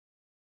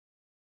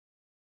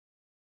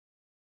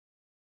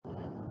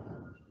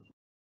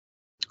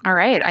All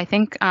right, I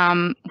think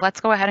let's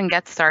go ahead and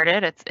get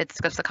started. It's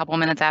just a couple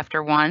minutes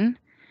after 1.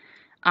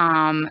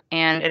 And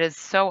it is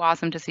so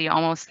awesome to see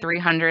almost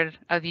 300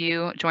 of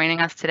you joining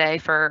us today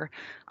for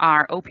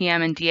our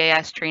OPM and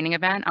DAS training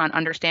event on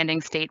understanding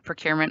state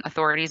procurement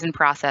authorities and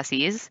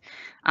processes.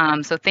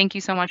 So thank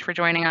you so much for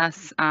joining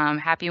us.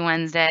 Happy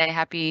Wednesday,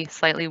 happy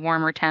slightly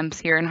warmer temps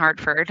here in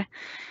Hartford.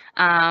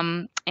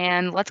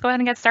 And let's go ahead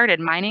and get started.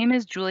 My name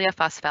is Julia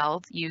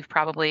Fussfeld. You've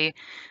probably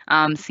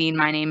seen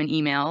my name in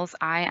emails.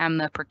 I am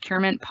the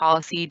Procurement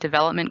Policy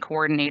Development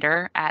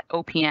Coordinator at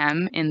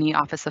OPM in the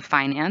Office of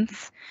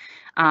Finance.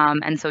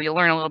 And so you'll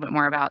learn a little bit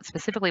more about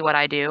specifically what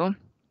I do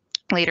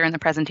later in the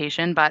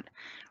presentation, but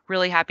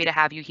really happy to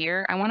have you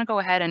here. I want to go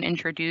ahead and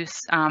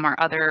introduce our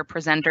other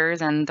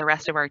presenters and the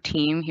rest of our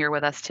team here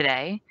with us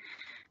today.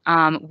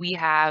 We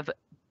have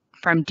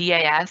from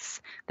DAS,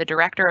 the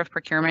Director of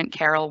Procurement,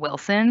 Carol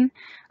Wilson,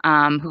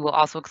 who will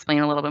also explain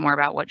a little bit more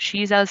about what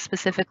she does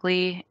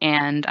specifically,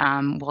 and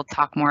we'll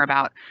talk more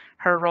about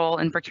her role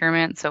in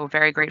procurement, so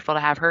very grateful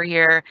to have her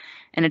here.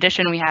 In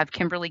addition, we have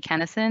Kimberly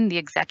Kennison, the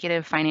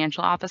Executive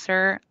Financial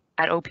Officer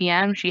at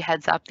OPM. She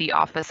heads up the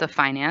Office of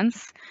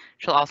Finance.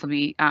 She'll also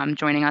be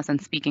joining us and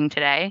speaking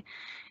today.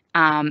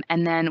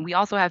 And then we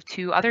also have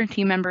 2 other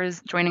team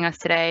members joining us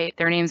today.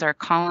 Their names are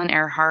Colin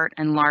Earhart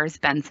and Lars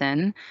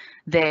Benson.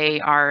 They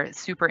are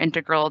super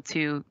integral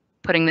to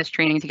putting this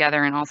training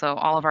together and also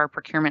all of our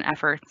procurement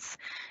efforts.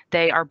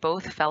 They are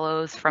both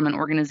fellows from an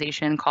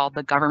organization called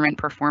the Government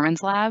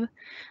Performance Lab.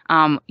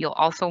 You'll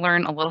also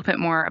learn a little bit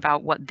more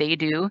about what they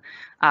do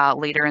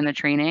later in the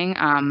training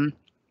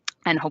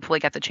and hopefully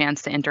get the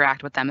chance to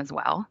interact with them as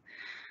well.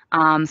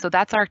 So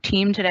that's our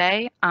team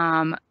today.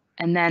 And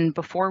then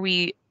before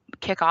we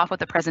kick off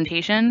with the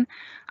presentation,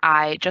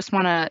 I just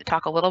want to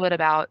talk a little bit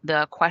about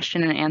the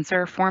question and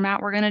answer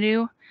format we're going to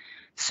do.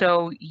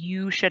 So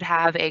you should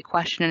have a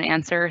question and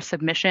answer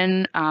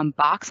submission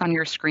box on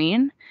your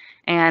screen,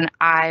 and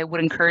I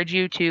would encourage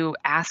you to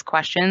ask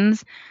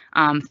questions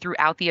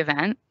throughout the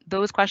event.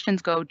 Those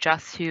questions go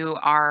just to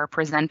our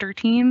presenter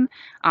team,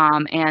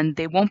 and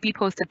they won't be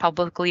posted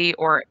publicly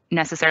or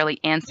necessarily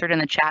answered in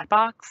the chat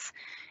box.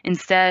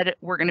 Instead,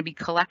 we're going to be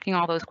collecting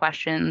all those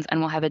questions, and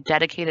we'll have a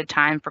dedicated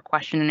time for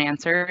question and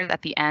answers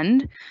at the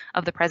end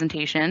of the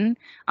presentation.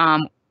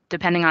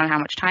 Depending on how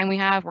much time we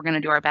have, we're going to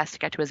do our best to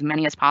get to as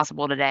many as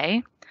possible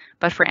today.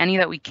 But for any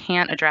that we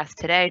can't address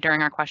today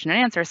during our question and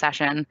answer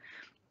session,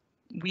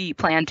 we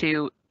plan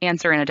to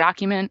answer in a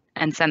document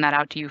and send that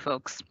out to you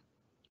folks.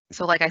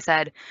 So like I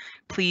said,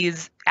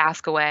 please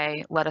ask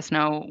away, let us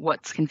know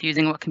what's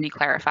confusing, what can be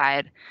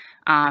clarified,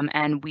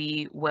 and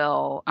we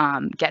will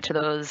get to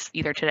those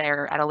either today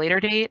or at a later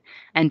date.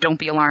 And don't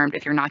be alarmed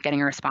if you're not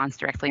getting a response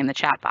directly in the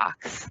chat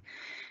box.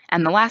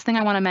 And the last thing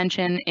I want to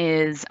mention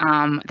is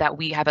that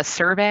we have a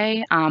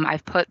survey.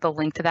 I've put the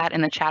link to that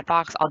in the chat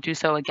box. I'll do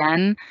so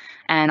again,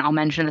 and I'll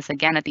mention this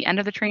again at the end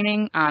of the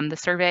training. The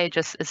survey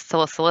just is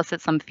to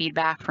solicit some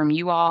feedback from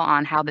you all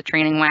on how the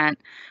training went,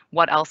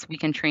 what else we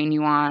can train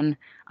you on,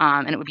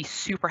 and it would be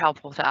super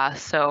helpful to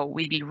us. So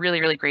we'd be really,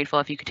 really grateful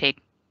if you could take,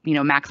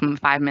 maximum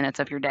 5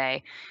 minutes of your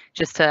day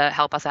just to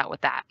help us out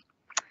with that.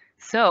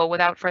 So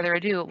without further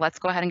ado, let's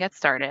go ahead and get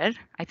started.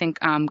 I think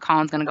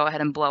Colin's going to go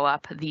ahead and blow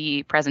up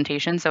the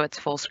presentation so it's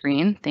full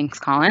screen. Thanks,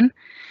 Colin.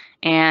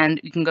 And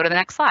you can go to the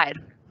next slide.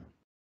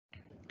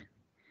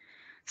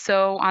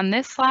 So on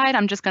this slide,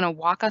 I'm just going to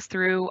walk us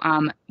through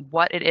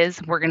what it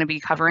is we're going to be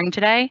covering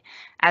today.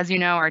 As you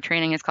know, our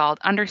training is called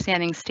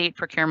Understanding State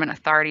Procurement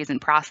Authorities and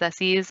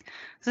Processes.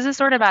 This is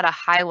sort of at a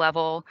high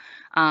level.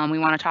 We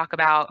want to talk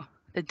about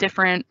the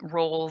different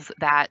roles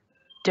that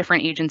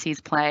different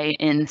agencies play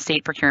in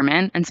state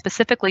procurement. And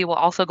specifically, we'll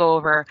also go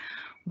over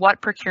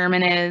what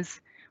procurement is,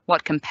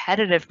 what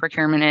competitive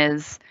procurement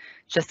is,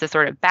 just a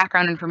sort of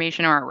background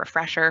information or a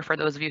refresher for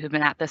those of you who've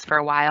been at this for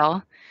a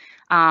while.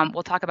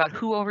 We'll talk about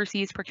who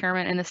oversees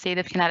procurement in the state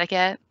of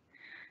Connecticut.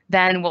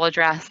 Then we'll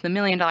address the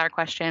million-dollar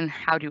question,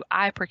 how do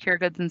I procure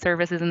goods and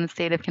services in the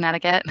state of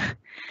Connecticut?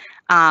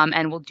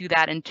 And we'll do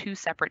that in 2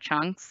 separate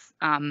chunks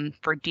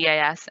for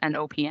DAS and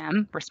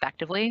OPM,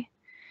 respectively.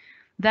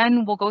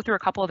 Then we'll go through a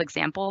couple of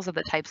examples of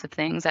the types of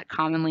things that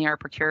commonly are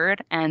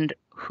procured and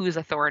whose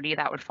authority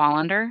that would fall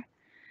under.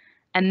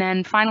 And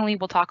then finally,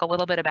 we'll talk a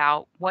little bit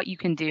about what you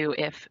can do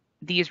if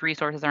these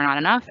resources are not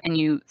enough and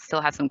you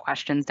still have some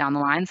questions down the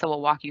line. So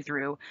we'll walk you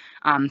through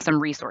some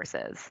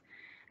resources.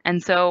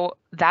 And so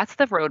that's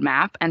the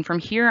roadmap. And from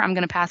here, I'm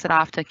going to pass it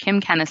off to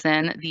Kim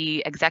Kennison,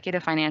 the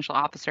Executive Financial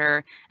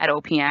Officer at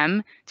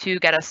OPM, to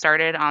get us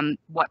started on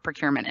what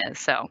procurement is.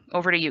 So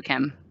over to you,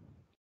 Kim.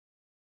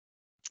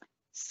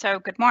 So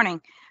good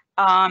morning.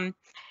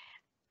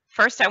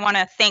 First, I want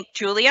to thank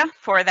Julia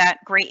for that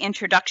great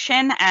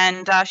introduction.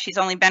 And she's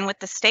only been with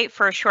the state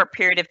for a short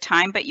period of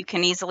time, but you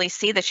can easily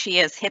see that she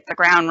has hit the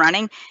ground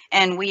running.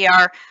 And we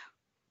are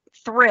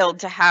thrilled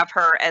to have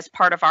her as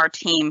part of our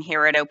team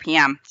here at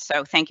OPM.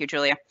 So thank you,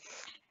 Julia.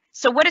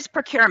 So what is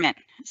procurement?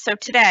 So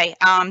today,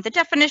 the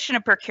definition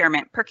of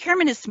procurement.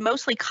 Procurement is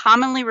mostly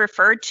commonly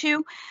referred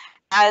to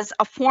as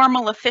a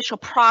formal official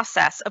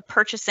process of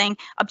purchasing,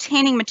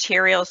 obtaining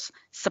materials,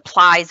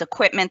 supplies,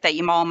 equipment that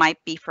you all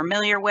might be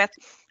familiar with,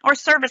 or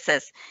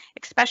services,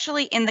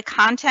 especially in the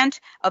content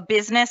of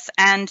business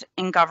and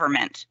in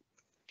government.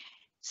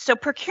 So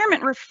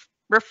procurement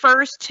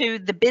refers to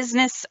the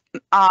business,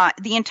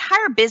 the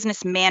entire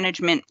business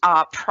management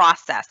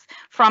process,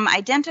 from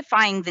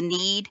identifying the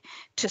need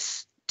to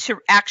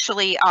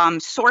actually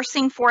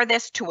sourcing for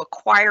this, to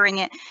acquiring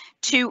it,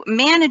 to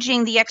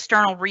managing the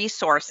external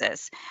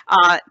resources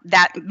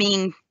that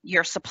mean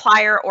your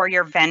supplier or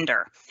your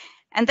vendor.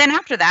 And then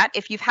after that,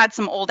 if you've had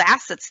some old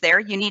assets there,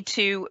 you need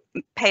to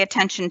pay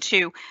attention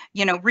to,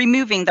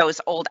 removing those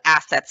old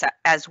assets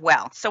as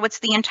well. So it's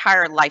the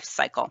entire life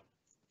cycle.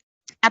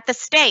 At the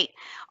state,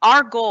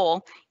 our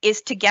goal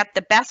is to get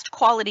the best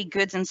quality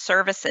goods and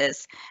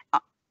services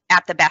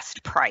at the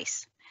best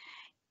price.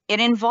 It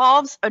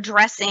involves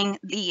addressing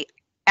the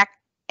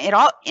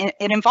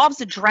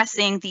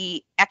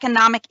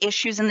economic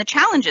issues and the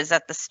challenges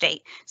at the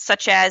state,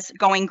 such as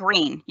going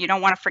green. You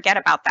don't want to forget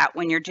about that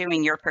when you're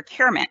doing your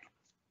procurement.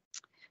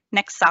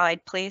 Next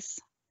slide, please.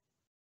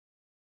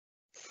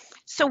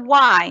 So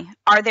why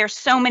are there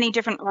so many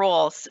different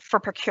rules for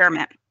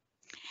procurement?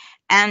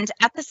 And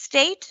at the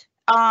state,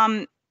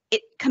 the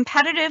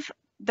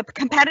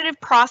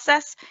competitive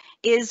process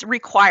is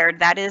required.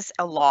 That is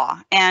a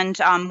law, and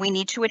we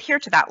need to adhere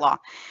to that law.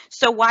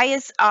 So why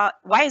is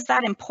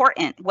that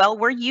important? Well,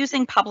 we're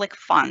using public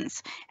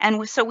funds,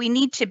 and so we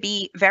need to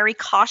be very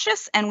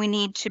cautious, and we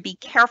need to be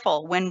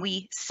careful when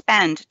we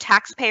spend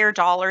taxpayer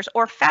dollars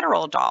or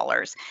federal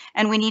dollars,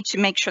 and we need to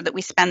make sure that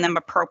we spend them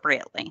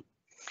appropriately.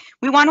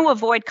 We want to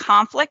avoid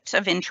conflict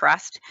of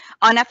interest,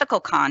 unethical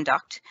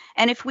conduct,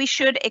 and if we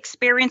should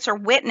experience or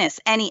witness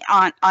any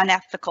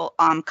unethical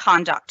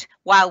conduct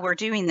while we're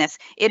doing this,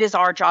 it is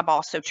our job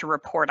also to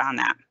report on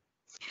that.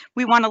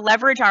 We want to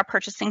leverage our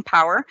purchasing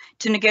power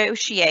to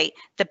negotiate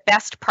the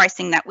best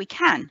pricing that we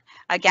can.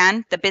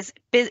 Again,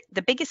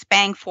 the biggest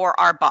bang for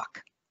our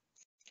buck.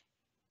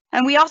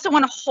 And we also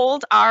want to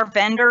hold our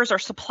vendors or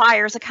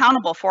suppliers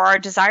accountable for our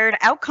desired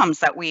outcomes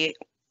that we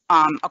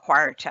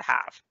acquire to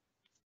have.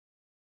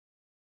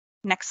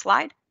 Next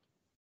slide.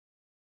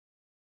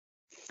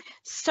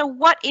 So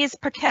what is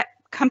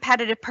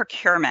competitive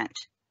procurement?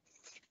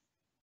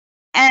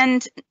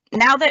 And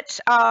now that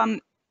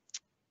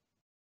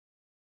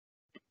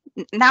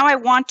now I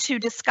want to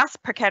discuss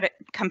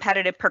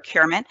competitive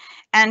procurement.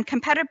 And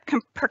competitive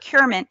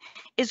procurement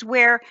is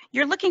where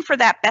you're looking for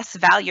that best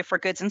value for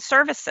goods and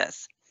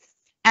services.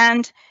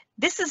 And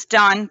this is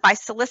done by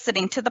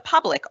soliciting to the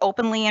public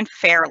openly and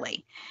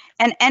fairly,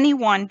 and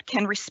anyone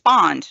can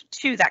respond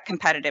to that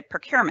competitive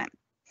procurement.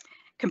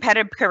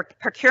 Competitive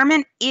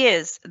procurement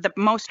is the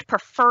most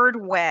preferred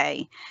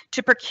way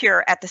to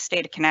procure at the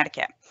state of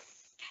Connecticut.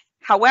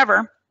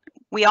 However,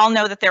 we all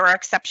know that there are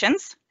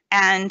exceptions,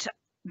 and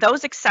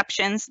those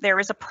exceptions, there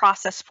is a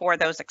process for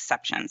those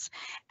exceptions,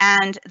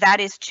 and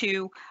that is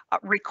to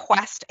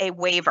request a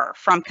waiver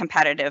from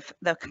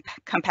the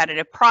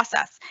competitive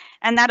process,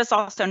 and that is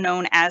also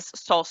known as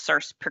sole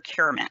source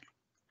procurement.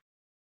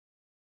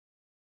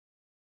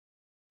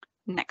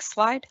 Next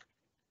slide.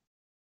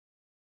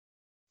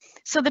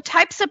 So the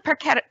types of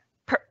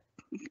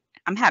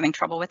I'm having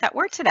trouble with that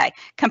word today.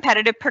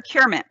 Competitive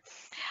procurement.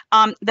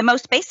 The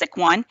most basic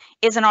one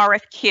is an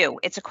RFQ.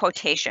 It's a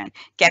quotation,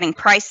 getting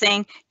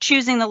pricing,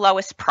 choosing the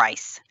lowest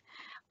price.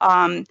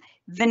 The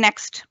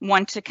next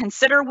one to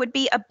consider would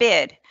be a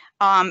bid,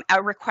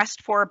 a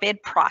request for a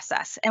bid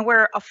process, and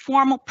we're a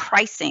formal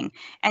pricing,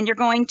 and you're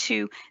going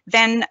to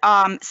then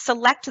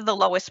select the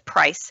lowest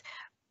price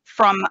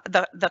from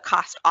the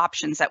cost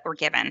options that were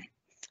given.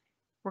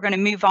 We're going to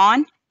move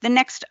on. The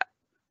next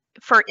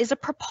is a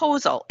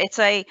proposal. It's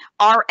a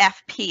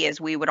RFP,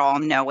 as we would all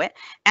know it,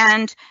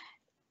 and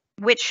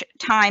which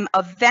time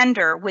a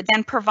vendor would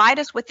then provide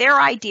us with their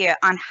idea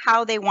on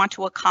how they want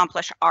to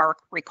accomplish our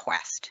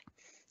request.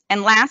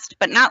 And last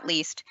but not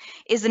least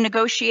is a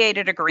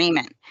negotiated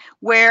agreement,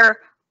 where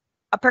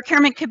a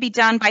procurement could be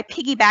done by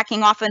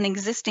piggybacking off an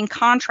existing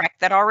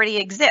contract that already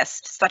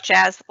exists, such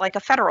as like a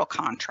federal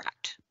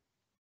contract.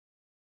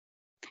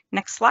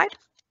 Next slide.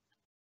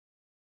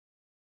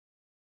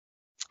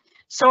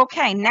 So,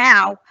 okay,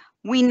 now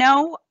we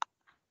know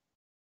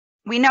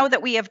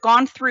that we have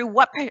gone through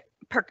what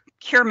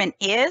procurement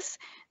is.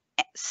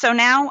 So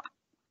now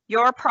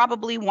you're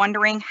probably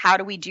wondering, how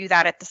do we do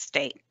that at the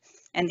state?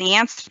 And the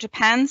answer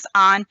depends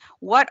on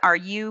what are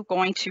you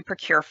going to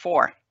procure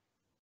for.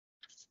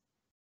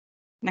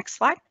 Next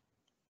slide.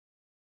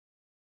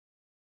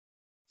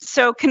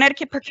 So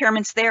Connecticut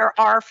procurements, there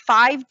are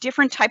 5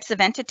 different types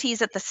of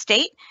entities at the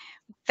state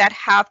that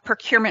have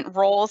procurement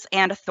roles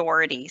and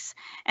authorities.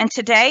 And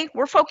today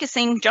we're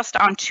focusing just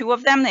on 2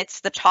 of them.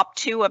 It's the top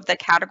 2 of the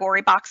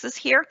category boxes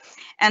here.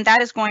 And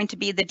that is going to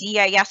be the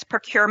DAS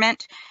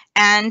procurement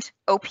and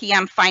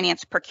OPM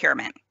finance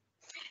procurement.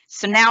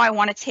 So now I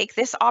want to take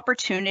this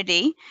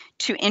opportunity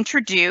to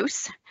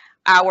introduce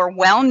our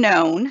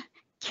well-known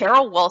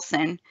Carol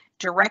Wilson,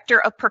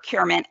 Director of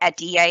Procurement at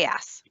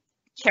DAS.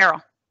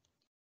 Carol.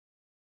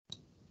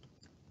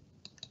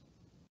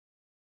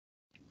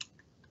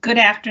 Good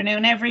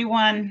afternoon,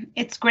 everyone.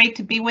 It's great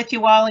to be with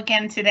you all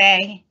again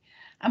today.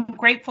 I'm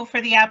grateful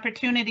for the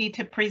opportunity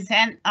to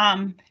present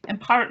and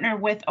partner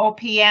with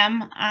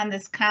OPM on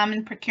this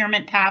common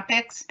procurement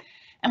topics,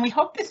 and we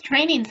hope this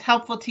training is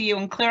helpful to you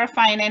in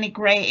clarifying any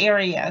gray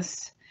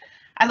areas.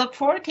 I look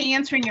forward to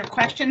answering your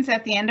questions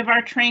at the end of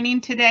our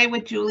training today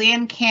with Julie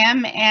and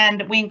Kim,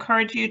 and we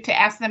encourage you to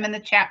ask them in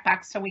the chat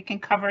box so we can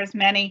cover as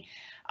many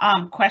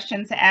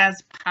questions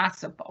as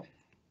possible.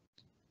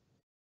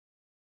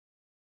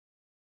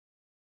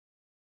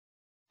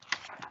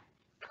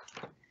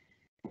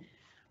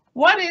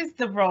 What is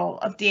the role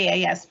of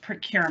DAS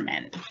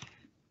procurement?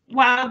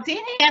 While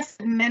DAS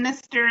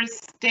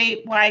administers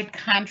statewide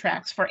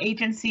contracts for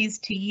agencies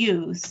to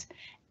use,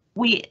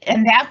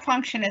 and that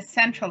function is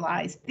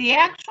centralized, the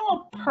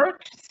actual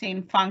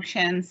purchasing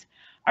functions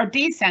are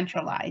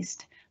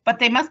decentralized, but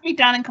they must be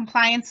done in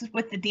compliance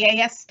with the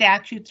DAS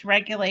statutes,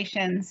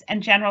 regulations,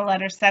 and General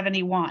Letter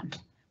 71,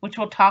 which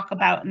we'll talk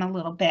about in a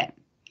little bit.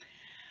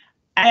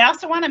 I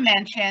also want to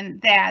mention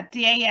that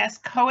DAS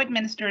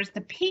co-administers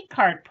the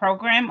P-Card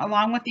program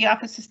along with the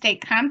Office of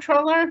State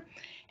Comptroller,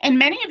 and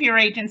many of your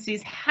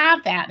agencies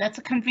have that. That's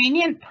a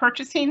convenient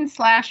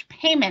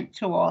purchasing/payment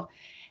tool,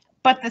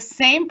 but the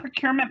same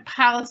procurement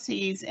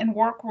policies and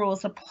work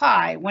rules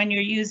apply when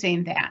you're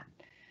using that.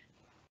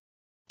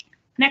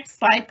 Next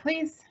slide,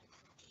 please.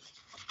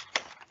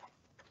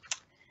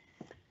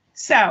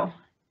 So,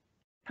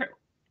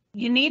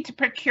 you need to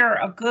procure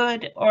a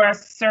good or a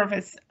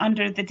service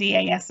under the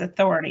DAS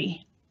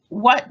authority.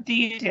 What do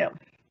you do?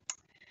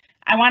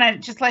 I want to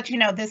just let you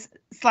know this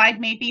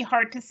slide may be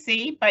hard to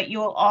see, but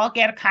you'll all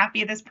get a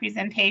copy of this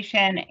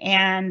presentation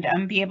and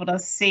be able to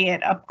see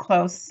it up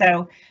close.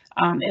 So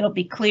it'll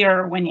be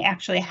clearer when you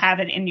actually have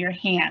it in your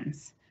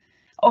hands.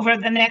 Over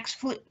the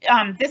next,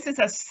 this is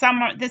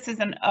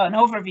an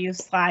overview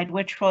slide,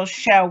 which will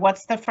show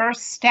what's the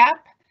first step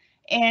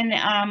and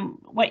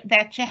what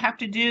that you have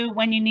to do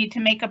when you need to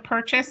make a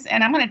purchase.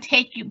 And I'm going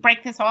to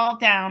break this all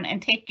down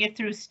and take you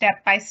through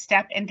step by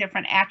step and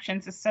different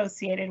actions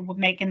associated with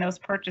making those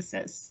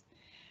purchases.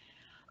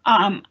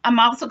 I'm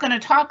also going to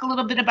talk a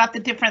little bit about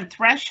the different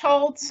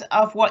thresholds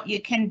of what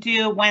you can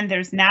do when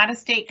there's not a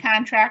state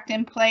contract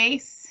in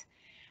place.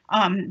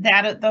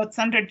 That's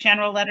under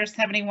General Letter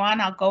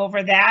 71. I'll go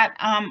over that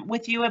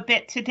with you a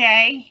bit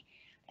today.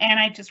 And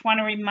I just want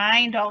to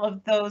remind all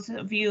of those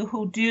of you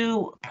who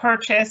do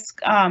purchase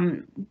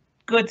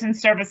goods and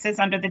services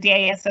under the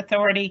DAS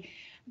authority,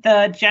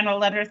 the General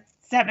Letter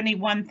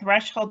 71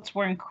 thresholds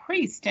were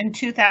increased in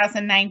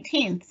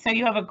 2019. So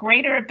you have a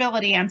greater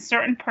ability on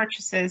certain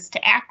purchases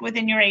to act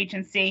within your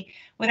agency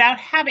without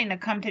having to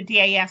come to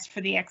DAS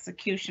for the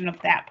execution of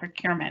that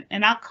procurement.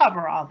 And I'll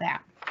cover all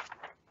that.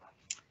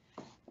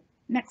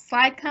 Next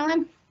slide,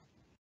 Colin.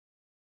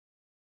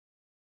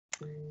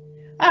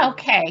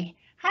 Okay.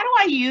 How do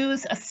I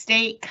use a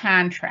state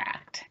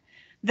contract?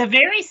 The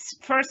very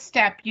first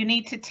step you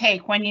need to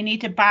take when you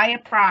need to buy a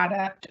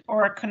product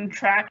or a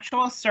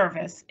contractual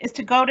service is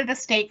to go to the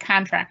state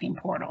contracting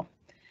portal.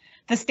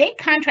 The state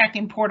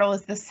contracting portal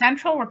is the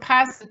central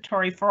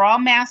repository for all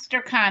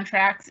master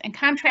contracts and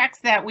contracts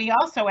that we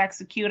also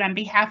execute on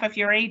behalf of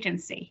your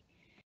agency.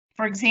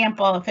 For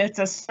example, if it's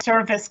a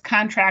service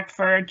contract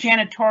for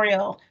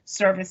janitorial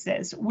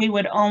services, we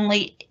would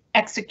only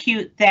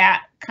execute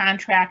that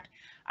contract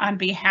on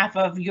behalf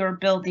of your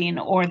building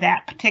or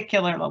that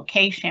particular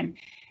location.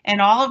 And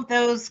all of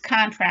those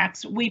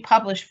contracts we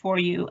publish for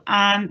you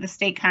on the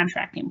state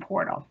contracting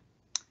portal.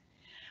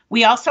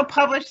 We also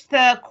publish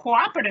the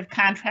cooperative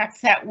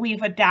contracts that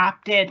we've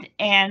adopted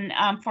and,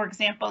 for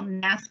example,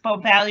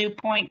 NASPO value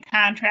point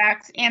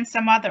contracts and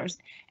some others.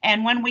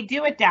 And when we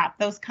do adopt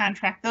those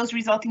contracts, those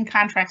resulting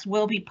contracts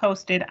will be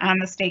posted on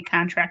the state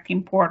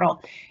contracting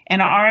portal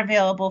and are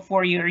available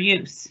for your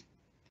use.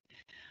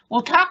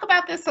 We'll talk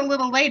about this a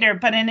little later,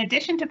 but in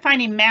addition to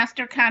finding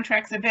master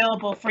contracts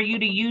available for you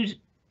to use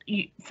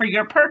for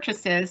your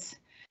purchases,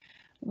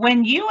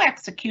 when you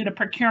execute a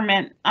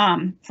procurement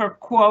for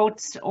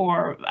quotes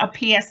or a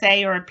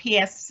PSA or a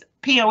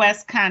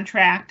POS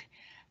contract,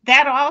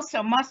 that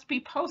also must be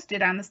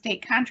posted on the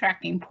state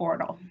contracting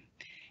portal.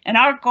 And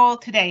our goal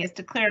today is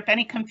to clear up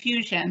any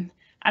confusion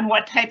on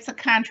what types of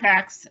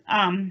contracts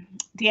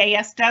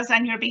DAS does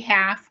on your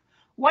behalf,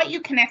 what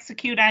you can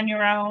execute on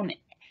your own,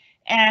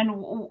 and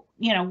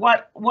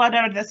what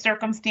are the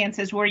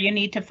circumstances where you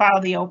need to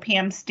follow the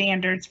OPM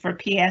standards for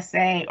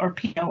PSA or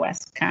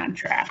POS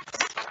contracts.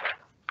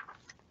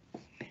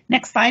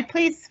 Next slide,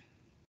 please.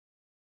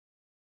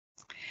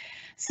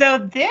 So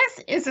this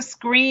is a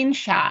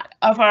screenshot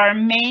of our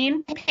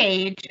main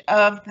page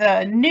of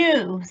the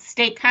new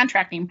state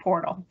contracting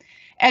portal.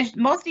 As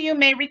most of you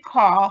may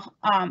recall,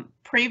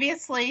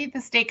 previously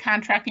the state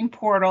contracting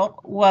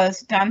portal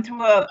was done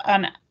through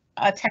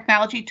a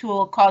technology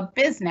tool called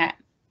BizNet.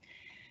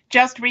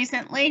 Just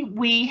recently,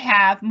 we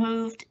have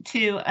moved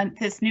to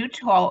this new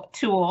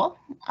tool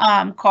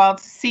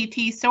called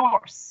CT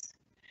Source.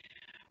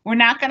 We're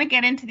not going to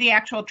get into the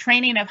actual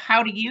training of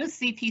how to use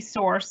CT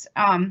Source,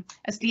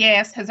 as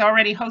DAS has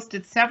already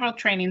hosted several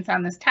trainings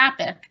on this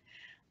topic.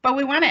 but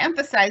we want to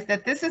emphasize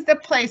that this is the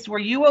place where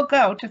you will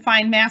go to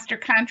find master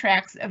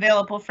contracts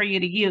available for you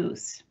to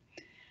use.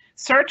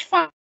 Search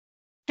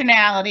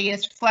functionality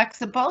is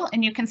flexible,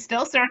 and you can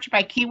still search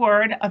by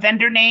keyword, a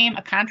vendor name,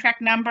 a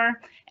contract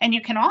number, and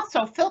you can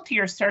also filter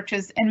your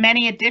searches in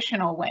many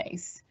additional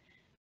ways.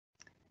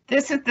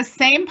 This is the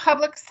same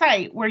public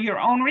site where your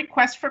own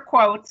request for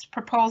quotes,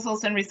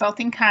 proposals, and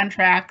resulting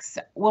contracts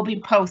will be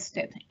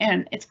posted,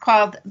 and it's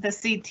called the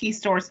CT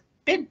Store's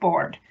bid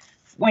board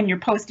when you're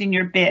posting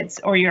your bids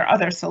or your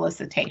other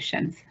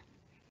solicitations,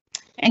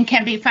 and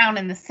can be found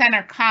in the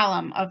center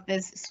column of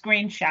this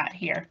screenshot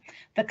here.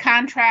 The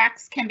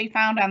contracts can be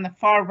found on the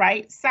far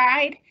right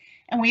side,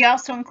 and we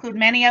also include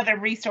many other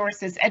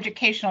resources,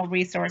 educational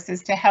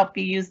resources, to help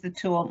you use the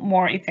tool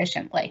more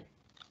efficiently.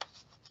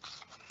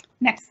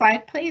 Next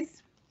slide,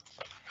 please.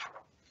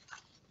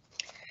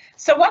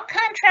 So what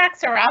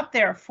contracts are out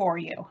there for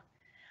you?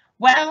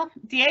 Well,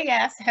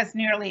 DAS has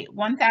nearly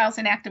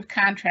 1,000 active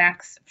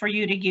contracts for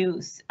you to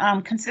use,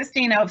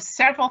 consisting of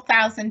several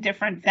thousand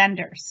different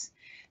vendors.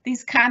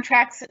 These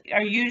contracts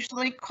are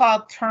usually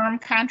called term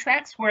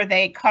contracts, where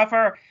they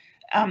cover,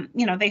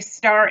 they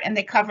start and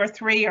they cover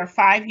 3 or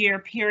 5 year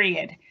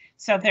period.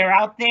 So they're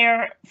out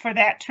there for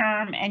that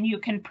term and you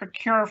can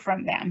procure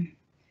from them.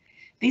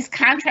 These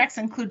contracts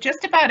include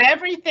just about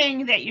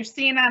everything that you're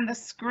seeing on the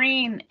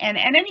screen and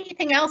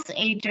anything else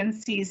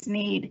agencies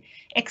need,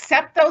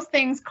 except those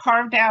things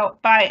carved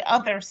out by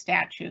other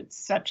statutes,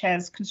 such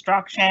as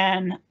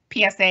construction,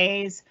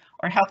 PSAs,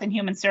 or health and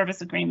human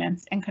service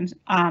agreements. And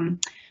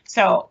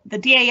so the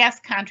DAS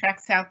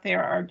contracts out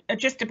there are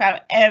just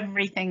about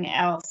everything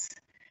else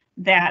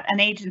that an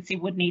agency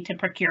would need to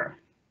procure.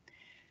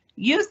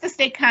 Use the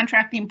state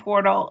contracting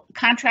portal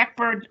contract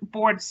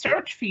board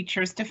search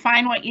features to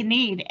find what you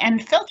need,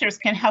 and filters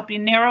can help you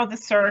narrow the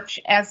search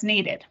as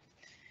needed.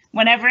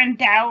 Whenever in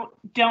doubt,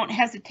 don't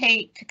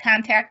hesitate to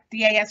contact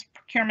DAS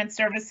Procurement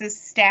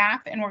Services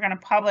staff, and we're going to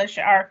publish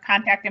our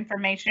contact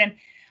information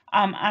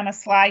on a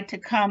slide to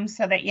come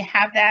so that you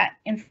have that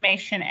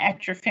information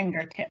at your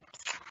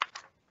fingertips.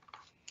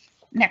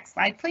 Next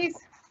slide, please.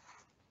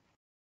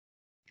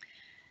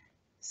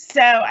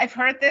 So I've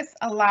heard this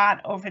a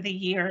lot over the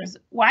years.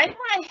 Why do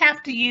I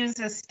have to use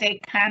a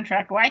state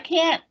contract? Why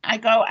can't I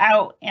go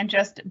out and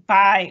just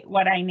buy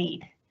what I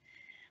need?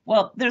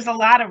 Well, there's a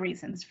lot of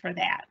reasons for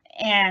that.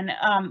 And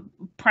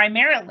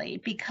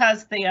primarily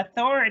because the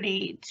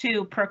authority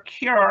to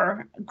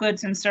procure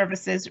goods and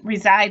services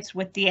resides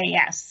with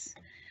DAS.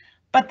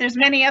 But there's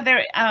many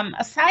other,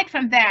 aside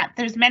from that,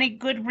 there's many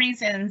good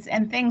reasons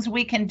and things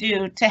we can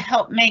do to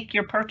help make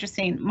your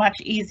purchasing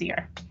much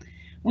easier.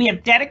 We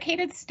have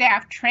dedicated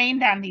staff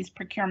trained on these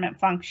procurement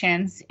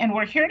functions, and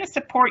we're here to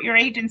support your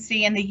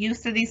agency in the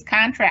use of these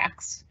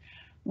contracts.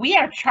 We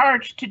are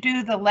charged to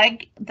do the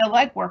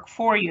legwork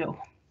for you.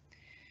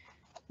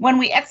 When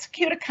we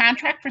execute a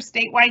contract for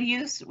statewide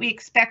use, we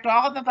expect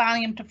all the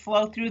volume to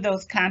flow through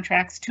those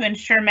contracts to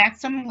ensure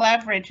maximum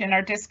leverage in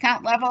our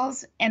discount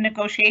levels and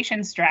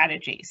negotiation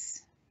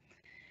strategies.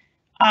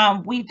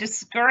 We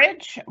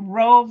discourage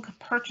rogue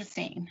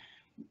purchasing,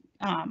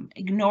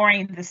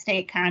 ignoring the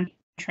state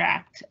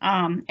contract.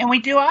 And we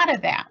do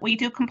audit that. We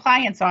do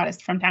compliance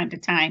audits from time to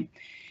time.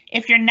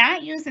 If you're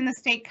not using the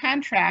state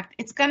contract,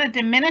 it's going to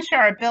diminish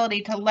our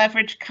ability to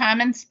leverage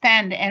common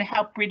spend and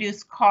help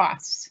reduce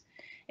costs.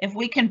 If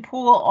we can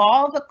pool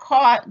all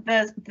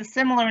the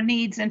similar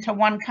needs into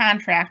one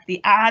contract,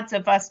 the odds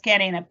of us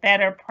getting a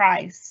better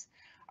price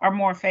are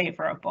more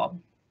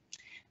favorable.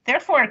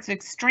 Therefore, it's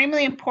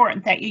extremely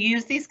important that you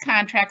use these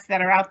contracts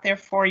that are out there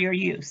for your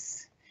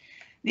use.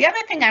 The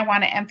other thing I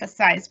want to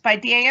emphasize, by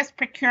DAS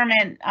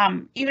procurement,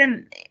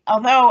 even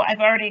although I've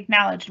already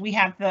acknowledged we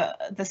have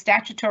the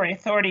statutory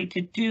authority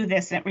to do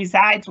this, it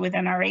resides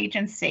within our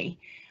agency.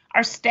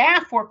 Our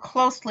staff work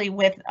closely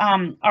with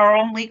our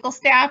own legal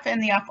staff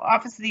and the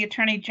Office of the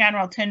Attorney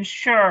General to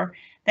ensure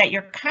that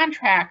your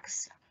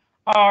contracts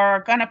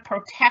are going to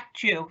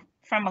protect you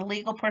from a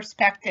legal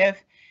perspective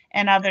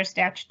and other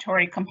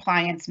statutory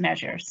compliance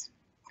measures.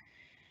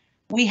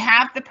 We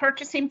have the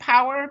purchasing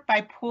power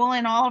by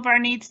pooling all of our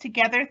needs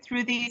together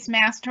through these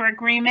master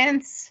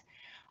agreements.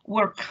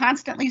 We're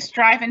constantly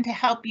striving to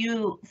help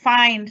you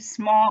find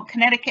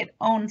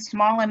Connecticut-owned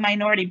small and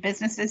minority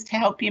businesses to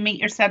help you meet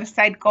your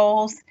set-aside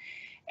goals.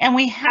 And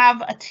we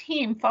have a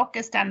team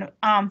focused on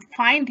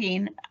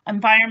finding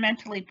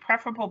environmentally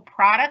preferable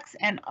products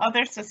and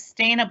other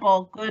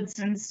sustainable goods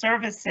and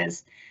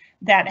services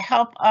that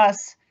help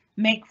us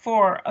make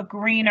for a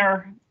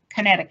greener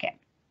Connecticut.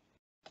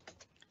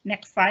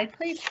 Next slide,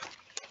 please.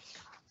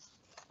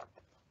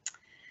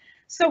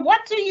 So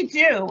what do you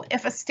do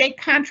if a state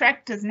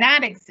contract does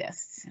not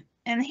exist?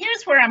 And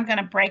here's where I'm going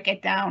to break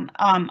it down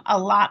a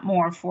lot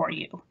more for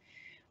you.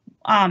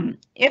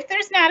 If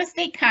there's not a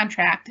state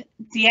contract,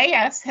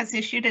 DAS has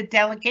issued a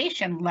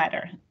delegation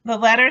letter. The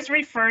letter is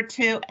referred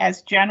to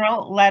as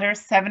General Letter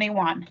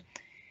 71.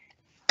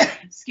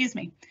 Excuse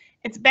me.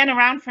 It's been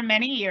around for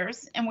many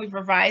years, and we've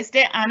revised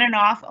it on and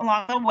off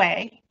along the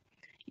way.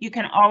 You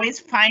can always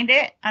find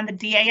it on the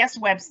DAS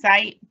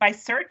website by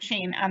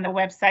searching on the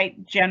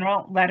website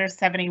General Letter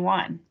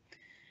 71.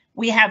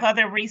 We have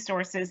other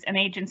resources, an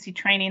agency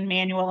training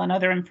manual and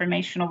other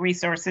informational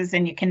resources,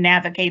 and you can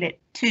navigate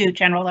it to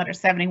General Letter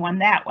 71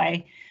 that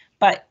way.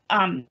 But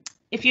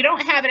if you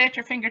don't have it at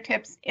your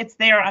fingertips, it's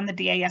there on the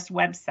DAS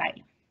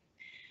website.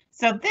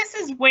 So this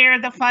is where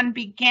the fun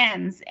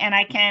begins, and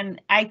I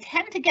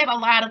tend to get a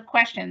lot of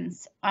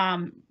questions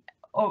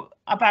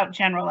about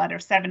General Letter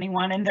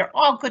 71, and they're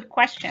all good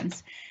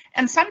questions.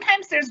 And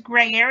sometimes there's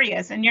gray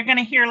areas, and you're going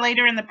to hear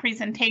later in the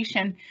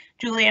presentation,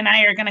 Julie and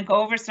I are going to go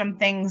over some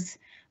things.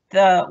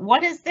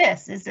 What is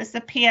this? Is this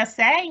a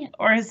PSA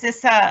or is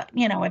this a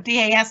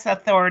DAS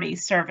authority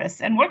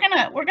service? And we're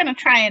gonna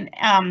try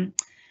and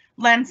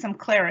lend some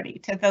clarity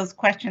to those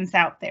questions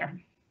out there.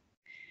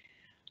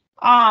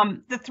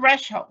 The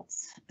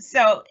thresholds.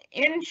 So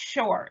in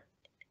short,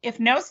 if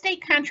no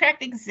state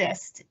contract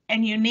exists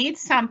and you need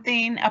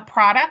something, a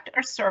product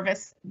or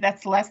service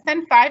that's less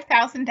than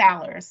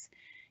 $5,000,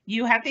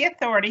 you have the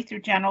authority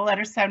through General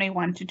Letter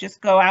 71 to just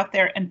go out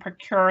there and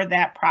procure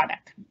that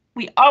product.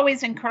 We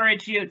always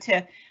encourage you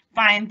to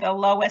find the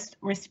lowest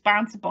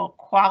responsible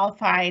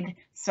qualified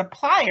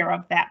supplier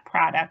of that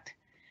product,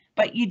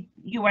 but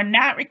you are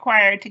not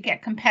required to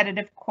get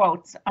competitive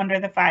quotes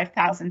under the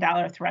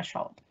 $5,000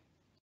 threshold.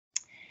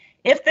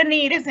 If the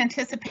need is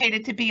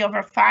anticipated to be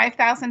over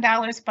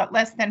 $5,000 but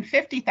less than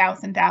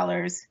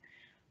 $50,000,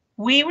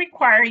 we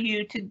require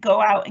you to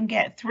go out and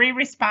get three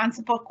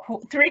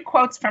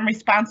quotes from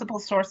responsible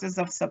sources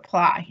of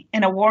supply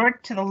and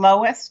award to the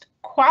lowest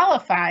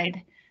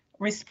qualified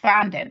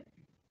respondent.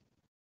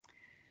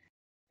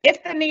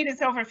 If the need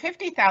is over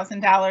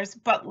 $50,000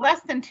 but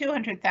less than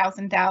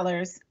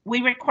 $200,000,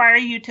 we require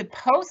you to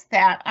post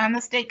that on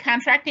the state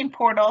contracting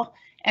portal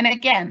and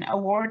again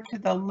award to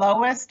the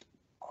lowest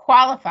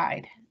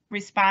qualified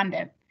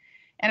respondent.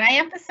 And I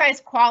emphasize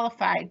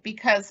qualified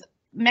because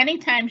many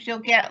times you'll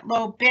get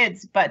low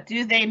bids, but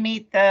do they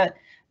meet the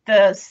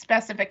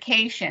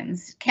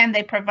specifications? Can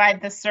they provide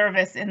the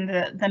service in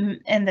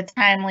the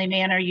timely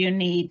manner you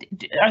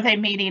need? Are they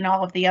meeting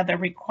all of the other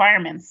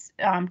requirements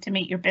to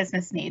meet your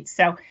business needs?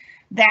 So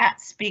that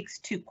speaks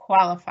to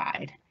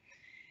qualified.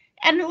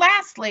 And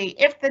lastly,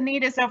 if the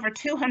need is over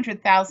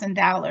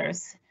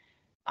 $200,000,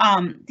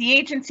 the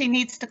agency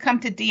needs to come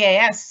to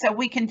DAS so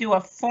we can do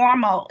a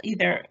formal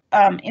either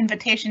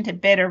invitation to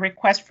bid or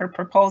request for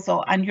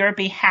proposal on your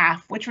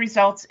behalf, which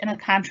results in a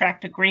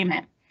contract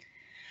agreement.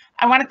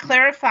 I want to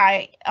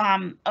clarify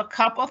a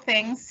couple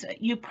things.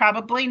 You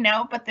probably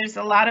know, but there's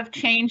a lot of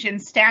change in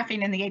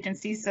staffing in the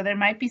agency, so there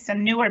might be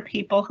some newer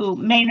people who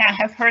may not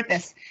have heard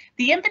this.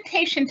 The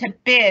invitation to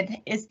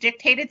bid is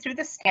dictated through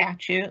the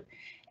statute,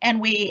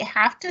 and we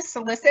have to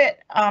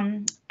solicit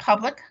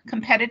public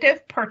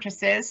competitive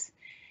purchases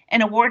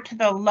and award to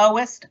the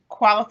lowest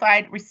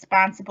qualified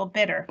responsible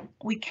bidder.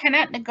 We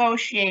cannot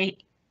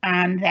negotiate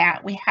on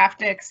that. We have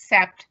to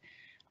accept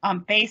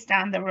based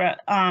on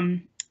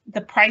the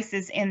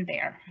prices in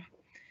there.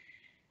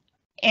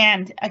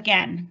 And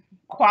again,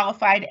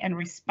 qualified and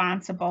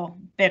responsible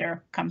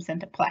bidder comes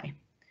into play.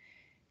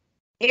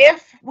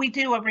 If we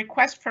do a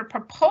request for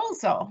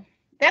proposal,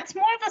 that's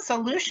more of a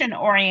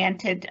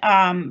solution-oriented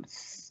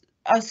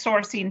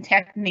sourcing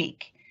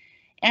technique.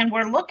 And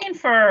we're looking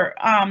for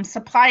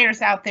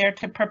suppliers out there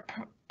to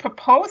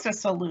propose a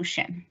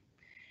solution.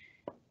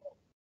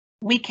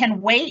 We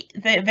can weight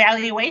the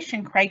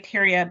evaluation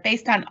criteria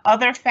based on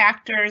other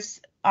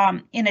factors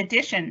in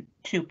addition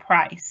to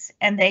price,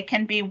 and they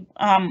can be,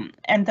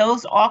 and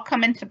those all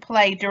come into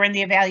play during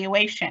the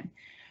evaluation.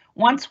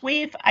 Once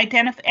we've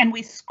identified, and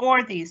we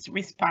score these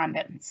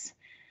respondents.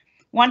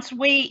 Once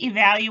we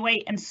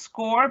evaluate and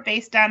score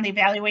based on the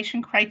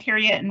evaluation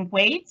criteria and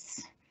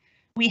weights,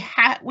 we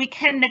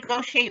can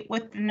negotiate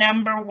with the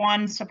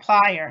 #1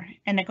 supplier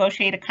and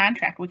negotiate a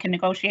contract. We can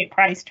negotiate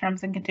price,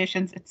 terms and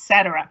conditions,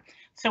 etc.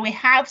 So we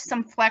have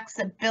some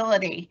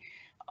flexibility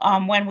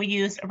when we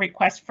use a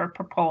request for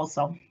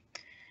proposal.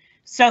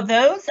 So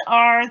those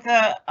are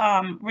the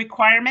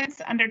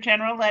requirements under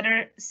General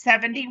Letter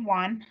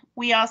 71.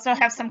 We also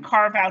have some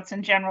carve-outs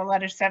in General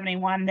Letter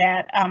 71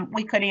 that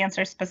we could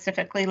answer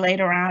specifically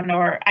later on,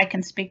 or I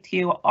can speak to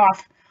you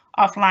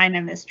offline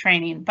in this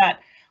training. But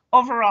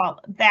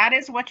overall, that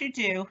is what you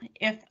do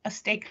if a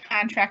state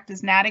contract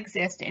does not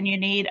exist and you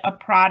need a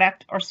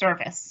product or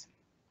service.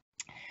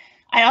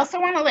 I also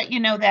want to let you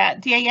know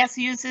that DAS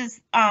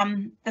uses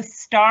the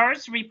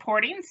STARS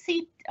reporting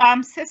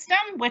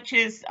system, which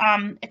is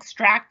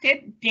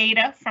extracted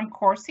data from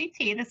Core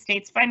CT, the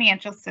state's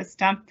financial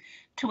system,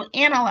 to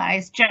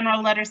analyze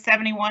General Letter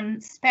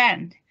 71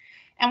 spend.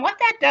 And what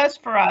that does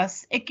for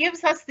us, it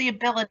gives us the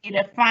ability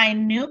to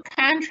find new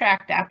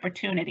contract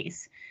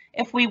opportunities.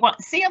 If we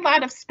see a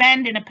lot of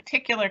spend in a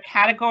particular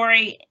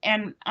category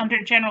and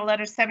under General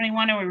Letter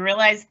 71 and we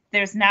realize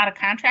there's not a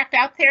contract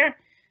out there,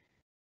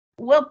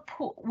 we'll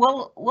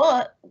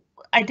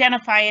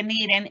identify a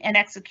need and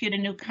execute a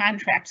new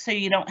contract so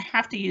you don't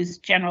have to use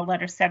General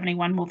Letter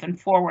 71 moving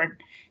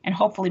forward and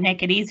hopefully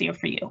make it easier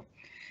for you.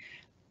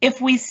 If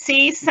we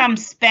see some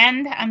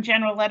spend on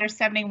General Letter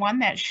 71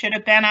 that should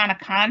have been on a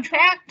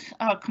contract,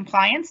 a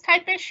compliance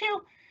type issue,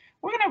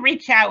 we're going to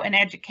reach out and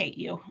educate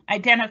you.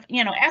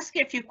 Ask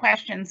you a few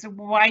questions.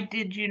 Why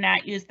did you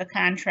not use the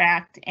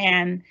contract?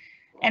 And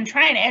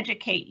try and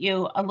educate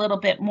you a little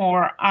bit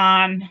more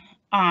on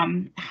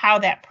how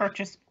that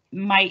purchase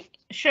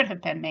should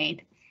have been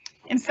made.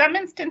 In some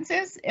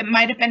instances, it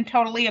might have been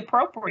totally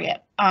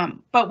appropriate,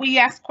 but we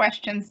ask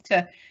questions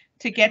to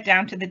get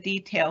down to the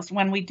details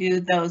when we do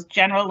those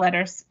General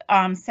Letters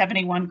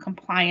 71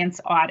 compliance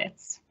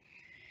audits.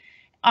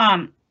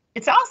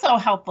 It's also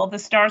helpful, the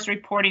STARS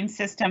reporting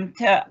system,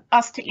 to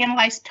us to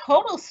analyze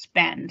total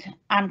spend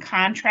on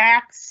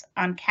contracts,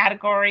 on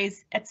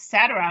categories,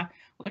 etc.,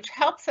 which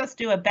helps us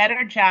do a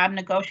better job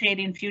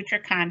negotiating future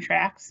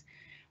contracts.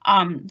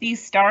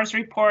 These STARS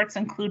reports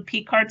include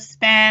P-card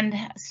spend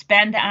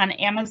on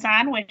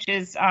Amazon, which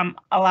is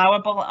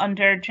allowable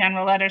under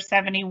General Letter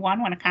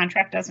 71 when a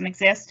contract doesn't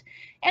exist,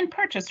 and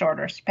purchase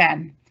order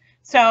spend.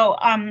 So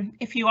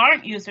if you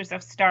aren't users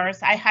of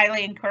STARS, I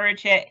highly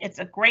encourage it. It's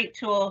a great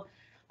tool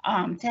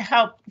to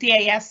help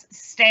DAS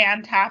stay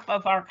on top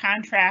of our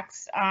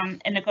contracts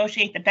and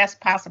negotiate the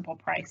best possible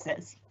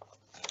prices.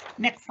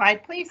 Next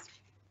slide, please.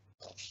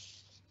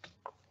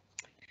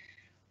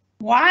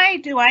 Why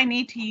do I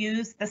need to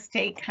use the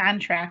state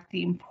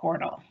contracting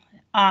portal?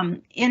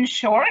 In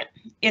short,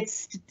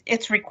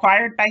 it's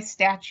required by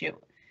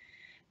statute.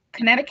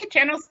 Connecticut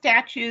General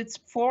Statutes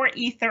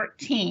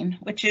 4E13,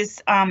 which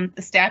is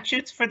the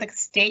statutes for the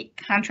State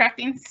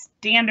Contracting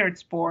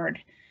Standards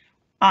Board,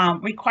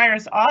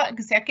 requires all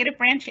executive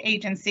branch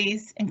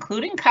agencies,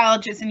 including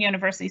colleges and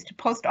universities, to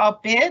post all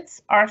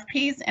bids,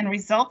 RFPs, and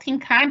resulting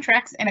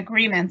contracts and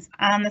agreements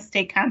on the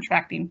state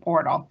contracting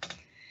portal.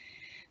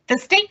 The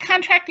State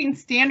Contracting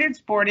Standards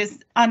Board is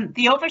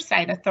the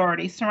oversight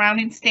authority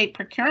surrounding state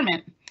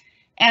procurement.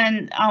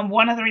 And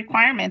one of the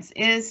requirements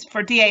is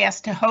for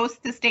DAS to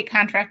host the state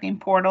contracting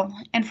portal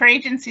and for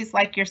agencies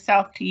like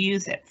yourself to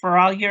use it for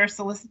all your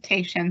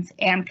solicitations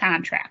and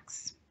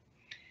contracts.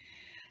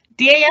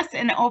 DAS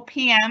and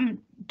OPM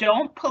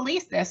don't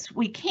police this.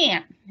 We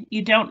can't.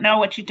 You don't know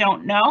what you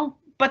don't know,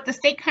 but the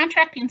State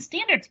Contracting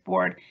Standards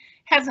Board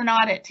has an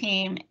audit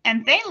team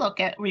and they look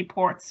at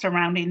reports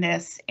surrounding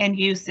this and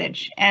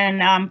usage.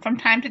 And from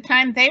time to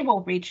time, they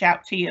will reach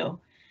out to you.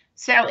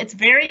 So it's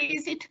very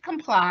easy to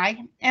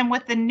comply. And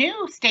with the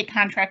new state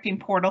contracting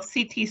portal,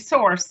 CT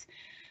Source,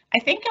 I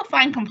think you'll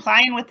find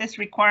complying with this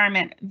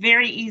requirement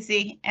very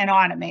easy and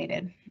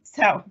automated.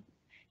 So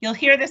you'll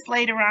hear this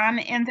later on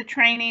in the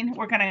training.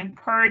 We're going to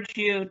encourage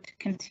you to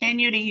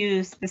continue to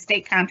use the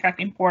state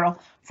contracting portal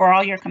for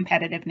all your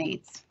competitive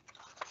needs.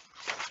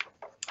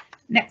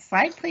 Next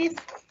slide, please.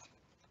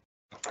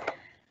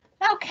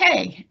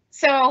 Okay,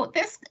 so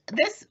this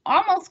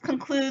almost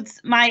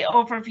concludes my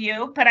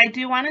overview, but I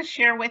do want to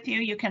share with you,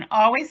 you can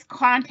always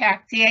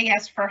contact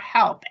DAS for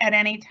help at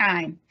any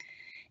time.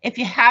 If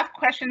you have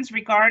questions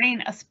regarding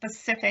a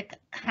specific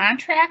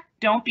contract,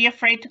 don't be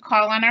afraid to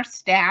call on our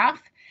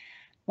staff.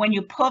 When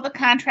you pull the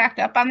contract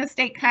up on the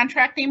state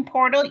contracting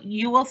portal,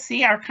 you will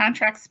see our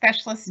contract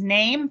specialist's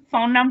name,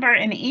 phone number,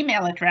 and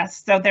email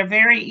address, so they're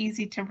very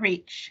easy to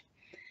reach.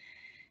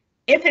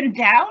 If in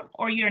doubt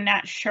or you're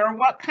not sure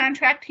what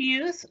contract to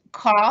use,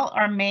 call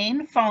our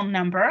main phone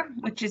number,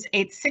 which is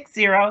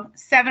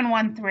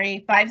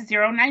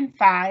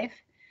 860-713-5095.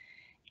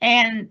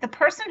 And the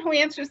person who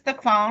answers the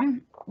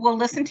phone will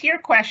listen to your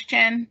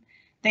question.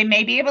 They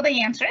may be able to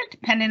answer it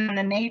depending on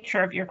the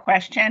nature of your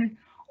question,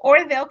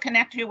 or they'll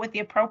connect you with the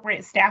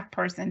appropriate staff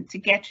person to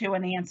get you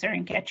an answer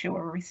and get you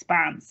a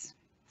response.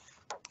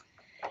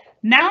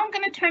 Now I'm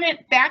going to turn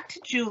it back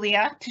to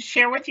Julia to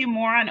share with you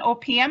more on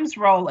OPM's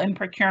role in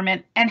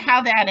procurement and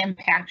how that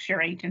impacts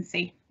your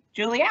agency.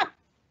 Julia?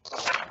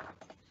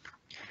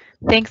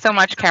 Thanks so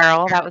much,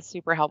 Carol. That was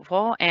super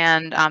helpful.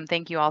 And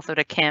thank you also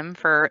to Kim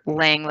for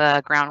laying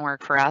the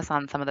groundwork for us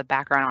on some of the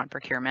background on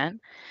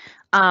procurement.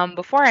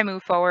 Before I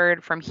move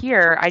forward from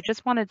here, I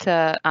just wanted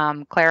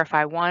to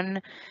clarify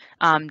one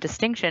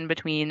distinction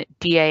between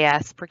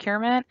DAS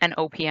procurement and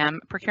OPM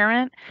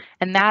procurement,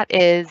 and that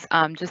is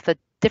just the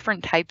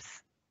different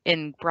types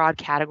in broad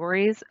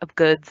categories of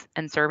goods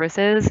and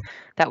services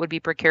that would be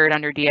procured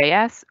under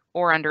DAS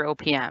or under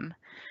OPM.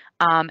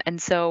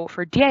 And so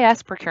for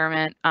DAS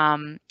procurement,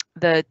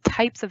 the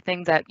types of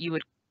things that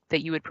you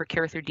would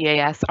procure through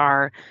DAS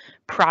are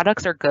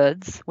products or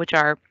goods, which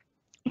are,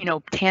 you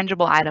know,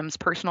 tangible items,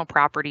 personal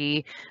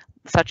property,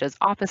 such as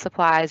office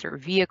supplies or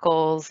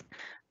vehicles.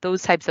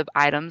 Those types of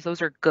items,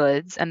 those are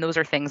goods, and those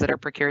are things that are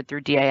procured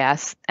through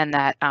DAS and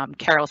that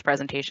Carol's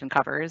presentation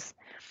covers.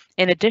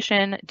 In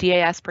addition,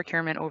 DAS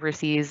procurement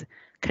oversees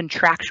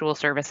contractual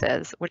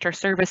services, which are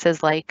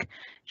services like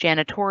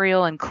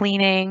janitorial and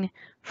cleaning,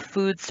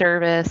 food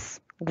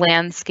service,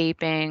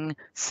 landscaping,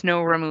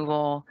 snow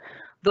removal.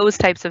 Those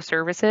types of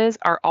services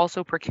are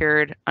also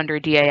procured under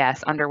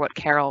DAS, under what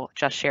Carol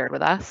just shared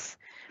with us.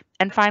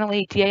 And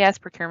finally, DAS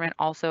procurement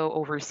also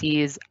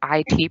oversees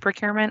IT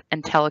procurement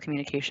and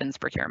telecommunications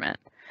procurement.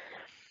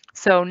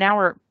 So now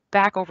we're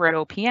back over at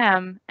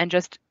OPM, and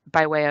just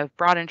by way of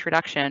broad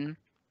introduction,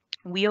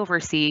 we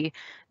oversee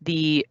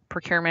the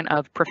procurement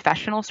of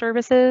professional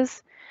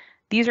services.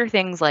 These are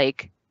things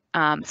like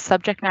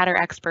subject matter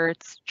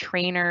experts,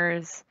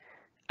 trainers,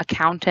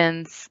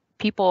 accountants,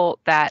 people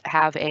that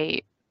have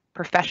a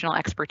professional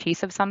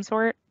expertise of some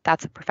sort.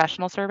 That's a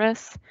professional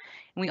service.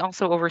 And we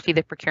also oversee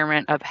the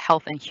procurement of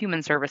health and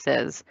human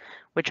services,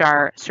 which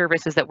are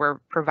services that we're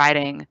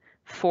providing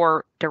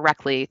for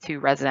directly to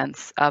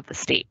residents of the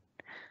state.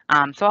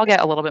 So I'll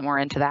get a little bit more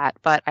into that,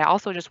 but I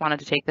also just wanted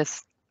to take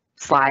this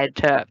slide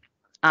to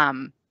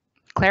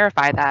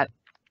clarify that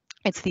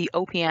it's the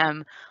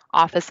OPM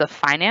Office of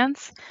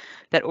Finance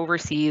that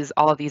oversees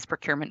all of these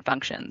procurement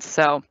functions.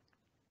 So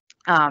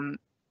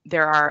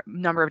there are a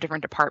number of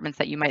different departments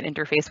that you might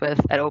interface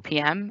with at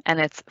OPM, and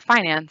it's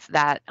finance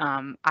that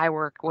I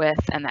work with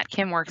and that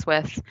Kim works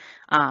with,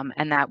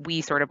 and that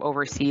we sort of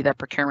oversee the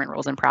procurement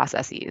rules and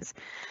processes.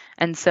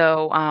 And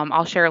so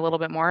I'll share a little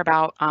bit more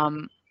about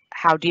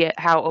how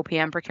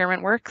OPM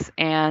procurement works.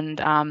 And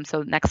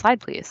so next slide,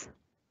 please.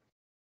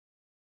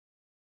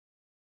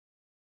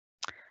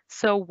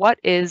 So what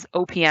is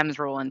OPM's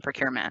role in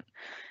procurement?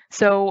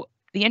 So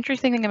the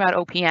interesting thing about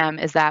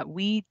OPM is that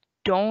we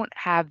don't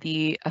have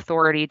the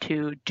authority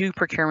to do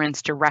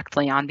procurements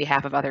directly on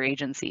behalf of other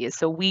agencies.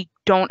 So we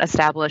don't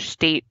establish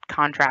state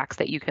contracts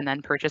that you can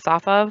then purchase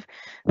off of.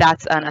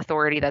 That's an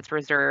authority that's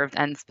reserved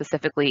and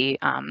specifically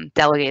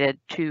delegated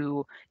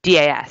to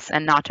DAS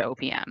and not to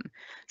OPM.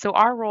 So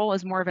our role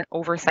is more of an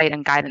oversight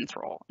and guidance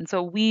role. And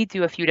so we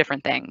do a few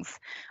different things.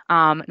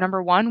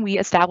 Number one, we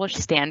establish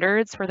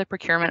standards for the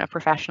procurement of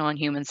professional and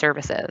human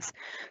services.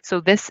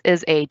 So this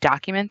is a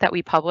document that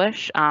we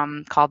publish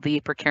called the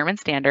Procurement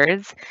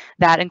Standards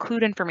that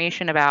include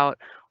information about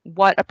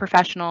what a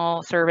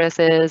professional service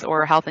is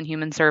or health and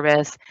human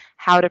service,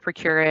 how to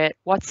procure it,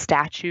 what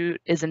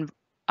statute is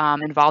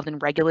involved in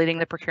regulating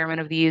the procurement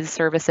of these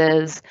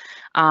services.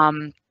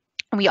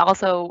 We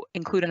also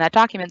include in that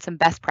document some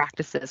best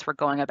practices for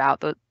going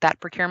about that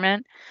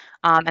procurement,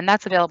 and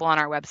that's available on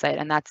our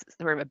website, and that's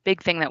sort of a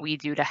big thing that we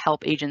do to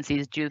help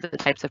agencies do the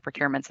types of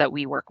procurements that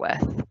we work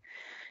with.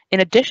 In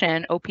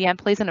addition, OPM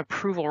plays an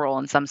approval role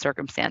in some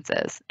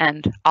circumstances,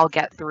 and I'll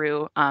get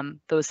through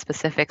those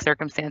specific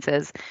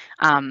circumstances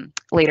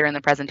later in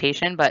the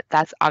presentation, but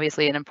that's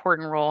obviously an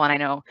important role, and I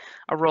know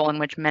a role in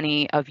which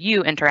many of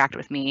you interact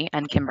with me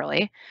and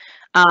Kimberly.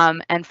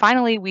 And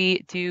finally,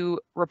 we do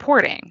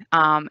reporting.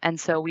 And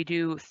so we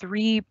do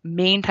three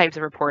main types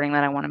of reporting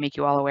that I want to make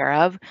you all aware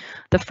of.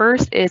 The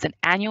first is an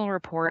annual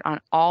report on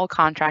all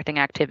contracting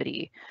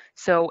activity.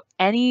 So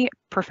any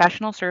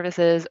professional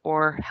services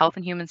or health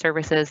and human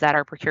services that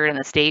are procured in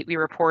the state, we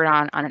report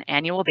on an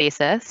annual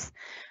basis.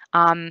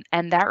 And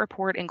that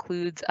report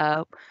includes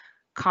a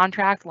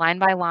contract line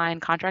by line,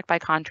 contract by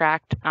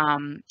contract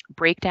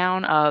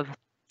breakdown of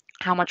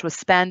how much was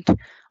spent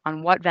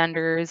on what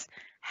vendors,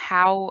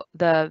 how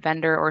the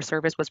vendor or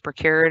service was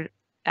procured,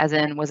 as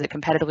in was it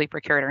competitively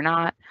procured or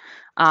not.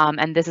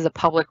 And this is a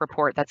public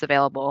report that's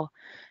available,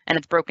 and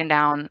it's broken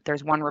down.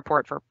 There's one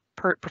report for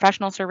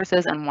professional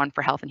services and one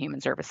for health and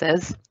human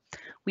services.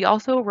 We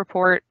also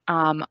report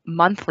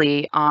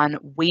monthly on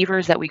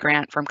waivers that we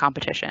grant from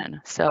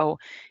competition. So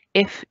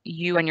if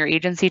you and your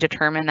agency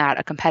determine that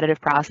a competitive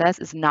process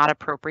is not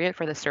appropriate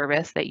for the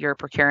service that you're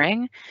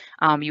procuring,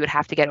 you would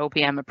have to get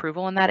OPM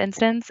approval in that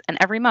instance. And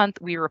every month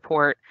we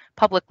report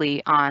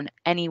publicly on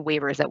any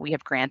waivers that we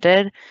have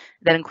granted.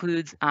 That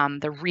includes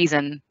the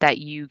reason that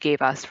you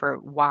gave us for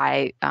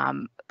why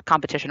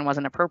competition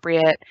wasn't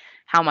appropriate,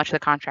 how much the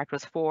contract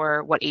was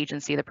for, what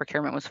agency the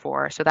procurement was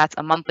for. So that's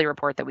a monthly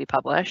report that we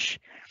publish.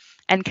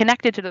 And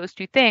connected to those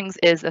two things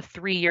is a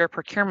 3-year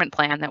procurement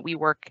plan that we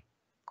work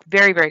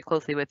very, very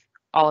closely with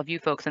all of you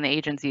folks in the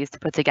agencies to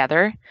put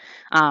together.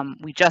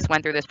 We just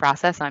went through this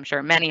process. So I'm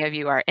sure many of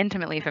you are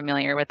intimately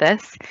familiar with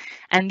this.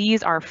 And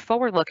these are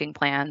forward-looking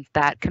plans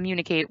that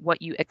communicate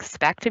what you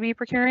expect to be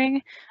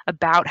procuring,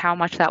 about how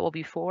much that will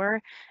be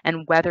for,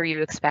 and whether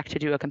you expect to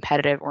do a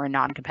competitive or a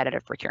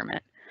non-competitive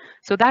procurement.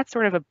 So that's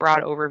sort of a broad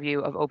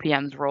overview of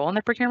OPM's role in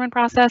the procurement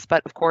process.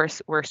 But of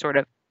course, we're sort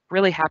of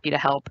really happy to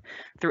help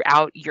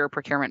throughout your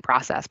procurement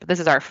process. But this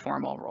is our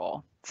formal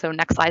role. So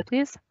next slide,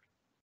 please.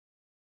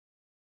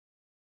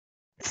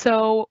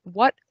 So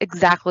what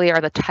exactly are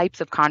the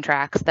types of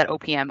contracts that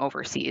OPM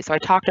oversees? So I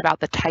talked about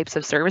the types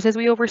of services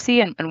we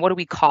oversee, and what do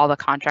we call the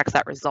contracts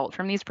that result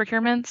from these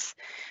procurements?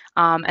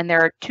 And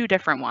there are two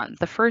different ones.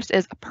 The first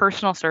is a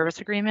personal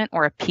service agreement,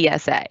 or a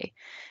PSA.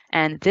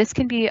 And this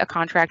can be a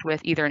contract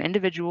with either an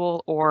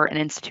individual or an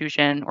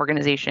institution,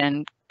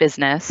 organization,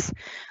 business.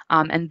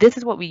 And this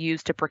is what we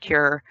use to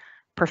procure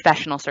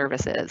professional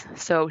services.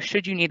 So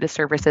should you need the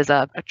services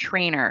of a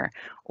trainer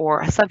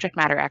or a subject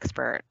matter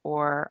expert,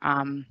 or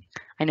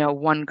I know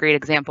one great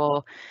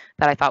example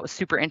that I thought was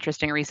super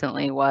interesting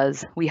recently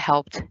was we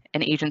helped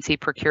an agency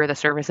procure the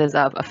services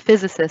of a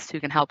physicist who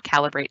can help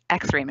calibrate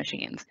X-ray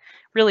machines.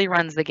 Really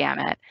runs the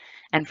gamut.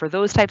 And for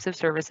those types of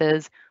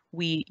services,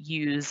 we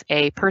use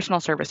a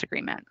personal service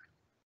agreement.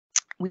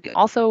 We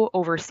also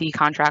oversee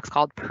contracts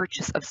called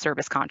purchase of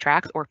service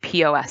contracts, or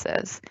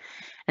POSs.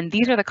 And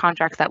these are the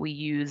contracts that we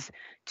use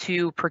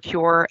to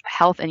procure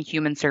health and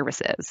human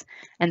services.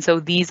 And so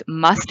these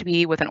must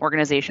be with an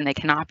organization, they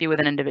cannot be with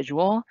an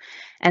individual,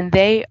 and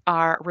they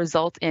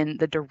result in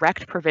the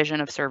direct provision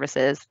of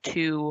services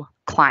to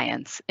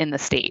clients in the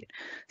state.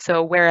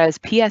 So whereas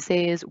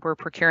PSAs were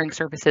procuring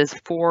services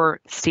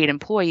for state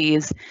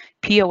employees,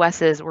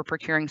 POSs were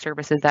procuring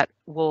services that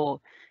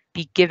will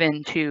be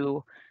given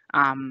to,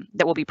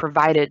 that will be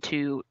provided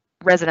to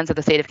residents of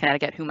the state of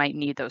Connecticut who might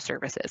need those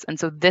services. And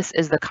so this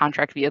is the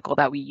contract vehicle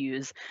that we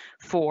use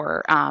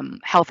for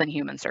health and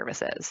human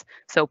services.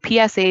 So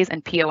PSAs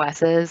and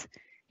POSs,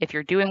 if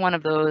you're doing one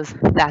of those,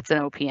 that's an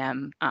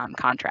OPM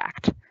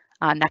contract.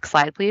 Next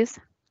slide, please.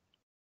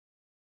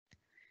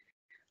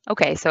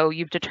 Okay, so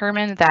you've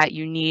determined that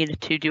you need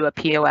to do a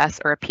POS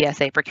or a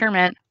PSA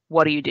procurement.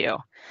 What do you do?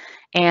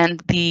 And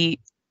the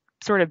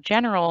sort of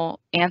general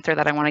answer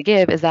that I want to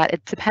give is that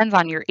it depends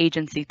on your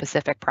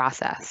agency-specific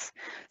process.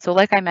 So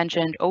like I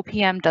mentioned,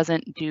 OPM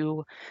doesn't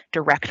do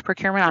direct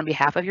procurement on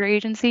behalf of your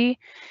agency.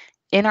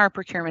 In our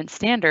procurement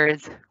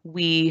standards,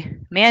 we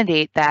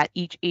mandate that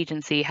each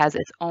agency has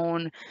its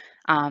own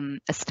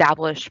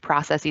established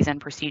processes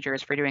and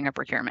procedures for doing a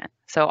procurement.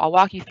 So I'll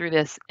walk you through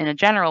this in a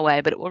general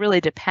way, but it will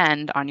really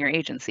depend on your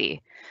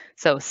agency.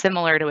 So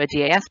similar to a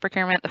DAS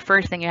procurement, the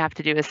first thing you have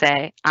to do is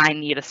say, I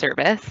need a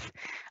service.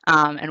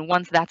 And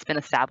once that's been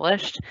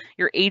established,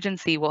 your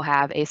agency will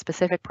have a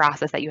specific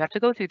process that you have to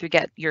go through to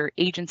get your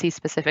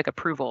agency-specific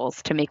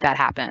approvals to make that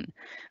happen.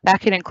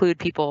 That could include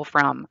people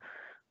from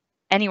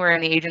anywhere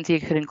in the agency.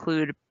 It could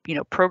include,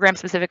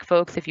 program-specific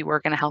folks if you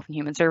work in a health and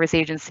human service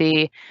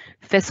agency,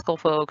 fiscal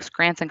folks,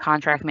 grants and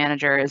contract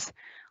managers.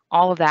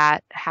 All of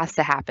that has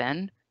to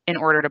happen in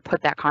order to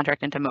put that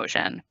contract into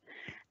motion.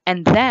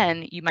 And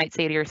then you might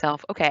say to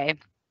yourself, okay,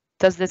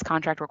 does this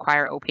contract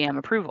require OPM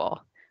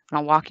approval? And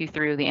I'll walk you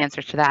through the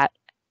answers to that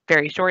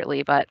very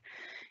shortly. But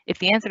if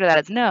the answer to that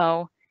is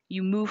no,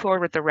 you move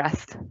forward with the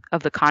rest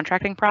of the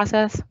contracting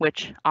process,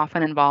 which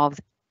often involves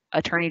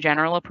Attorney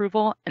General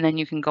approval, and then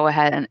you can go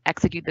ahead and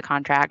execute the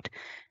contract,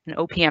 and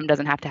OPM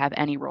doesn't have to have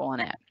any role in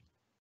it.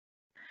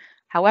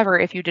 However,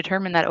 if you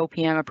determine that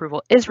OPM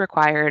approval is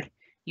required,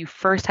 you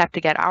first have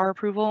to get our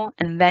approval,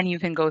 and then you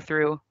can go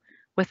through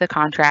with the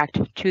contract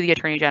to the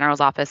Attorney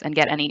General's office and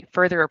get any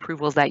further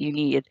approvals that you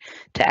need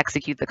to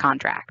execute the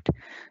contract.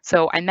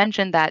 So I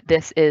mentioned that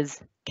this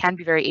can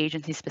be very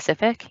agency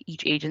specific.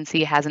 Each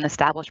agency has an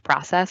established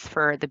process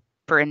for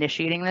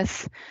initiating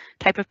this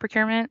type of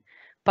procurement,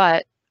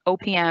 but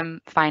OPM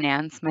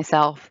Finance,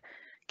 myself,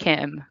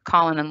 Kim,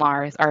 Colin, and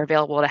Lars are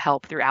available to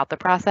help throughout the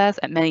process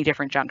at many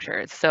different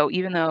junctures. So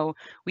even though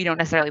we don't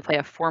necessarily play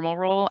a formal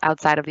role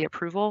outside of the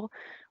approval,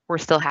 we're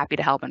still happy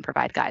to help and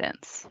provide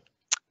guidance.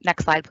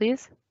 Next slide,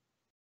 please.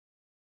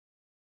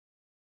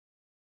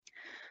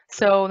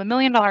 So the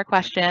million-dollar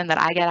question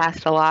that I get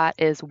asked a lot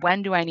is,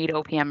 when do I need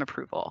OPM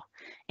approval?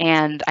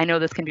 And I know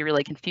this can be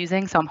really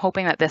confusing, so I'm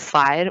hoping that this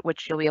slide,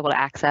 which you'll be able to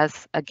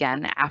access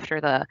again after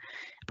the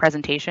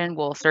presentation,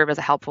 will serve as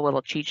a helpful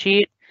little cheat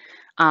sheet.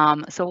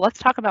 So let's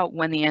talk about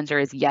when the answer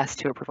is yes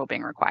to approval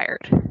being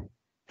required.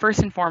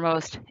 First and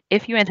foremost,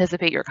 if you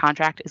anticipate your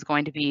contract is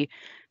going to be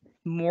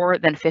more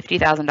than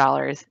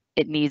 $50,000,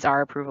 it needs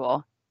our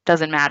approval.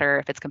 Doesn't matter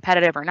if it's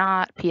competitive or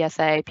not,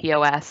 PSA,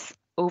 POS,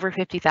 over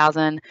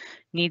 $50,000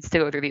 needs to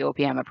go through the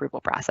OPM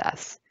approval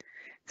process.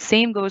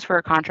 Same goes for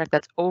a contract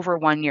that's over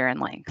 1 year in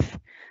length.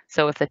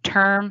 So if the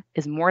term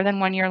is more than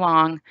 1 year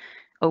long,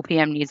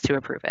 OPM needs to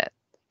approve it.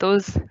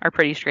 Those are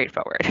pretty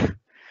straightforward.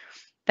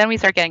 Then we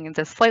start getting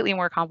into slightly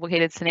more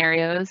complicated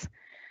scenarios.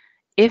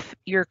 If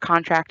your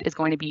contract is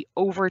going to be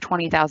over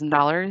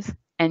 $20,000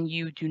 and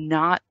you do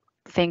not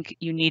think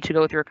you need to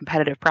go through a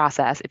competitive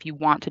process, if you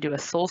want to do a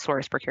sole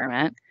source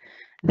procurement,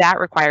 that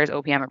requires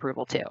OPM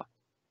approval too.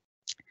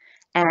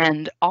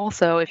 And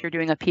also, if you're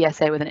doing a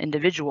PSA with an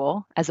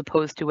individual as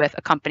opposed to with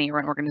a company or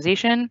an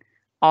organization,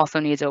 also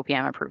needs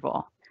OPM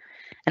approval.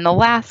 And the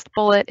last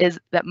bullet is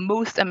that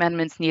most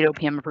amendments need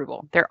OPM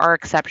approval. There are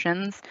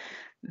exceptions.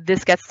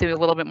 This gets to a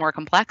little bit more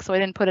complex, so I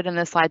didn't put it in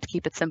this slide to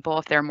keep it simple.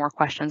 If there are more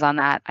questions on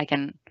that, I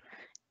can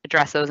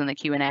address those in the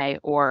Q&A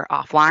or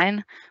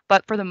offline.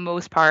 But for the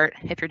most part,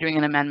 if you're doing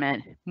an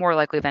amendment, more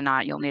likely than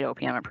not, you'll need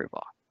OPM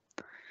approval.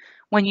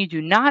 When you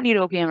do not need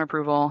OPM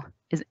approval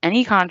is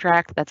any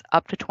contract that's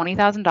up to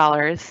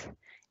 $20,000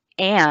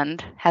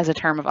 and has a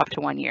term of up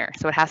to 1 year.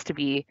 So it has to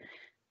be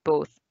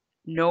both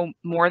no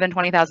more than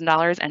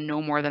 $20,000 and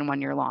no more than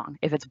 1 year long.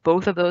 If it's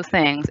both of those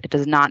things, it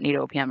does not need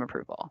OPM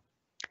approval.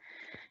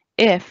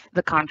 If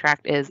the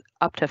contract is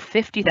up to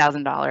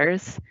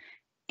 $50,000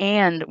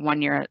 and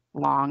 1 year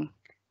long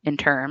in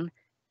term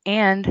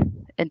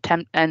and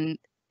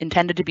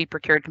intended to be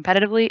procured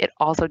competitively, it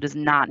also does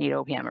not need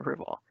OPM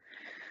approval.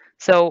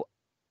 So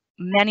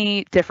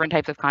many different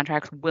types of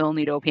contracts will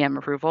need OPM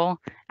approval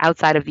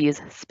outside of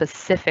these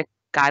specific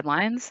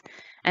guidelines.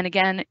 And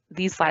again,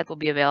 these slides will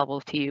be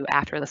available to you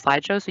after the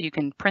slideshow, so you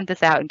can print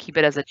this out and keep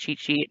it as a cheat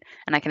sheet,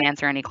 and I can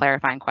answer any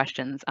clarifying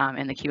questions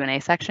in the Q&A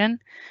section.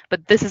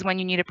 But this is when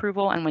you need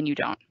approval and when you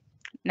don't.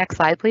 Next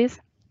slide, please.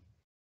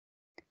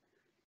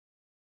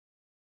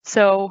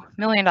 So $1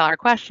 million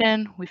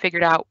question, we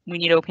figured out we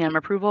need OPM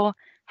approval.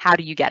 How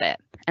do you get it?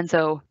 And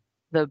so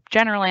the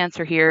general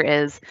answer here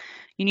is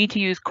you need to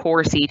use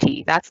Core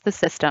CT. That's the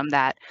system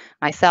that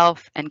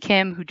myself and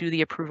Kim, who do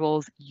the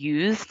approvals,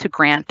 use to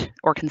grant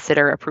or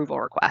consider approval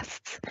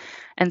requests.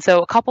 And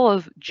so a couple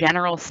of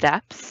general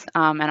steps,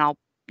 and I'll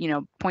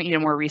point you to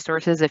more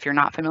resources if you're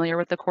not familiar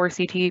with the Core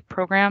CT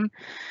program.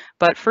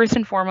 But first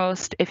and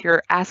foremost, if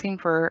you're asking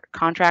for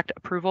contract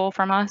approval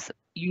from us,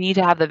 you need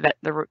to have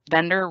the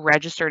vendor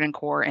registered in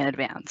Core in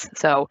advance.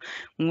 So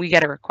when we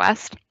get a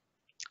request,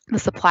 the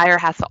supplier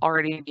has to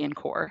already be in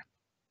Core.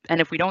 And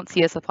if we don't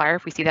see a supplier,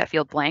 if we see that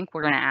field blank,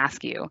 we're going to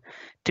ask you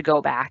to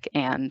go back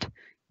and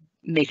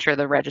make sure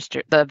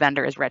the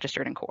vendor is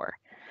registered in Core.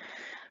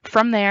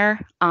 From there,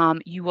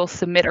 you will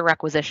submit a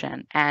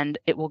requisition, and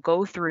it will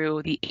go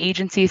through the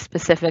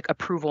agency-specific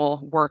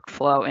approval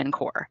workflow in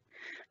Core.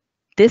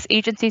 This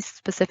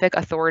agency-specific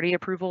authority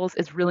approvals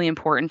is really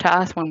important to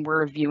us when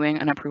we're reviewing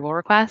an approval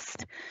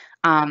request.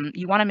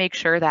 You want to make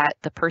sure that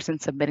the person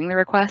submitting the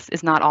request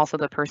is not also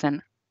the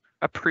person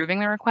approving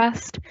the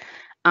request.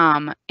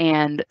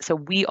 And so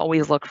we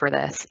always look for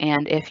this.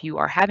 And if you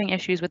are having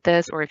issues with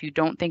this, or if you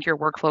don't think your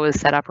workflow is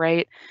set up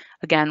right,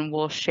 again,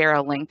 we'll share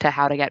a link to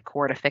how to get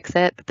Core to fix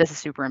it, but this is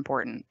super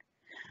important.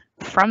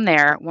 From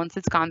there, once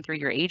it's gone through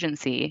your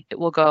agency, it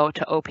will go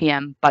to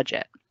OPM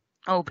budget.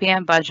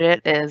 OPM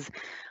budget is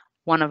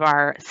one of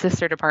our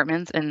sister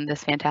departments in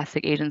this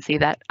fantastic agency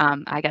that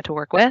I get to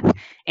work with,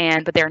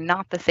 but they're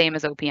not the same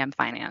as OPM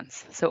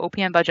Finance. So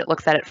OPM Budget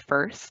looks at it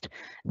first.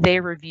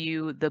 They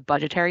review the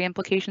budgetary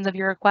implications of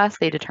your request.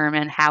 They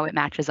determine how it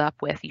matches up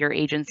with your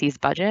agency's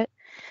budget.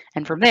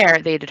 And from there,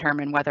 they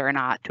determine whether or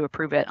not to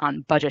approve it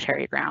on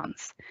budgetary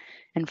grounds.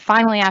 And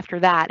finally, after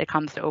that, it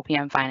comes to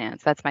OPM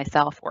Finance. That's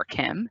myself or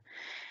Kim.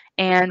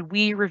 And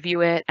we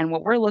review it, and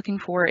what we're looking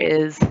for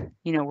is,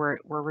 we're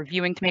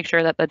reviewing to make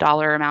sure that the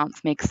dollar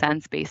amounts make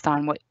sense based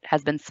on what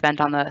has been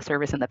spent on the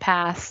service in the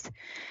past.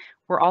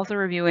 We're also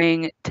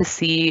reviewing to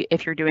see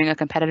if you're doing a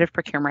competitive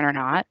procurement or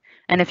not.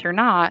 And if you're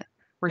not,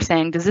 we're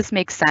saying, does this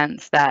make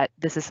sense that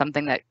this is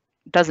something that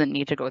doesn't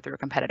need to go through a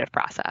competitive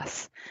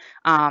process?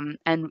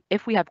 And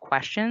if we have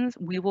questions,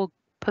 we will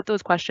put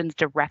those questions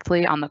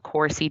directly on the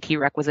Core CT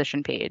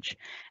requisition page.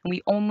 And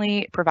we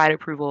only provide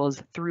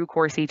approvals through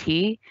Core CT,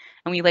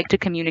 and we like to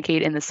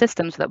communicate in the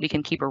system so that we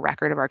can keep a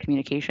record of our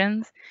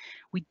communications.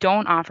 We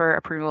don't offer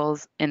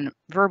approvals in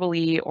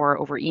verbally or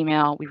over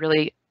email.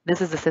 This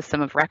is a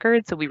system of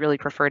record, so we really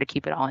prefer to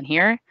keep it all in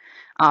here.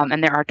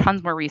 And there are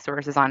tons more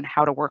resources on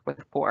how to work with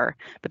Core,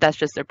 but that's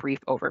just a brief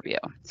overview.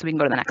 So we can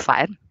go to the next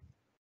slide.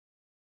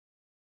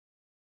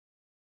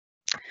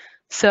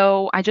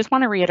 So I just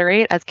want to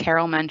reiterate, as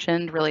Carol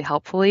mentioned really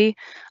helpfully,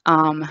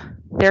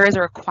 there is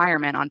a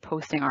requirement on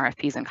posting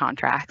RFPs and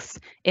contracts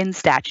in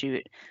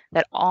statute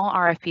that all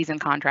RFPs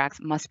and contracts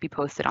must be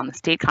posted on the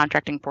state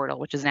contracting portal,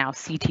 which is now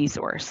CT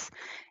Source.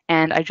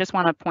 And I just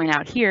want to point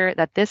out here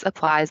that this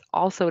applies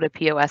also to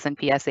POS and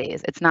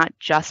PSAs. It's not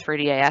just for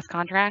DAS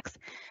contracts.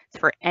 It's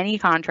for any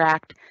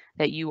contract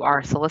that you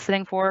are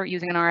soliciting for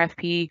using an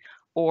RFP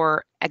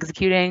or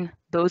executing.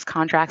 Those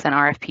contracts and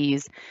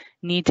RFPs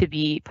need to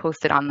be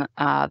posted on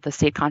the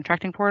state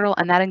contracting portal,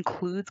 and that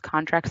includes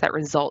contracts that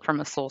result from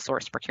a sole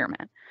source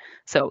procurement.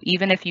 So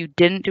even if you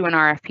didn't do an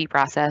RFP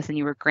process and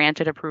you were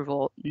granted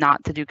approval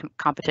not to do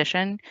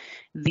competition,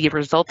 the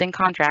resulting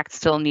contract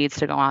still needs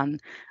to go on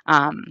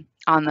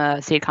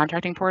the state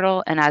contracting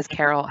portal. And as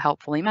Carol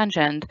helpfully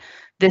mentioned,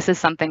 this is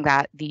something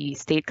that the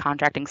State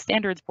Contracting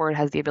Standards Board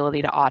has the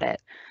ability to audit.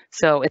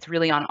 So it's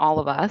really on all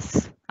of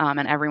us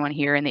and everyone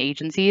here in the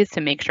agencies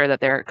to make sure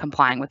that they're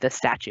complying with this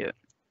statute.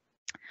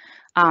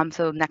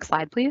 So next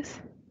slide, please.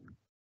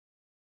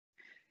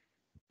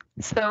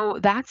 So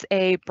that's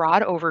a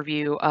broad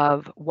overview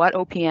of what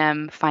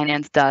OPM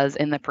Finance does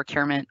in the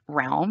procurement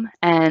realm.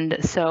 And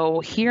so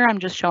here I'm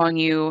just showing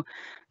you,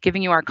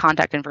 giving you our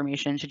contact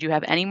information. Should you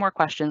have any more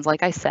questions,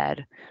 like I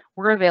said,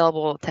 we're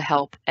available to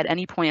help at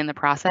any point in the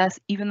process.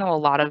 Even though a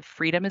lot of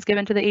freedom is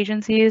given to the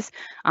agencies,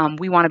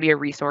 we want to be a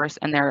resource,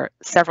 and there are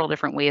several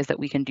different ways that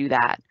we can do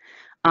that.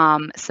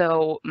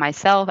 So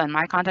myself and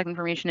my contact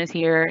information is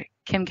here.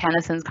 Kim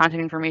Kennison's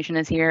contact information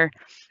is here.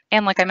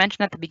 And like I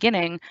mentioned at the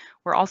beginning,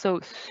 we're also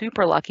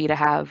super lucky to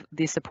have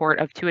the support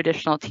of two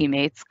additional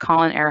teammates,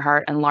 Colin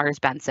Earhart and Lars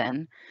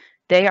Benson.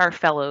 They are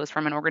fellows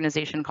from an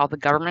organization called the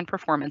Government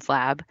Performance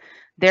Lab.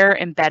 They're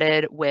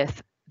embedded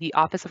with the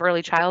Office of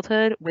Early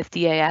Childhood, with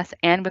DAS,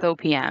 and with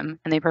OPM,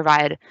 and they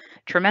provide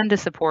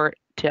tremendous support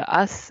to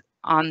us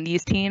on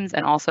these teams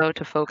and also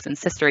to folks in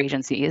sister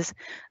agencies.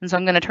 And so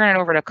I'm going to turn it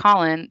over to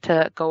Colin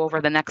to go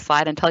over the next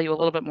slide and tell you a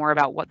little bit more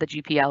about what the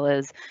GPL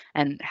is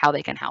and how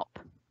they can help.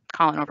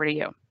 Colin, over to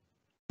you.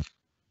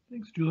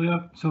 Thanks,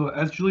 Julia. So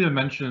as Julia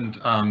mentioned,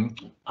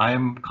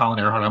 I'm Colin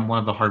Earhart. I'm one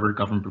of the Harvard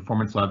Government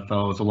Performance Lab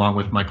fellows, along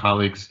with my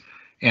colleagues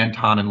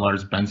Anton and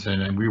Lars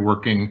Benson, and we're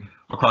working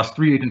across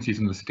 3 agencies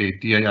in the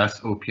state,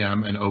 DAS,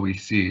 OPM, and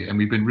OEC. And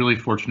we've been really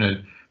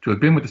fortunate to have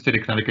been with the state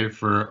of Connecticut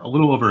for a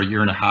little over a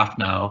year and a half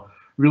now,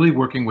 really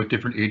working with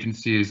different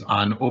agencies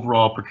on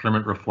overall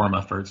procurement reform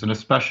efforts, and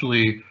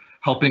especially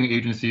helping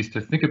agencies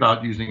to think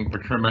about using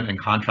procurement and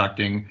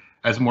contracting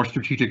as more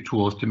strategic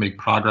tools to make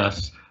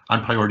progress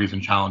on priorities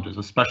and challenges,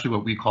 especially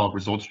what we call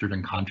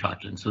results-driven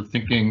contracting. So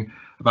thinking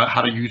about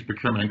how to use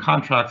procurement and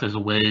contracts as a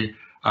way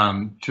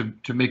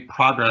to make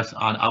progress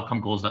on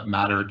outcome goals that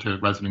matter to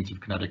residents of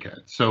Connecticut.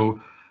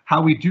 So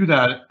how we do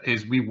that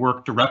is we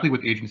work directly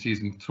with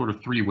agencies in sort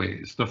of 3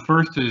 ways. The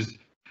first is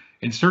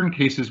in certain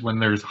cases when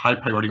there's high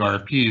priority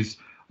RFPs,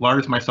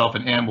 Lars, myself,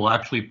 and Ann will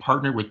actually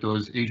partner with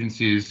those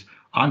agencies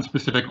on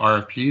specific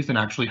RFPs and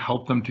actually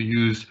help them to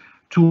use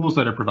tools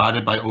that are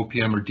provided by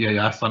OPM or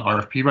DAS on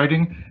RFP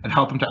writing and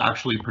help them to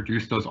actually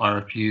produce those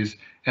RFPs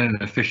in an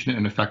efficient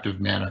and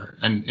effective manner.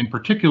 And in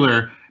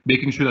particular,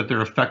 making sure that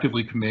they're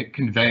effectively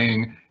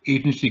conveying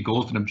agency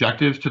goals and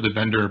objectives to the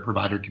vendor or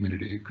provider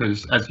community.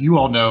 Because as you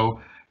all know,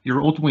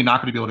 you're ultimately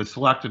not going to be able to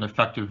select an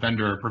effective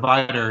vendor or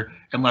provider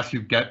unless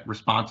you get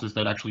responses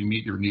that actually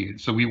meet your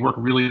needs. So we work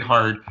really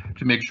hard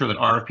to make sure that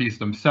RFPs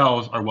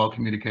themselves are well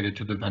communicated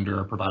to the vendor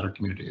or provider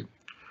community.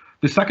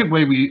 The second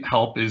way we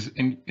help is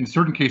in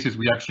certain cases,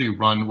 we actually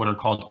run what are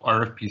called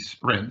RFP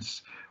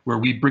sprints, where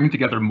we bring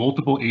together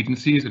multiple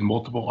agencies and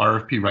multiple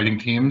RFP writing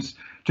teams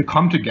to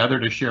come together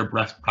to share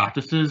best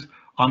practices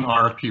on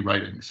RFP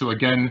writing. So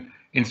again,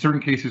 in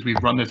certain cases,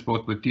 we've run this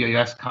both with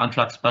DAS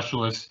contract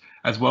specialists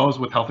as well as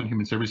with health and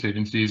human service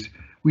agencies.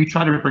 We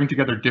try to bring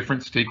together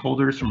different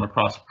stakeholders from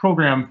across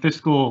program,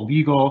 fiscal,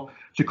 legal,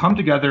 to come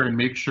together and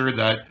make sure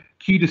that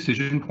key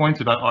decision points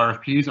about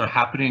RFPs are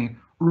happening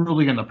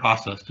early in the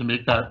process to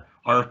make that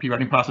RFP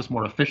writing process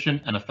more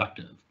efficient and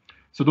effective.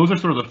 So those are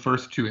sort of the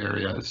first 2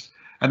 areas.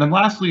 And then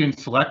lastly, in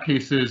select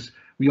cases,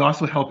 we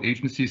also help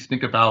agencies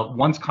think about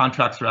once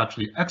contracts are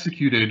actually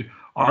executed,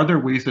 are there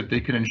ways that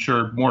they can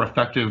ensure more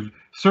effective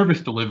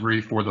service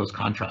delivery for those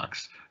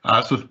contracts?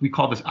 So we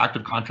call this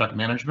active contract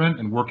management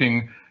and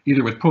working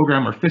either with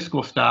program or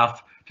fiscal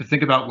staff to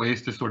think about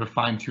ways to sort of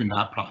fine tune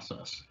that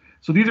process.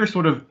 So these are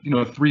sort of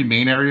 3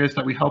 main areas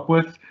that we help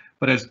with.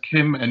 But as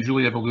Kim and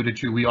Julie have alluded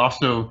to, we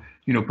also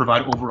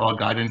provide overall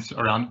guidance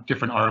around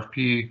different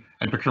RFP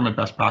and procurement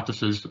best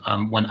practices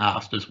when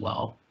asked as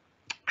well.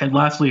 And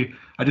lastly,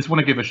 I just want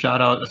to give a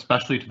shout out,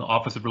 especially to the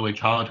Office of Early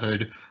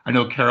Childhood. I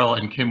know Carol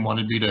and Kim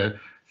wanted me to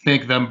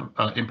thank them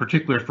in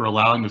particular for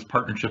allowing this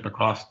partnership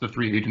across the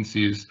 3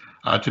 agencies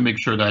to make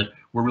sure that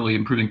we're really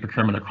improving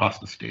procurement across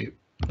the state.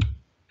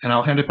 And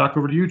I'll hand it back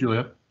over to you,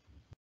 Julia.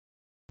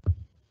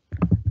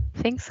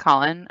 Thanks,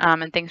 Colin,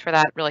 and thanks for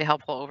that really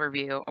helpful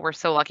overview. We're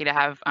so lucky to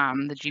have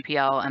the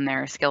GPL and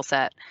their skill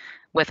set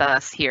with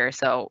us here,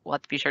 so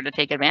let's be sure to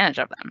take advantage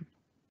of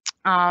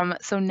them.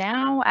 So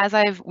now,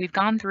 as we've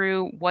gone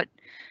through what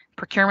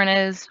procurement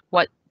is,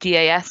 what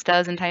DAS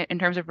does in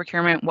terms of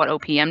procurement, what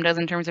OPM does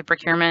in terms of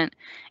procurement,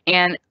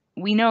 and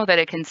we know that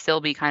it can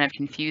still be kind of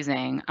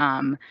confusing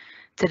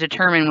to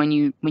determine when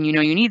you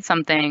know you need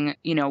something,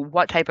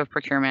 what type of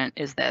procurement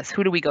is this?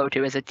 Who do we go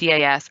to? Is it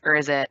DAS or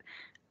is it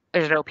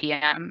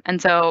OPM?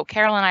 And so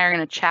Carol and I are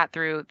going to chat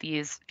through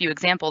these few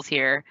examples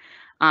here,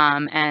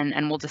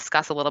 and we'll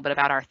discuss a little bit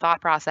about our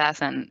thought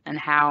process and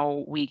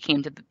how we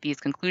came to these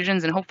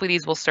conclusions, and hopefully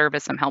these will serve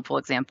as some helpful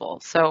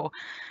examples. So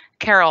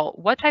Carol,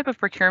 what type of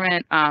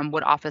procurement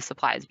would office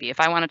supplies be? If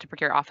I wanted to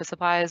procure office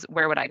supplies,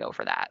 where would I go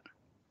for that?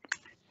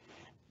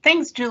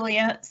 Thanks,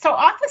 Julia. So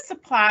office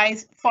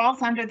supplies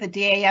falls under the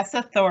DAS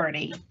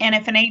authority, and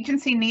if an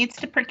agency needs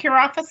to procure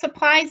office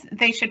supplies,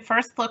 they should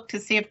first look to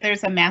see if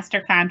there's a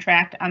master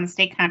contract on the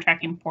state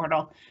contracting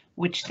portal,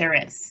 which there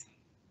is.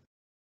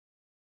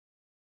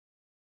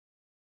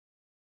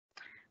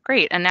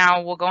 Great, and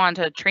now we'll go on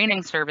to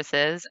training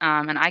services,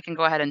 and I can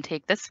go ahead and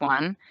take this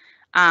one.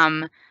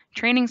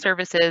 Training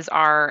services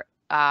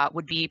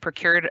would be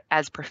procured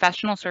as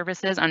professional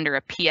services under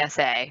a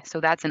PSA. So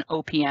that's an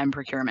OPM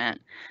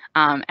procurement.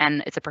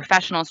 And it's a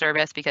professional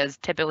service because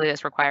typically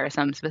this requires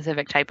some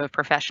specific type of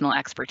professional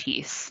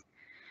expertise.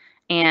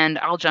 And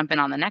I'll jump in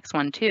on the next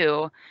one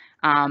too.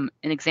 An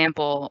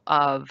example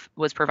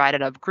was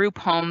provided of group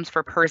homes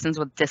for persons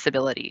with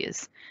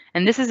disabilities.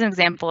 And this is an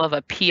example of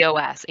a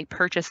POS, a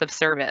purchase of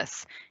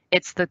service.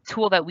 It's the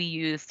tool that we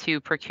use to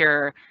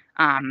procure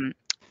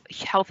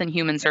health and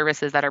human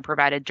services that are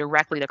provided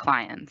directly to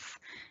clients.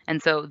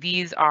 And so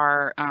these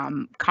are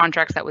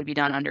contracts that would be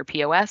done under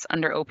POS,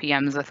 under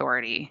OPM's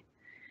authority.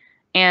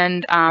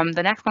 And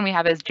the next one we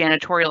have is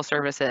janitorial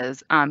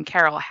services.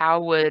 Carol,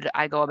 how would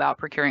I go about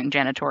procuring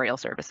janitorial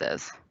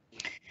services?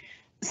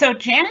 So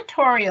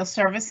janitorial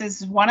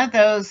services is one of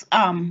those,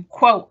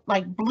 quote,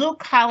 like blue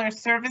collar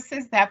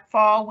services that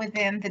fall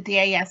within the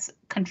DAS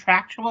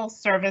contractual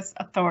service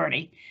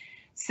authority.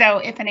 So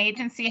if an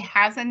agency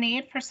has a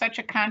need for such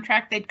a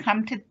contract, they'd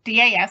come to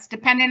DAS,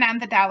 depending on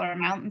the dollar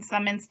amount. In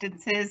some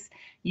instances,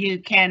 you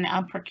can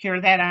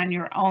procure that on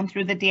your own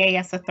through the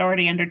DAS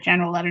authority under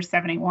General Letter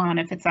 71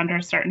 if it's under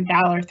a certain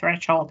dollar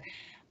threshold.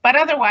 But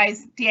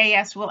otherwise,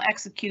 DAS will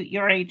execute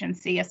your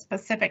agency a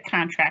specific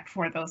contract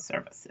for those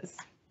services.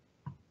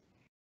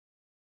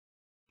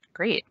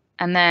 Great.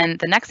 And then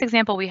the next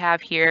example we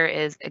have here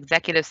is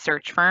executive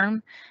search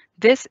firm.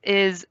 This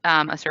is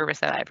a service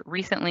that I've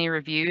recently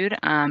reviewed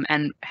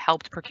and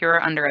helped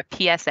procure under a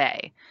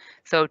PSA.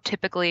 So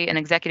typically an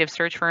executive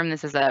search firm,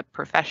 this is a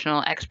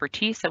professional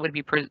expertise that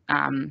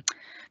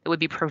would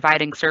be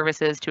providing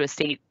services to a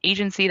state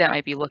agency that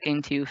might be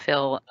looking to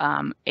fill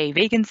a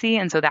vacancy.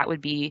 And so that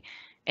would be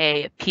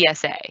a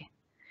PSA.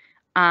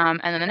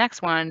 And then the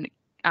next one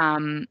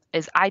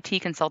is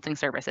IT consulting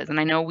services.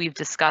 And I know we've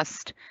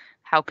discussed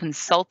how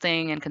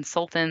consulting and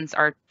consultants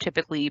are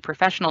typically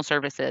professional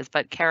services,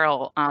 but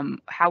Carol,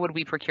 how would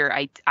we procure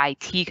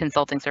IT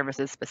consulting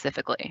services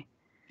specifically?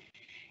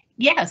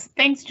 Yes,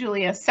 thanks,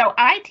 Julia. So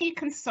IT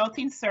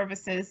consulting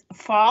services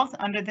falls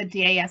under the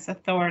DAS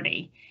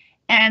authority.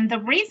 And the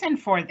reason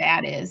for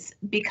that is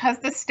because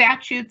the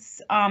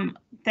statutes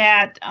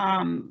that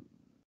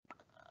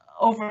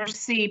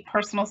oversee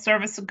personal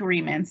service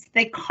agreements,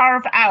 they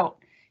carve out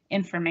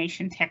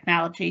information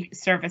technology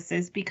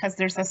services because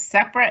there's a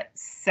separate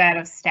set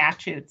of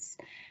statutes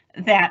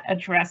that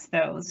address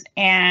those,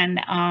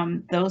 and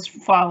those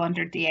fall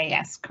under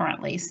DAS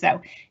currently. So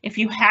if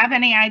you have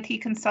any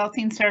IT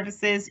consulting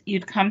services,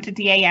 you'd come to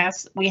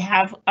DAS. We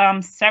have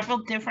several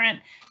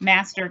different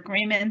master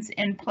agreements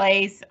in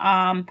place,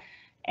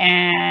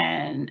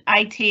 and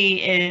IT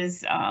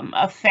is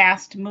a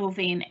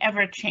fast-moving,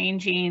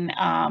 ever-changing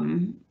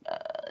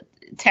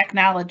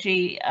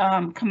technology,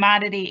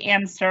 commodity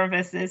and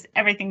services.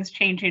 Everything's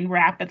changing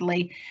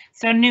rapidly.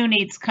 So new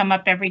needs come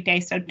up every day.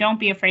 So don't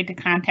be afraid to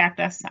contact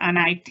us on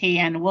IT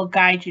and we'll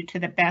guide you to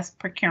the best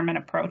procurement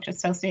approach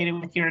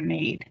associated with your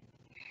need.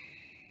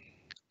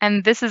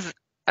 And this is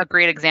a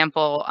great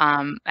example,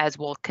 as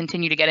we'll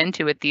continue to get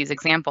into with these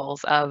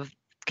examples of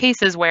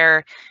cases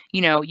where,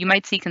 you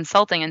might see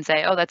consulting and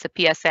say, oh, that's a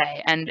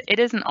PSA, and it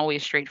isn't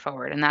always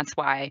straightforward. And that's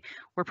why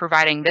we're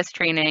providing this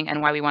training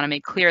and why we want to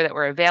make clear that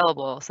we're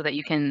available so that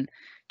you can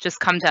just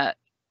come to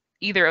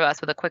either of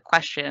us with a quick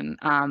question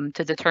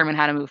to determine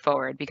how to move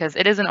forward, because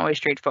it isn't always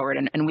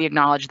straightforward, and we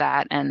acknowledge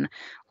that, and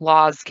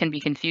laws can be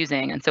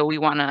confusing. And so we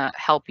want to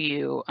help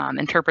you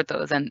interpret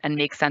those and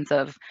make sense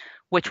of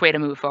which way to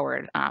move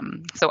forward.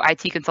 So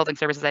IT consulting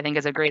services, I think,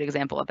 is a great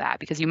example of that,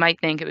 because you might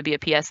think it would be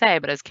a PSA,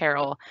 but as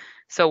Carol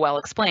so well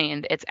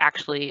explained, it's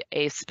actually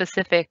a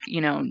specific,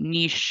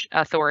 niche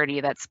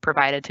authority that's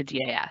provided to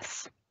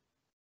DAS.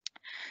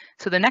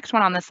 So the next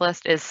one on this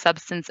list is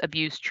substance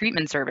abuse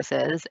treatment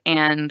services,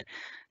 and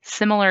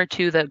similar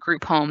to the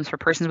group homes for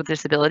persons with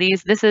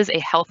disabilities, this is a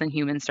health and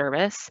human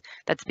service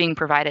that's being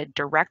provided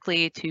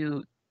directly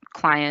to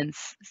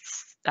clients'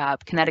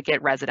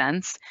 Connecticut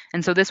residents,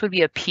 and so this would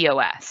be a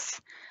POS.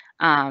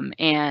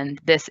 And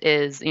this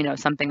is,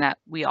 something that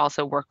we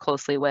also work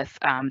closely with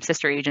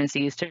sister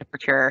agencies to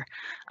procure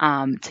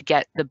to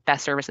get the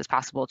best services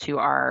possible to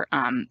our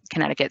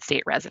Connecticut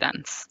state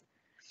residents.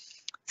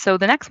 So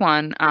the next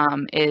one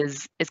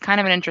is kind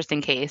of an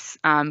interesting case.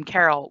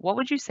 Carol, what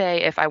would you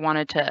say if I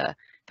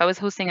was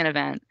hosting an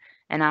event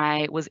and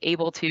I was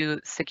able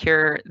to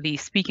secure the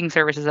speaking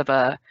services of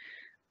a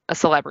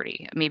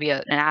celebrity, maybe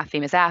a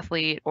famous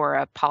athlete or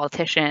a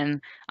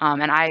politician,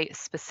 and I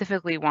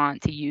specifically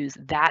want to use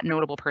that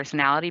notable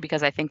personality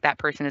because I think that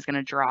person is going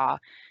to draw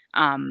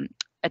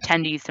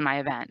attendees to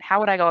my event? How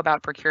would I go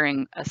about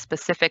procuring a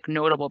specific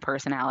notable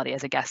personality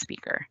as a guest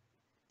speaker?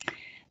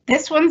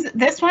 This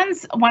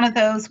one's one of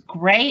those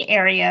gray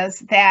areas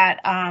that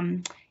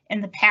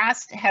in the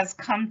past has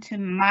come to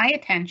my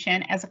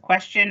attention as a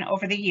question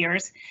over the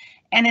years.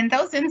 And in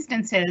those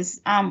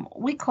instances,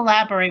 we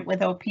collaborate with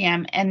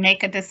OPM and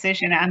make a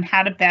decision on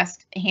how to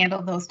best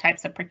handle those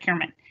types of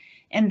procurement.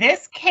 In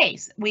this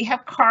case, we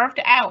have carved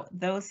out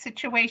those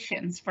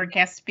situations for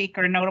guest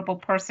speaker, notable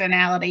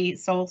personality,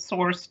 sole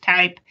source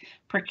type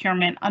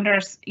procurement under,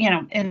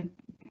 in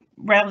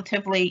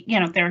relatively,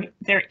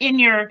 they're in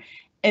your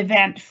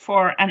event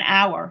for an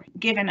hour,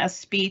 given a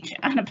speech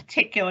on a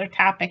particular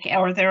topic,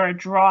 or they're a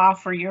draw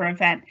for your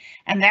event.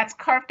 And that's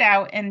carved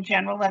out in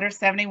General Letter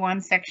 71,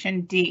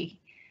 Section D.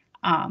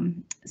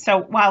 So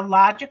while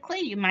logically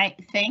you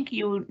might think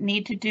you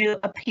need to do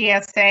a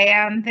PSA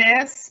on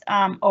this,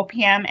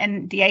 OPM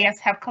and DAS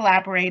have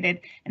collaborated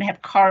and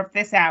have carved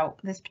this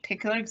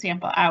particular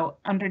example out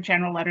under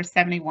General Letter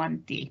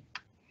 71D.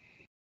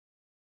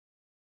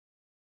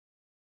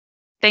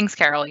 Thanks,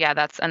 Carol. Yeah,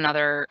 that's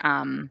another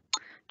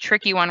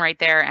tricky one right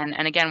there.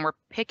 And again, we're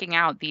picking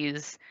out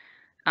these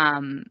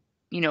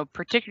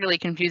particularly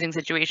confusing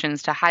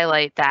situations to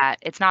highlight that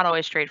it's not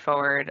always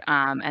straightforward,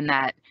 and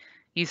that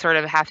you sort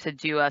of have to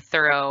do a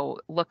thorough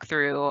look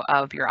through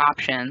of your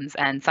options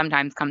and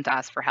sometimes come to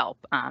us for help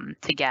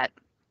to get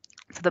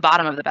to the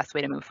bottom of the best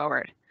way to move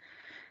forward.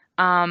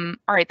 All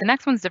right, the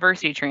next one's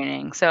diversity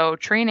training. So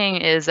training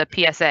is a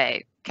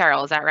PSA.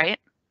 Carol, is that right?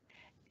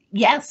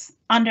 Yes,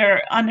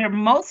 under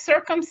most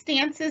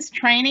circumstances,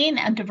 training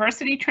and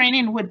diversity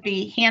training would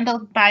be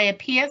handled by a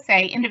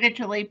PSA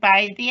individually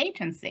by the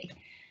agency.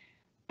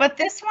 But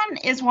this one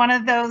is one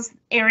of those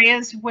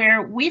areas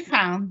where we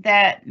found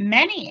that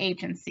many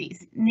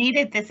agencies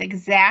needed this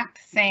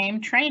exact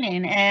same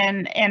training,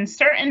 and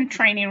certain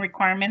training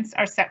requirements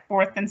are set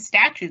forth in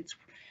statutes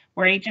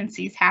where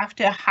agencies have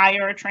to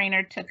hire a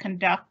trainer to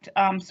conduct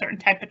certain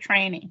type of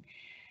training.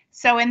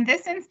 So in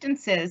this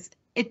instances,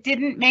 it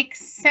didn't make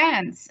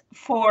sense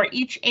for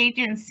each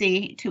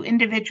agency to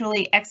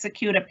individually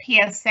execute a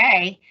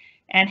PSA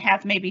and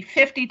have maybe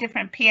 50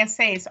 different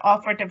PSAs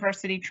all for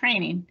diversity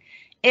training.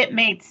 It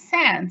made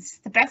sense,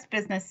 the best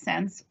business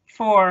sense,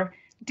 for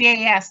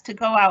DAS to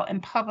go out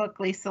and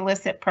publicly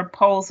solicit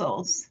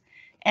proposals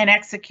and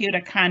execute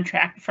a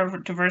contract for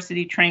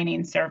diversity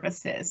training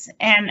services.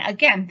 And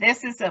again,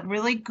 this is a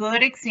really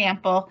good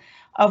example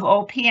of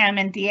OPM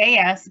and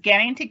DAS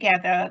getting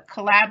together,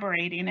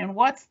 collaborating, and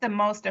what's the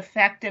most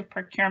effective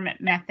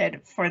procurement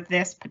method for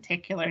this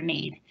particular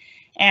need.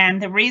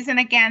 And the reason,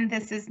 again,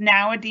 this is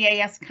now a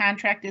DAS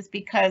contract is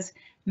because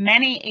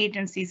many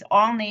agencies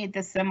all need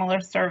the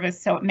similar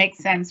service, so it makes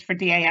sense for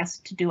DAS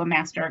to do a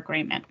master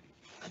agreement.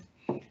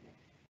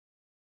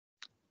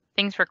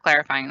 Thanks for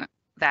clarifying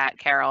that,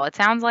 Carol. It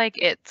sounds like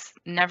it's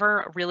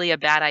never really a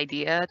bad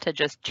idea to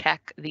just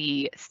check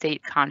the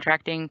state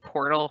contracting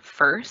portal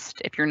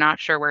first. If you're not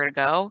sure where to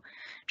go,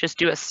 just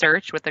do a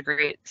search with the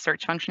great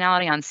search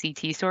functionality on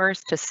CT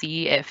Source to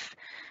see if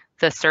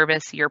the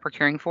service you're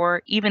procuring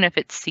for, even if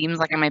it seems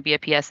like it might be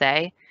a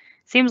PSA,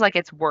 seems like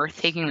it's worth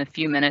taking a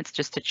few minutes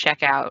just to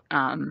check out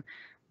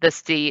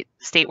the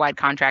statewide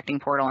contracting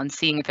portal and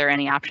seeing if there are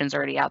any options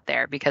already out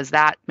there, because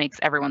that makes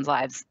everyone's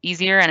lives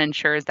easier and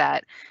ensures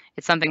that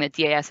it's something that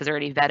DAS has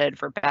already vetted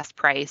for best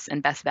price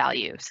and best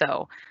value.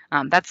 So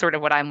that's sort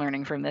of what I'm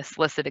learning from this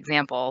list of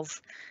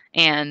examples.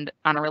 And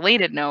on a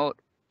related note,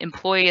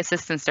 employee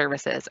assistance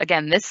services.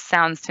 Again, this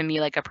sounds to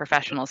me like a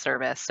professional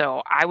service,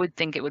 so I would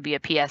think it would be a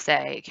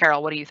PSA.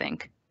 Carol, what do you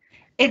think?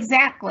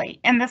 Exactly.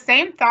 And the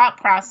same thought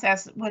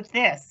process with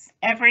this.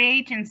 Every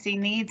agency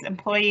needs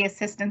employee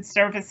assistance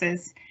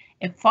services.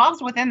 It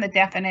falls within the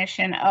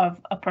definition of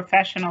a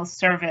professional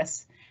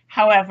service.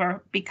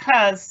 However,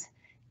 because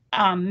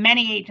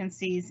many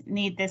agencies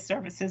need this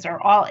services,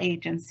 or all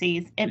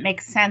agencies, it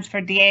makes sense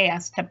for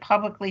DAS to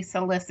publicly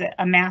solicit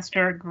a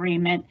master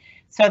agreement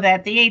so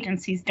that the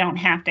agencies don't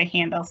have to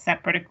handle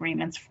separate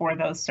agreements for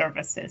those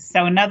services.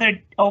 So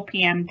another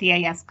OPM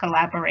DAS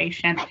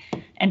collaboration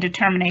and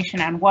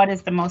determination on what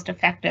is the most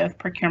effective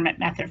procurement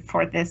method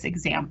for this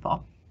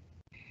example.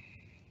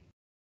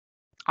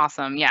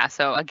 Awesome. Yeah.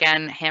 So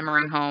again,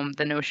 hammering home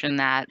the notion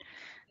that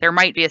there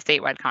might be a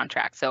statewide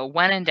contract. So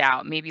when in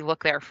doubt, maybe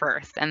look there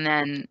first. And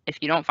then if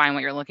you don't find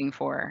what you're looking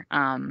for,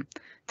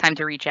 time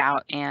to reach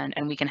out and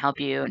we can help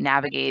you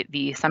navigate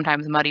the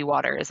sometimes muddy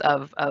waters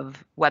of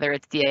whether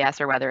it's DAS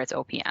or whether it's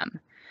OPM.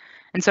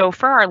 And so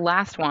for our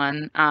last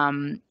one,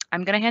 I'm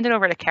going to hand it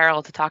over to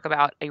Carol to talk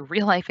about a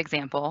real life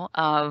example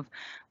of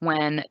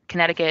when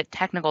Connecticut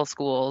technical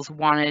schools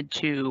wanted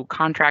to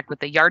contract with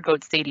the Yard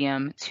Goat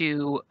Stadium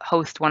to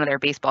host one of their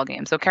baseball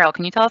games. So Carol,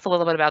 can you tell us a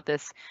little bit about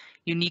this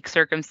unique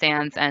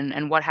circumstance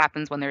and what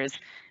happens when there is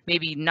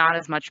maybe not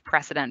as much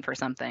precedent for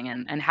something,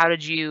 and how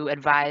did you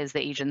advise the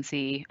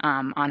agency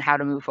on how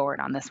to move forward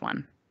on this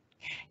one?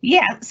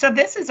 Yeah, so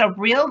this is a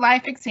real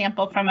life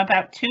example from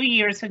about 2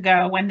 years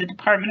ago when the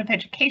Department of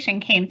Education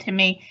came to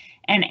me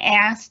and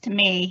asked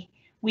me,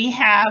 we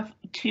have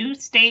two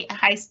state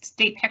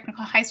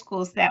technical high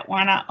schools that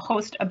want to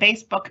host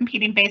a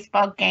competing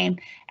baseball game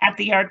at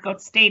the Yard Goat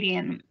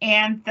Stadium,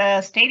 and the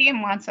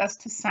stadium wants us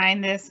to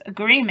sign this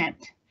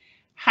agreement.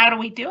 How do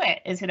we do it?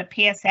 Is it a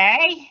PSA?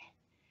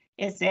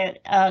 Is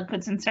it a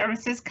goods and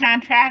services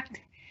contract?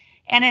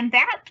 And in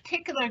that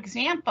particular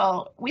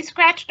example, we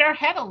scratched our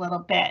head a little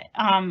bit.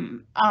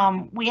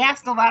 We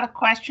asked a lot of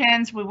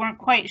questions. We weren't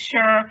quite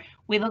sure.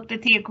 We looked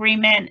at the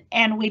agreement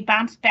and we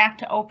bounced back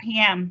to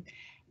OPM.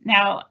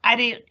 Now,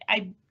 I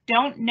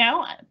don't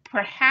know,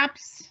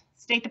 perhaps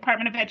State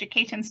Department of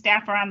Education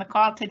staff are on the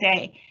call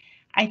today.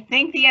 I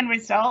think the end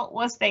result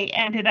was they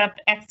ended up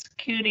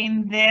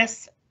executing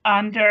this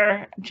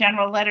under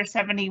General Letter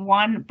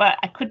 71, but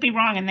I could be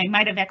wrong and they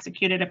might have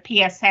executed a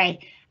PSA.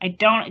 I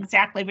don't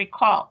exactly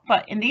recall,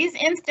 but in these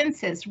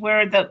instances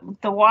where the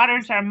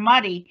waters are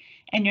muddy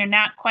and you're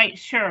not quite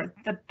sure,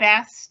 the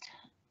best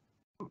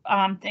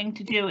thing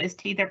to do is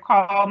to either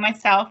call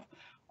myself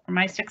or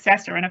my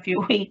successor in a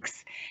few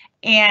weeks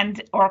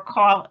or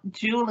call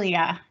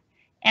Julia,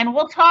 and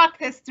we'll talk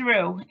this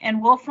through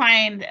and we'll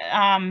find,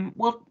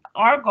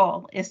 our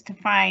goal is to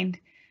find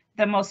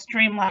the most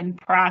streamlined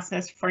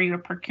process for your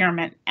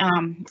procurement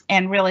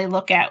and really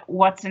look at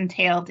what's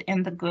entailed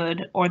in the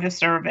good or the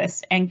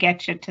service and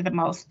get you to the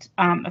most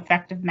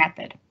effective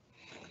method.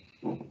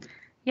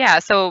 Yeah,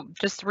 so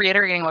just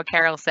reiterating what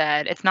Carol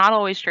said, it's not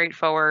always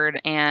straightforward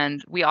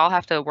and we all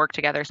have to work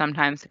together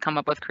sometimes to come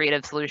up with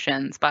creative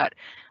solutions, but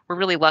we're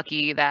really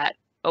lucky that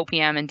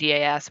OPM and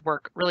DAS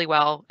work really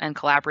well and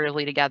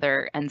collaboratively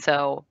together. And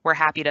so we're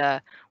happy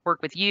to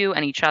work with you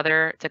and each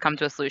other to come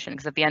to a solution,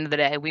 because at the end of the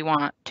day, we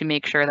want to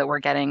make sure that we're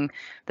getting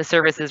the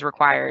services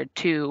required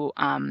to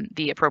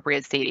the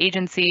appropriate state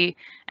agency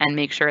and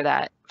make sure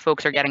that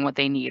folks are getting what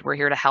they need. We're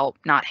here to help,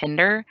 not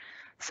hinder.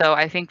 So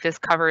I think this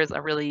covers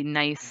a really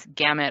nice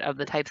gamut of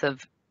the types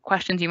of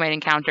questions you might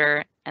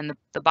encounter. And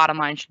the bottom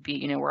line should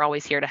be, we're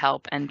always here to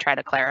help and try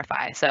to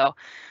clarify. So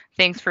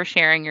thanks for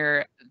sharing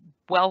your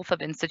wealth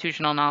of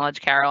institutional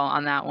knowledge, Carol,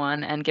 on that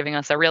one, and giving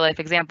us a real life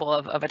example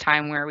of a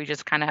time where we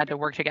just kind of had to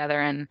work together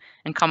and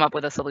come up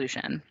with a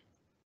solution.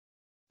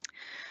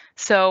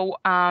 So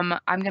I'm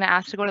going to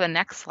ask to go to the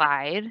next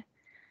slide.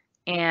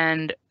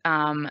 And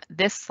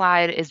this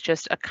slide is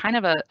just a kind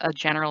of a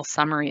general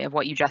summary of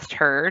what you just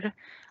heard.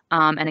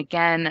 And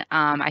again,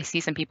 I see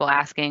some people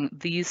asking,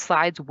 these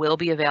slides will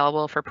be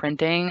available for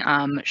printing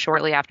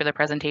shortly after the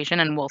presentation,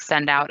 and we'll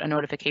send out a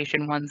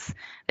notification once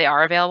they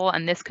are available.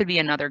 And this could be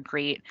another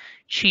great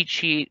cheat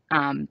sheet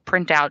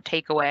printout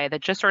takeaway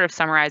that just sort of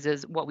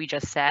summarizes what we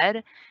just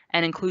said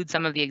and includes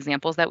some of the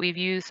examples that we've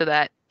used so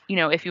that,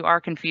 if you are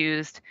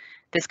confused,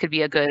 this could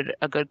be a good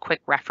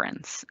quick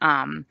reference.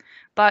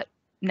 But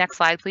next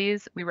slide,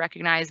 please. We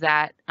recognize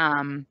that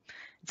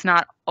it's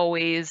not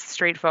always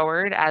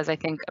straightforward, as I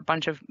think a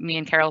bunch of me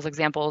and Carol's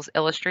examples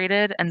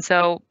illustrated. And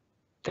so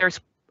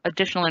there's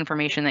additional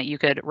information that you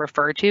could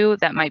refer to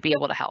that might be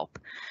able to help.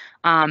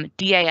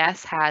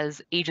 DAS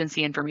has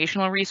agency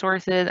informational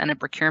resources and a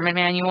procurement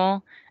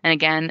manual. And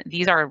again,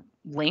 these are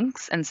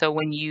links. And so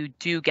when you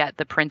do get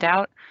the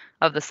printout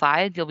of the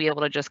slides, you'll be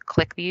able to just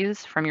click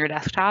these from your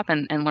desktop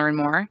and learn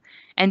more.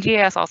 And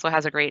DAS also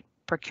has a great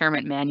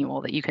procurement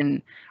manual that you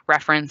can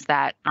reference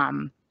that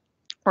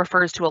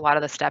refers to a lot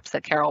of the steps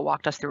that Carol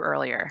walked us through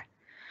earlier.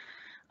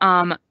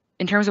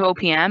 In terms of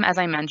OPM, as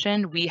I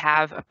mentioned, we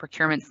have a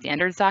procurement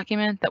standards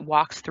document that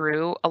walks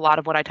through a lot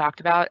of what I talked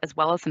about, as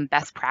well as some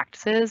best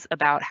practices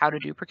about how to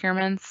do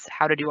procurements,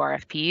 how to do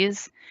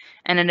RFPs.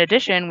 And in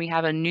addition, we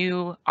have a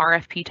new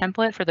RFP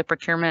template for the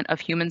procurement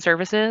of human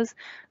services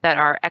that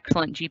our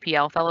excellent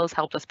GPL fellows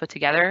helped us put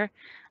together.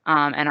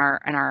 And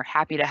are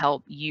happy to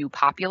help you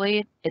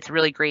populate. It's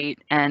really great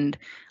and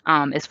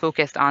is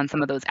focused on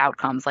some of those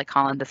outcomes like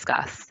Colin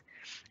discussed.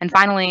 And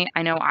finally,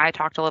 I know I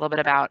talked a little bit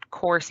about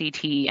Core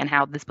CT and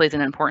how this plays an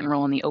important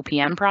role in the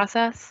OPM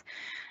process.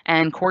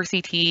 And Core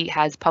CT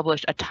has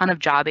published a ton of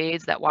job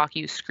aids that walk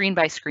you screen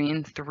by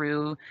screen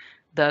through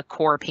the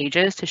core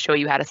pages to show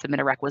you how to submit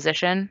a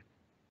requisition.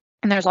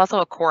 And there's also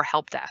a core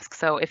help desk.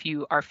 So if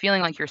you are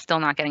feeling like you're still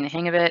not getting the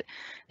hang of it,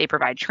 they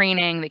provide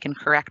training, they can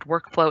correct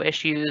workflow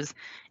issues,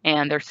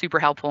 and they're super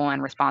helpful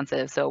and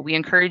responsive. So we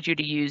encourage you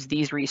to use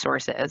these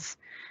resources.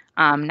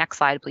 Next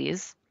slide,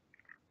 please.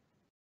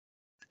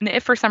 And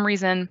if for some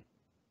reason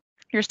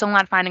you're still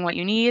not finding what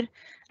you need,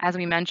 as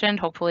we mentioned,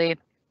 hopefully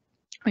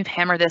we've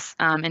hammered this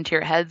into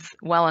your heads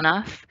well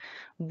enough.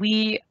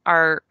 We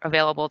are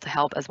available to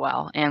help as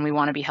well, and we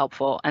want to be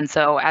helpful. And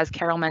so, as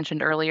Carol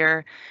mentioned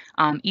earlier,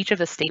 each of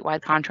the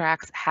statewide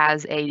contracts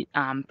has a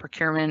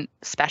procurement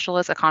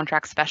specialist, a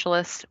contract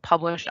specialist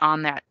published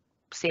on that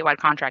statewide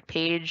contract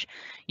page.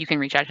 You can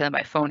reach out to them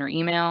by phone or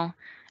email.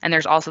 And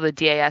there's also the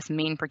DAS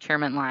main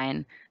procurement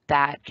line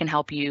that can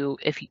help you.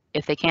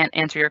 If they can't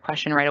answer your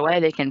question right away,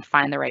 they can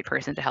find the right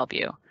person to help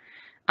you.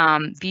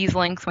 These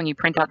links, when you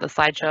print out the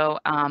slideshow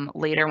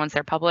later, once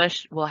they're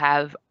published, will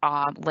have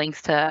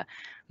links to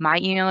my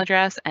email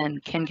address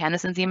and Kim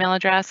Kennison's email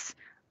address.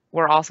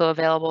 We're also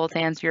available to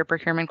answer your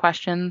procurement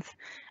questions.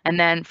 And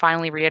then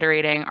finally,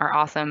 reiterating our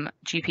awesome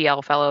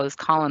GPL fellows,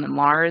 Colin and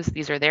Lars.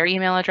 These are their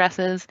email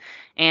addresses,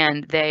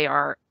 and they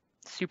are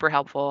super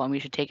helpful, and we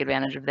should take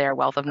advantage of their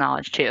wealth of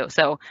knowledge too.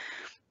 So,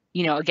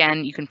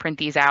 again, you can print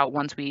these out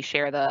once we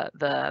share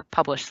the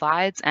published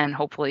slides and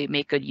hopefully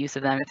make good use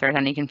of them if there's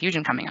any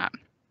confusion coming up.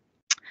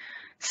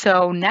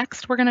 So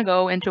next, we're going to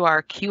go into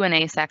our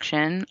Q&A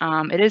section.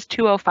 It is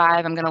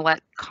 2:05. I'm going to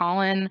let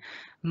Colin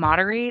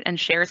moderate and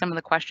share some of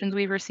the questions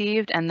we've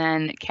received, and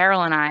then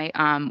Carol and I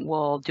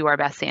will do our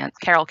best to answer.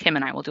 Carol, Kim,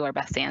 and I will do our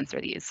best to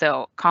answer these.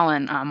 So,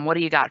 Colin, what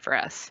do you got for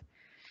us?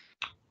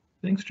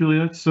 Thanks,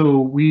 Julia. So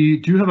we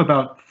do have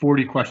about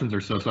 40 questions or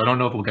so. So I don't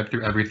know if we'll get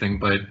through everything,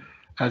 but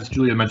as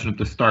Julia mentioned at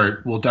the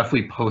start, we'll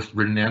definitely post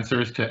written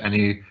answers to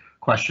any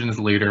questions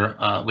later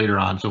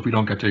on. So if we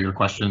don't get to your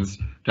questions,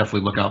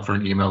 definitely look out for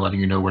an email letting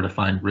you know where to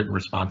find written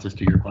responses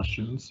to your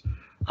questions.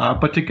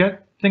 But to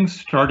get things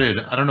started,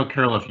 I don't know,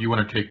 Carol, if you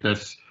want to take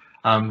this.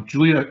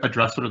 Julia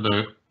addressed sort of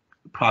the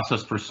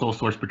process for sole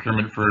source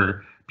procurement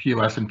for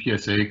POS and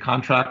PSA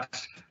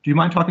contracts. Do you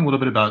mind talking a little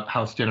bit about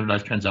how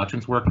standardized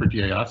transactions work for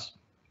DAS?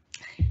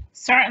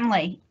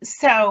 Certainly.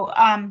 So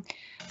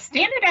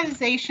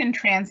standardization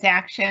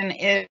transaction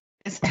is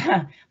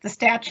the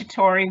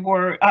statutory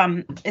word.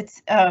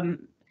 It's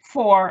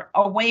for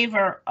a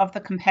waiver of the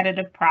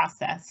competitive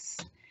process.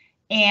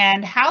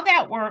 And how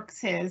that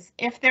works is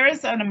if there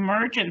is an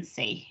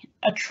emergency,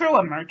 a true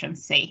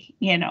emergency,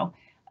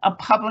 a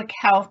public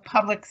health,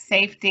 public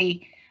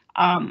safety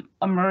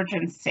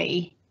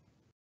emergency,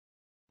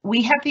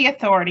 we have the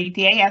authority,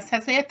 DAS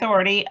has the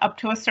authority up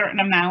to a certain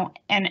amount,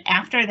 and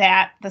after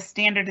that, the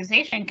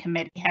standardization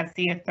committee has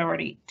the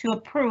authority to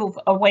approve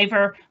a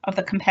waiver of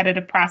the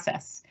competitive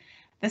process.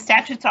 The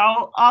statutes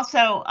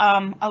also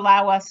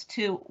allow us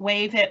to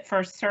waive it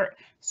for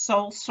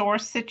sole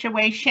source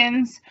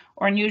situations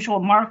or unusual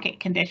market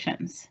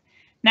conditions.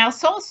 Now,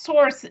 sole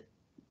source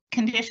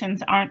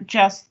conditions aren't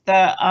just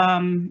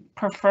the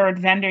preferred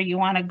vendor you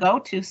want to go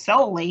to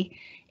solely.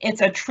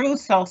 It's a true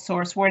sole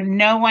source where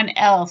no one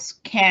else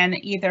can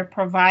either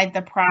provide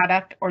the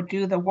product or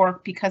do the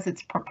work because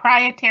it's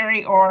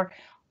proprietary or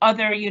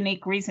other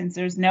unique reasons.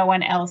 There's no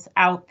one else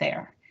out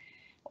there.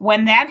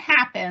 When that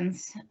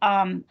happens,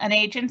 an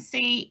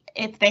agency,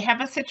 if they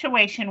have a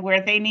situation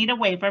where they need a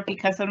waiver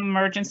because of an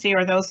emergency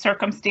or those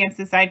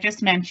circumstances I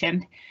just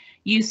mentioned,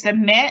 you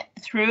submit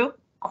through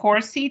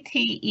Core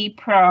CT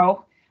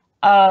ePro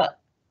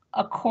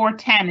a Core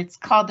 10. It's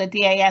called the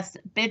DAS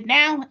bid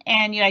now,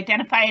 and you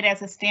identify it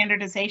as a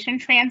standardization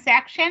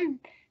transaction.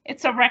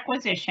 It's a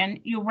requisition.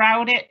 You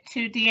route it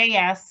to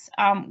DAS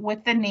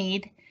with the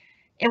need.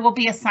 It will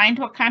be assigned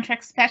to a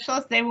contract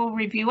specialist. They will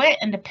review it,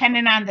 and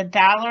depending on the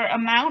dollar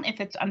amount, if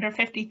it's under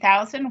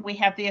 $50,000, we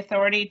have the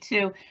authority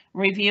to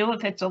review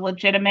if it's a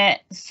legitimate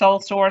sole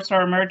source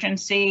or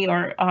emergency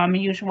or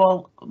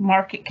usual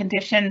market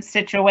condition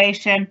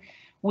situation.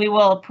 We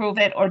will approve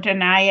it or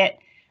deny it.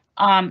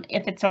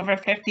 If it's over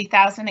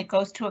 $50,000, it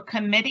goes to a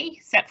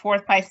committee set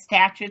forth by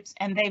statutes,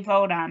 and they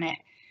vote on it.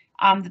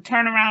 The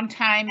turnaround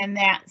time in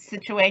that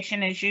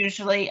situation is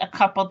usually a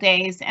couple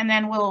days, and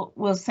then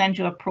we'll send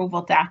you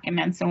approval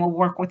documents and we'll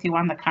work with you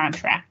on the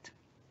contract.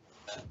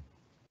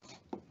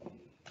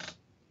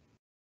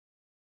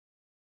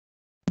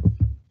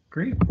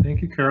 Great,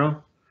 thank you,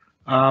 Carol.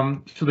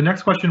 So the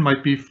next question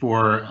might be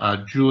for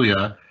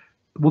Julia.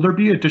 Will there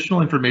be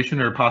additional information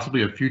or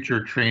possibly a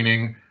future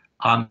training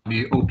on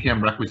the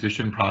OPM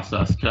requisition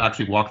process to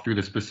actually walk through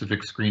the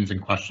specific screens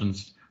and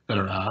questions that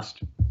are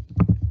asked?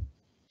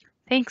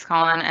 Thanks,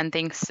 Colin, and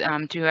thanks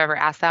to whoever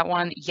asked that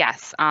one.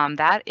 Yes,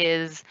 that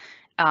is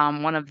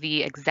one of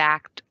the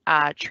exact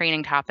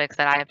training topics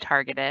that I have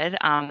targeted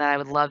that I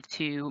would love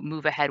to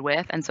move ahead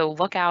with. And so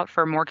look out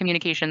for more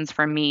communications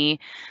from me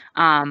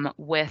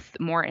with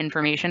more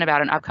information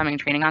about an upcoming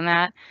training on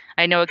that.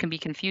 I know it can be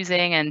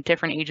confusing and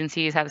different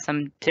agencies have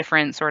some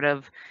different sort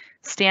of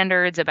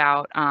standards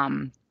about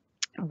how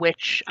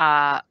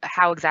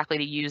exactly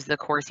to use the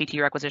Core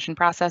CT requisition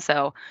process.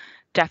 So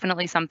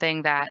definitely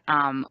something that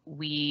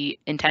we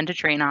intend to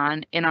train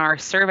on. In our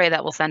survey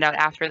that we'll send out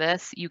after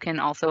this, you can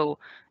also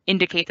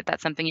indicate that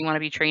that's something you want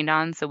to be trained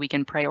on so we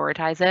can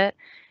prioritize it,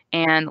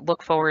 and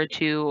look forward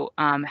to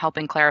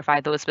helping clarify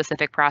those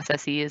specific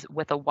processes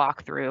with a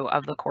walkthrough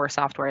of the core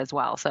software as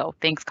well. So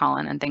thanks,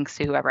 Colin, and thanks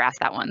to whoever asked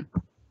that one.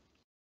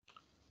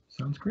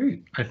 Sounds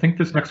great. I think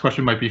this next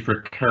question might be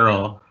for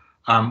Carol.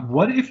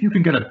 What if you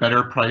can get a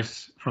better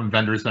price from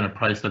vendors than a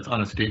price that's on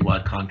a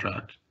statewide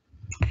contract?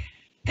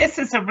 This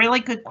is a really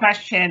good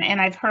question, and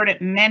I've heard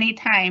it many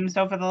times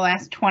over the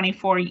last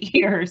 24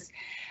 years.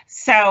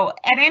 So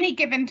at any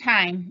given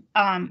time,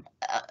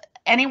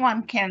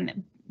 anyone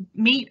can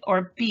meet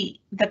or beat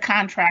the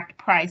contract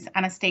price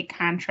on a state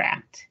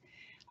contract.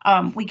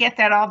 We get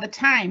that all the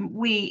time.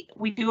 We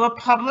do a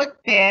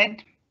public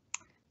bid,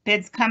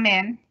 bids come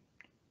in,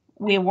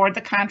 we award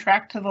the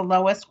contract to the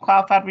lowest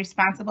qualified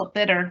responsible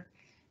bidder,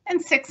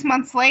 and 6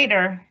 months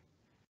later,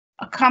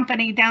 a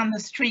company down the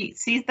street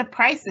sees the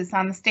prices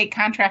on the state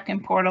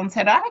contracting portal and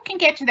said, oh, I can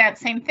get you that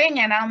same thing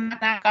and I'll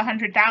knock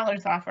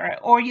 $100 off of it.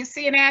 Or you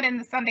see an ad in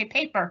the Sunday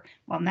paper,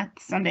 well, not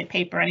the Sunday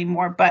paper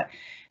anymore, but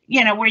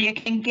you know, where you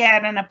can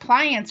get an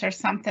appliance or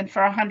something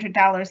for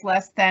 $100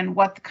 less than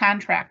what the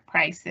contract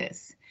price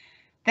is.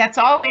 That's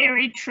all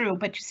very true,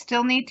 but you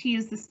still need to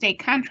use the state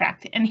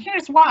contract. And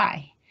here's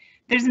why.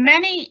 There's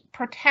many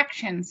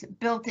protections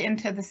built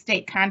into the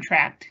state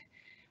contract.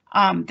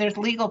 There's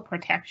legal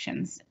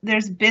protections,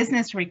 there's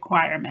business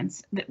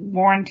requirements,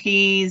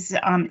 warranties,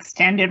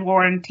 extended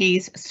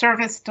warranties,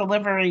 service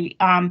delivery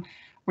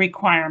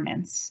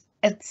requirements,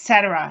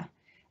 etc.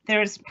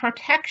 There's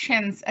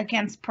protections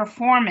against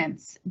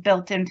performance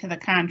built into the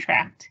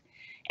contract,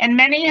 and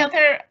many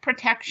other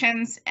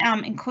protections,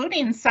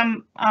 including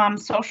some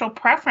social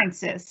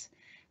preferences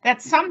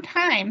that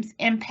sometimes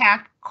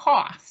impact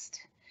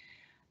cost.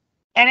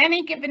 At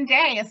any given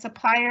day, a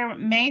supplier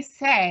may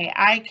say,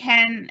 I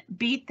can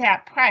beat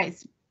that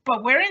price,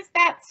 but where is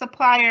that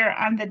supplier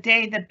on the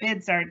day the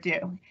bids are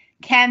due?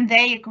 Can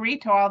they agree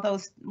to all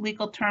those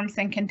legal terms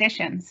and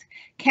conditions?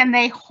 Can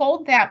they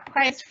hold that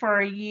price for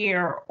a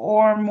year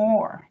or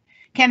more?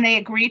 Can they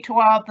agree to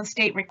all the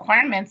state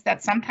requirements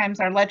that sometimes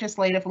are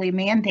legislatively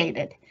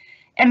mandated?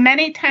 And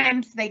many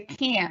times they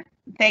can't.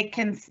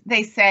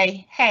 They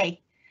say,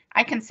 hey,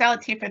 I can sell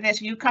it to you for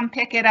this. You come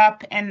pick it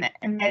up and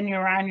then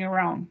you're on your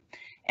own.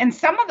 In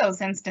some of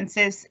those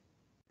instances,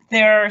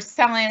 they're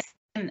selling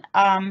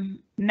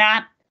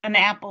not an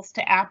apples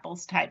to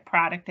apples type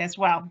product as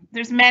well.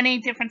 There's many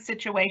different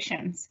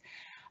situations.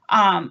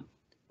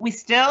 We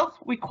still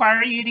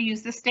require you to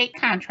use the state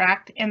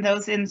contract in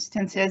those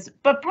instances,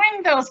 but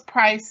bring those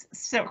price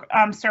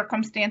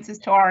circumstances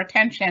to our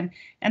attention.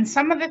 And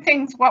some of the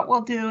things what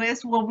we'll do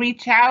is we'll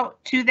reach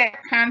out to that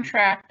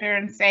contractor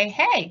and say,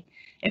 hey,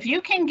 If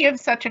you can give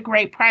such a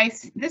great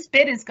price, this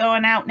bid is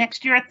going out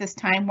next year at this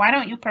time. Why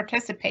don't you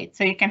participate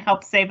so you can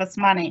help save us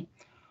money?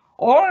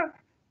 Or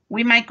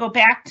we might go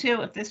back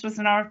to, if this was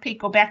an RFP,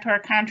 go back to our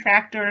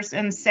contractors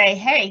and say,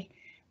 hey,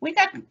 we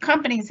got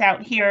companies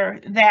out here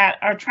that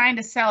are trying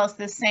to sell us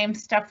this same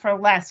stuff for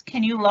less.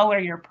 Can you lower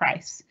your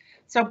price?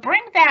 So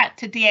bring that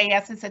to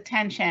DAS's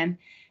attention,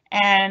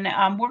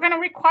 and we're going to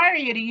require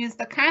you to use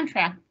the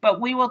contract,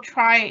 but we will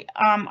try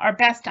our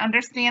best to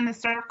understand the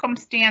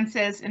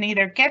circumstances and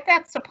either get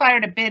that supplier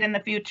to bid in the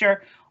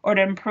future or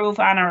to improve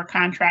on our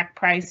contract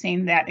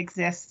pricing that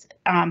exists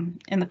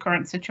in the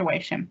current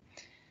situation.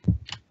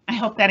 I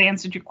hope that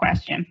answered your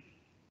question.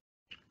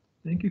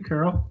 Thank you,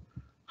 Carol.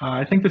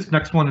 I think this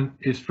next one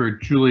is for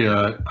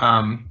Julia.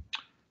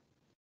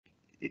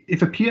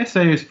 If a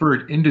PSA is for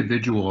an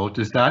individual,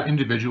 does that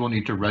individual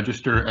need to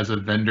register as a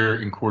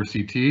vendor in Core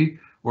CT,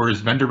 or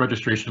is vendor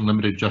registration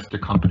limited just to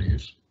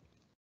companies?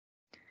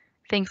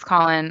 Thanks,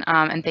 Colin,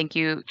 and thank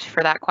you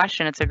for that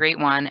question. It's a great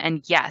one.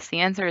 And yes,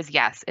 the answer is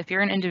yes. If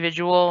you're an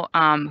individual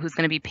who's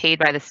going to be paid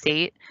by the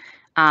state,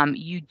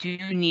 you do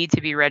need to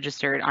be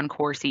registered on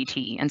Core CT.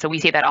 And so we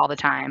say that all the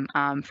time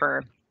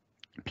for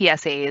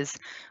PSAs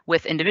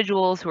with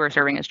individuals who are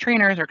serving as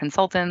trainers or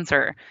consultants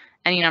or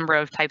any number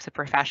of types of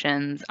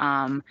professions.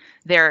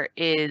 There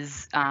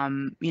is,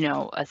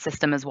 a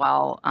system as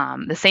well,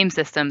 the same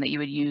system that you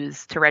would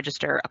use to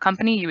register a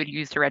company, you would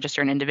use to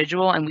register an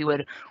individual, and we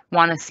would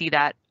want to see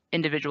that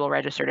individual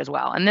registered as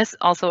well. And this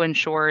also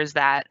ensures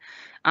that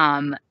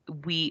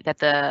that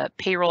the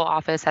payroll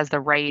office has the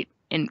right,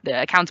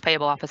 the accounts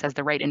payable office has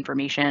the right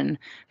information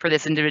for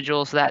this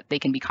individual so that they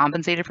can be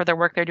compensated for their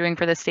work they're doing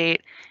for the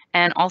state,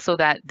 and also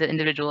that the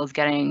individual is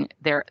getting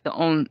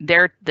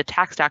the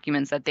tax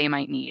documents that they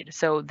might need.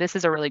 So this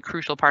is a really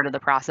crucial part of the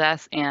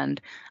process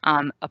and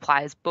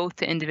applies both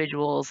to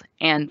individuals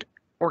and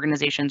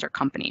organizations or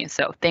companies.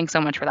 So thanks so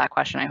much for that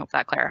question. I hope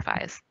that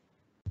clarifies.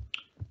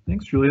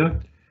 Thanks, Julia.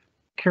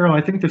 Carol,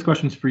 I think this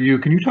question's for you.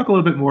 Can you talk a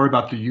little bit more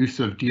about the use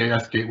of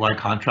DAS statewide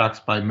contracts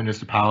by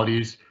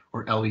municipalities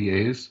or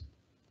LEAs?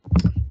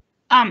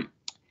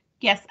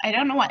 Yes, I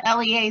don't know what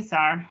LEAs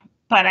are,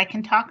 but I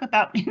can talk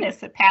about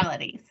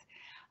municipalities.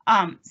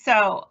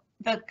 So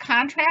the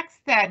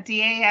contracts that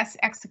DAS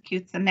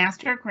executes, the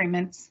master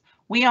agreements,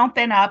 we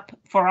open up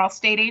for all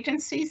state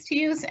agencies to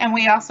use, and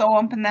we also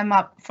open them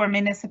up for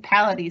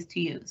municipalities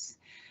to use.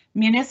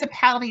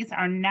 Municipalities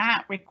are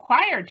not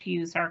required to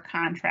use our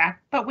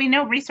contract, but we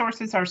know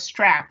resources are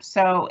strapped.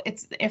 So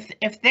it's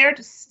if their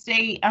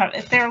state,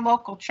 if their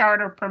local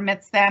charter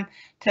permits them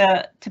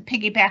to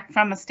piggyback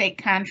from a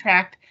state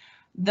contract,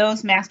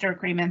 those master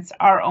agreements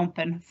are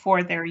open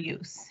for their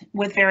use,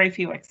 with very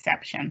few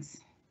exceptions.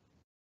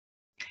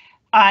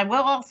 I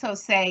will also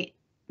say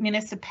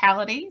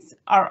municipalities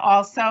are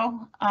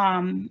also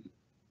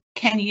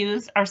can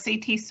use our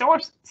CT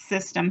source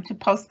system to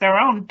post their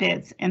own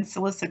bids and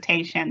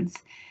solicitations.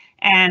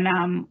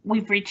 And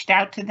we've reached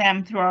out to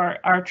them through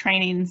our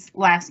trainings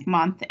last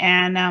month,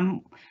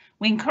 and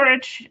we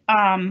encourage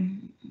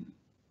them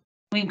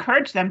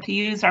to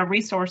use our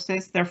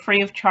resources. They're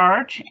free of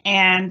charge,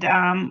 and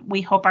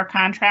we hope our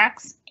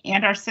contracts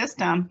and our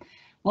system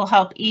will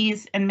help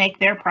ease and make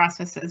their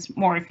processes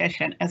more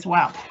efficient as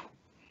well.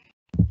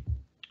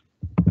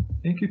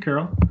 Thank you,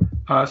 Carol.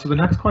 So the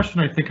next question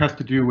I think has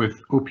to do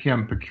with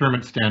OPM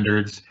procurement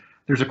standards.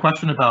 There's a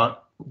question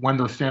about when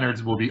those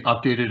standards will be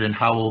updated and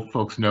how will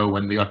folks know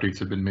when the updates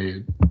have been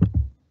made.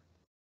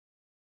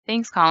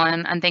 Thanks,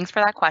 Colin, and thanks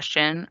for that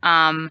question.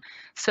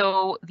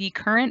 So the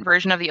current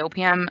version of the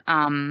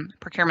OPM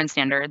procurement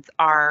standards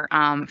are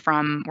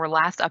were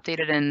last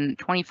updated in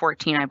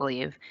 2014, I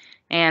believe.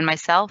 And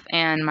myself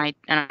and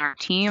our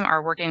team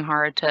are working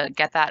hard to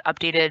get that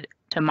updated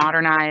to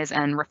modernize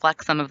and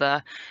reflect some of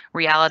the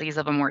realities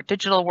of a more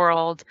digital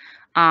world.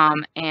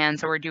 And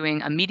so we're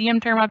doing a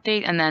medium-term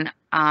update, and then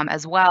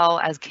as well,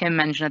 as Kim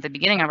mentioned at the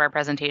beginning of our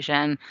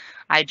presentation,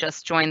 I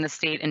just joined the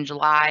state in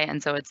July,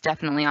 and so it's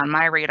definitely on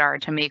my radar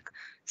to make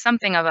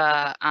something of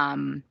a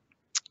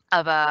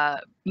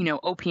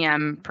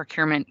OPM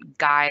procurement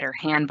guide or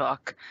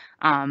handbook,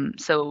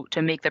 so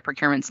to make the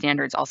procurement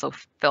standards also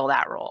fill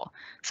that role.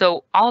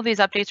 So all of these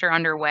updates are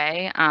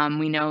underway.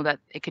 We know that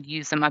it could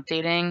use some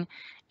updating,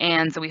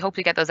 and so we hope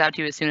to get those out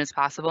to you as soon as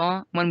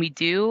possible. When we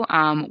do,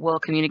 we'll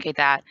communicate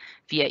that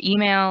via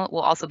email.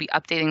 We'll also be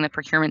updating the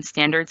procurement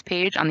standards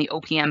page on the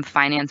OPM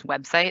Finance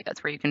website.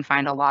 That's where you can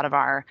find a lot of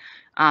our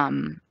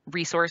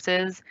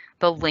resources.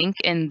 The link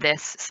in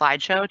this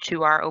slideshow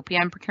to our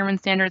OPM procurement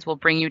standards will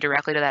bring you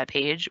directly to that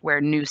page where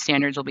new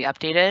standards will be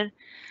updated.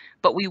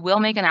 But we will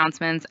make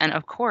announcements, and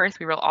of course,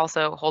 we will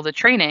also hold a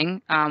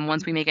training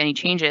once we make any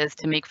changes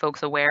to make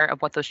folks aware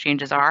of what those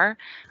changes are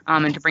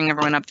and to bring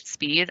everyone up to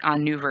speed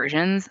on new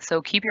versions.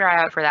 So keep your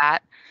eye out for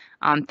that.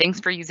 Thanks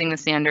for using the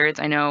standards.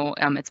 I know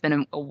it's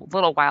been a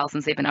little while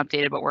since they've been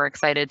updated, but we're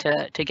excited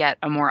to get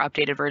a more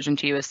updated version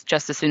to you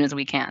just as soon as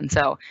we can.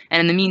 So,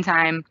 and in the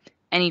meantime,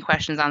 any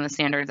questions on the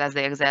standards as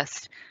they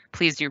exist,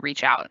 please do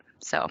reach out.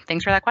 So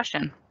thanks for that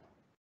question.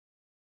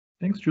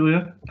 Thanks,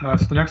 Julia. So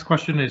the next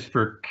question is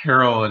for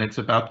Carol, and it's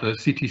about the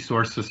CT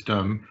source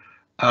system.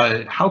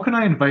 How can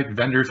I invite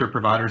vendors or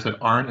providers that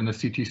aren't in the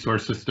CT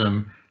source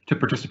system to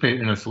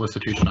participate in a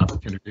solicitation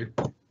opportunity?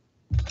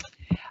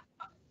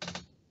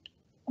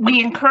 We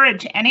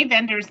encourage any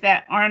vendors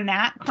that are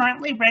not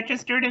currently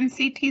registered in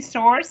CT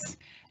source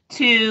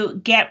to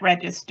get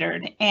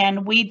registered.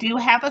 And we do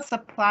have a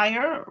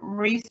supplier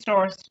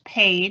resource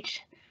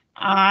page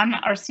on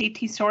our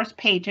CT source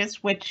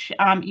pages, which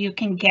you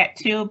can get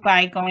to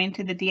by going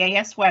to the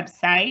DAS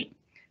website,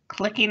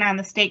 clicking on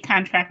the state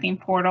contracting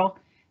portal,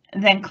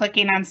 then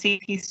clicking on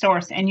CT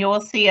source, and you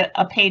will see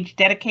a page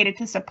dedicated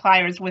to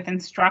suppliers with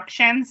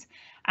instructions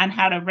on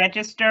how to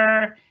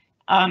register,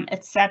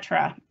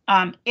 etc.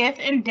 If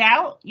in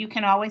doubt, you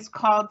can always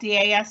call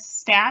DAS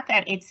staff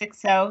at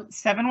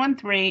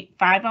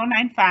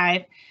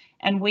 860-713-5095,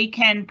 and we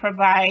can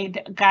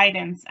provide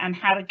guidance on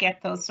how to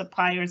get those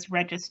suppliers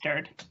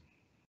registered.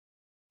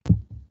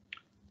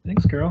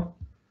 Thanks, Carol.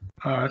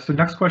 So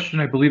next question,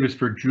 I believe, is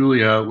for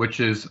Julia, which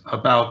is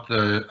about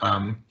the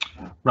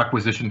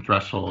requisition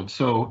threshold.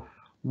 So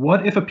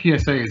what if a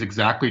PSA is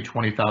exactly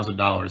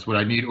 $20,000? Would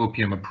I need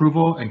OPM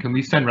approval? And can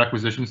we send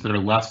requisitions that are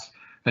less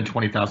than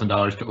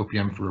 $20,000 to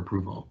OPM for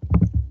approval?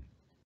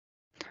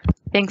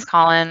 Thanks,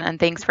 Colin,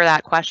 and thanks for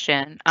that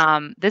question.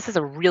 This is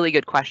a really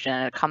good question,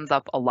 and it comes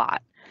up a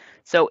lot.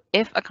 So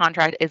if a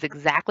contract is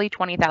exactly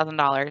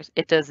 $20,000,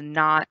 it does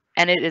not,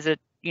 and it is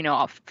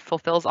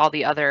fulfills all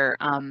the other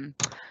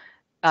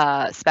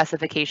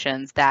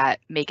specifications that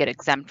make it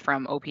exempt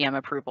from OPM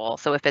approval.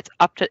 So if it's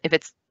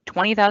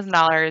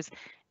 $20,000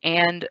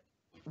 and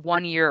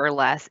 1 year or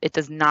less, it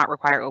does not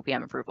require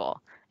OPM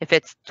approval. If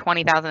it's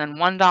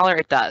 $20,001,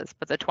 it does,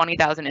 but the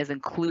 $20,000 is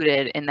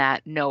included in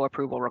that no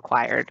approval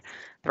required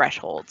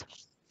threshold.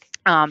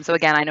 So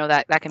again, I know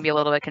that can be a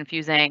little bit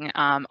confusing,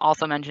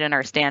 also mentioned in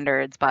our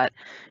standards, but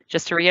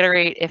just to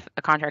reiterate, if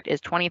a contract is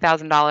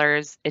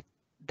 $20,000,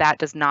 that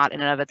does not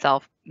in and of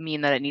itself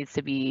mean that it needs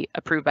to be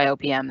approved by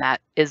OPM.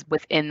 That is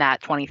within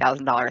that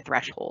 $20,000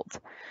 threshold.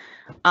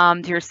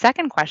 To your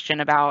second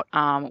question about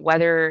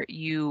whether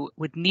you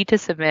would need to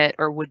submit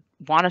or would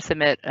want to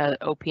submit an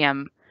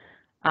OPM,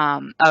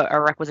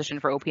 a requisition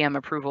for OPM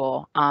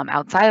approval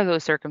outside of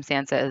those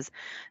circumstances,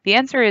 the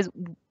answer is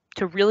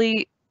to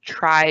really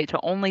try to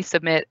only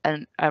submit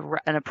an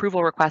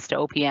approval request to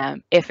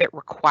OPM if it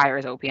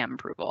requires OPM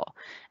approval.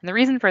 And the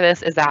reason for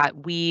this is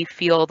that we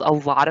field a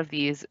lot of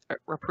these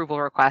approval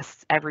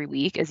requests every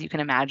week, as you can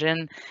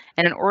imagine.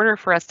 And in order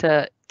for us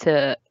to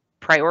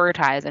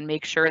prioritize and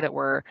make sure that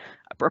we're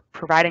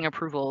providing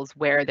approvals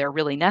where they're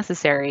really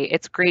necessary,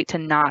 it's great to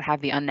not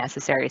have the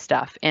unnecessary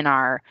stuff in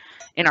our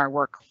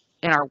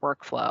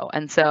workflow.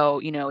 And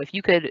so, if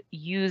you could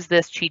use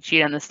this cheat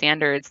sheet and the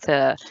standards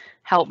to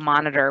help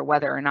monitor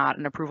whether or not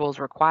an approval is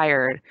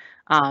required,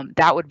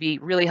 that would be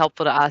really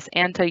helpful to us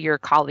and to your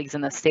colleagues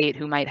in the state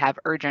who might have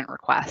urgent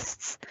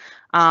requests.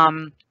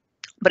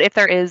 But if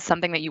there is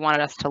something that you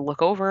wanted us to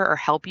look over or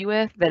help you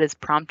with that is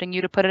prompting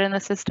you to put it in the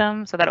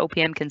system so that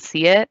OPM can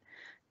see it,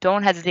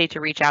 don't hesitate to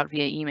reach out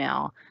via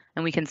email,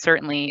 and we can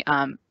certainly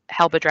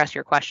help address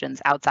your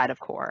questions outside of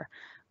core.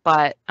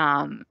 But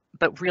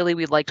really,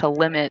 we'd like to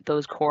limit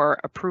those core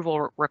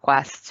approval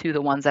requests to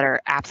the ones that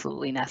are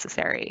absolutely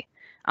necessary.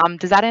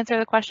 Does that answer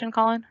the question,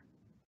 Colin?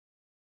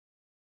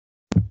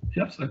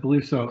 Yes, I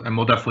believe so. And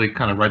we'll definitely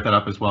kind of write that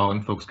up as well,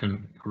 and folks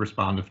can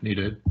respond if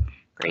needed.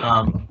 Great.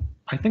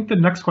 I think the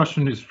next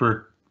question is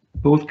for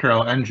both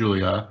Carol and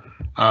Julia,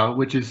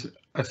 which is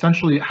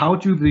essentially, how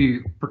do the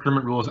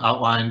procurement rules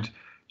outlined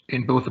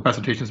in both the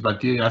presentations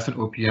about DAS and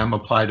OPM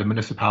apply to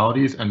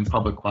municipalities and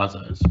public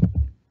quasis?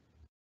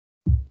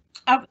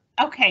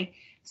 Okay,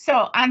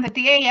 so on the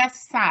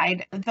DAS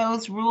side,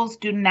 those rules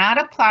do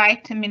not apply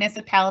to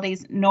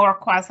municipalities nor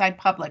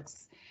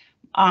quasi-publics.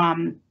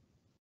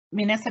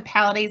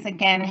 Municipalities,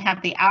 again,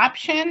 have the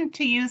option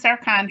to use our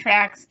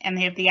contracts and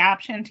they have the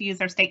option to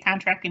use our state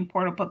contracting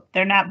portal, but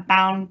they're not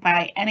bound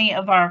by any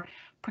of our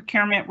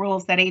procurement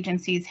rules that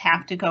agencies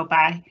have to go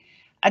by.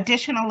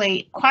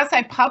 Additionally,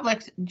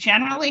 quasi-publics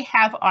generally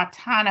have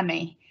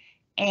autonomy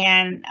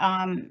and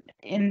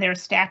in their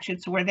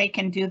statutes where they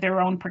can do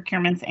their own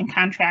procurements and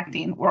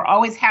contracting. We're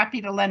always happy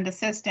to lend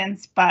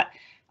assistance, but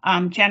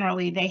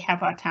generally they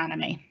have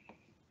autonomy.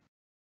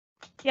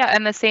 Yeah,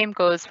 and the same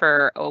goes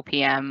for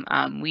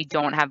OPM. We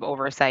don't have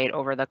oversight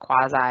over the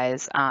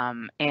quasis,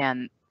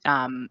 and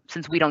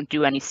since we don't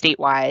do any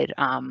statewide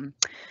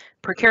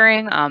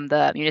procuring,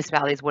 the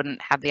municipalities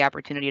wouldn't have the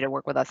opportunity to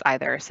work with us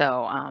either.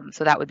 So,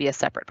 so that would be a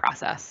separate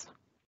process.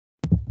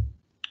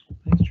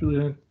 Thanks,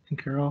 Julia and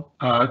Carol.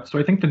 So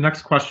I think the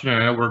next question,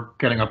 I know we're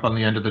getting up on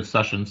the end of the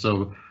session,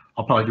 so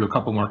I'll probably do a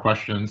couple more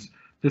questions.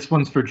 This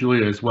one's for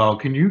Julia as well.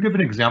 Can you give an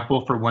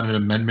example for when an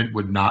amendment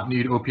would not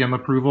need OPM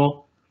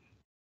approval?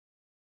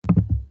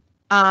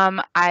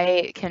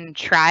 I can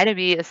try to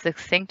be as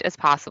succinct as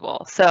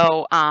possible.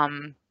 So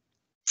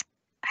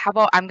how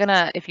about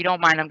if you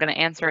don't mind, I'm gonna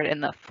answer it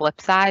in the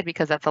flip side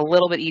because that's a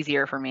little bit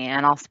easier for me,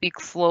 and I'll speak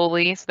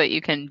slowly so that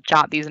you can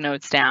jot these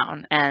notes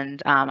down. And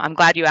I'm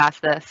glad you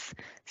asked this.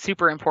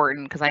 Super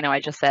important because I know I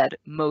just said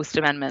most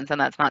amendments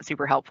and that's not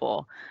super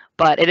helpful,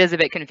 but it is a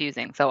bit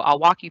confusing. So I'll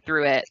walk you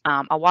through it.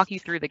 I'll walk you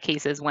through the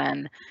cases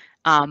when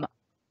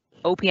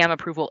OPM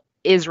approval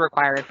is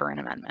required for an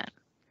amendment.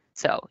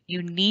 So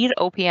you need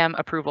OPM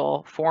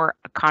approval for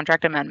a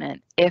contract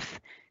amendment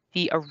if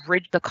the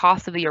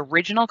cost of the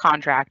original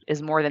contract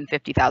is more than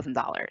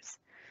 $50,000.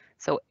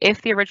 So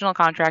if the original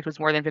contract was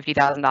more than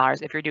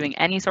 $50,000, if you're doing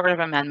any sort of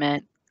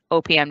amendment,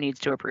 OPM needs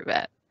to approve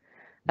it.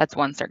 That's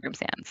one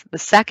circumstance. The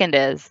second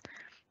is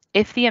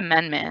if the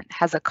amendment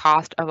has a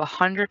cost of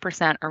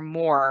 100% or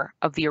more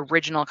of the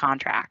original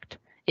contract,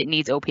 it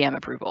needs OPM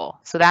approval.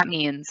 So that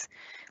means,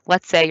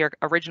 let's say your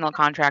original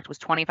contract was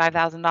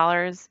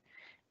 $25,000.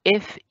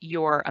 If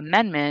your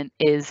amendment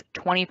is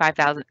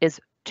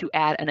to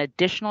add an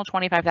additional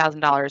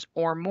 $25,000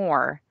 or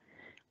more,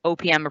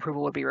 OPM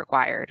approval would be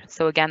required.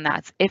 So again,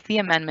 that's if the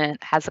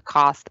amendment has a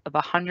cost of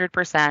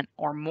 100%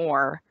 or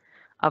more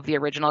of the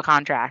original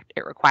contract,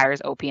 it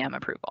requires OPM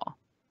approval.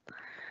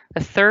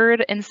 The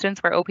third instance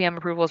where OPM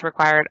approval is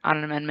required on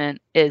an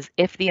amendment is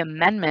if the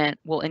amendment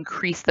will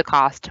increase the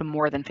cost to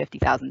more than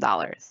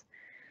 $50,000.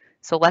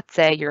 So let's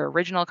say your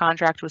original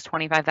contract was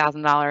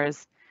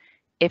 $25,000.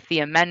 If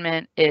the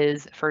amendment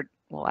is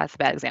well, that's a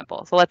bad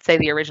example. So let's say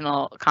the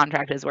original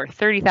contract is worth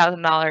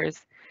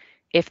 $30,000.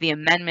 If the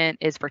amendment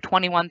is for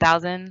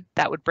 $21,000,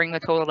 that would bring the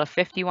total to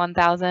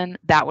 $51,000.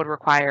 That would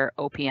require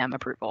OPM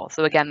approval.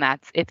 So again,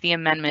 that's if the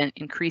amendment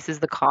increases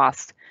the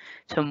cost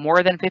to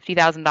more than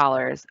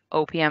 $50,000,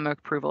 OPM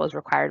approval is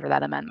required for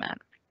that amendment.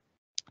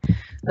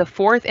 The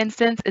fourth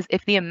instance is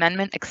if the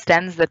amendment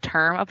extends the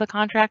term of the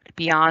contract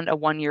beyond a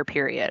 1-year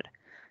period.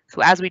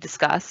 So as we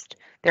discussed,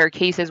 there are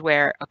cases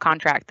where a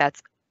contract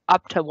that's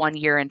up to 1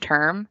 year in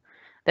term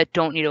that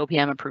don't need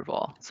OPM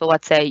approval. So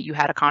let's say you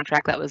had a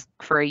contract that was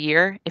for a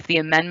year. If the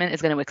amendment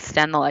is going to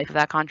extend the life of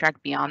that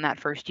contract beyond that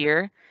first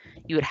year,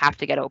 you would have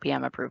to get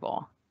OPM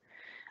approval.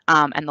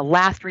 And the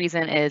last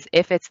reason is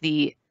if it's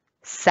the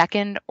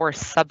second or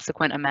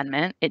subsequent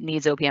amendment, it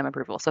needs OPM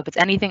approval. So if it's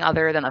anything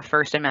other than a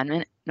first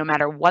amendment, no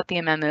matter what the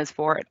amendment is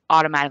for, it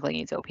automatically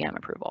needs OPM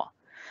approval.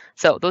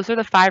 So those are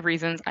the 5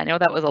 reasons. I know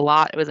that was a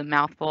lot. It was a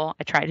mouthful.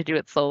 I tried to do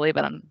it slowly,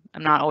 but I'm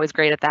not always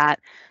great at that.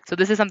 So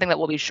this is something that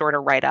we'll be sure to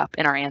write up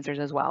in our answers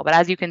as well. But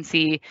as you can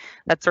see,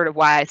 that's sort of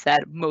why I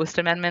said most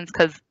amendments,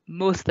 because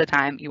most of the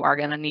time you are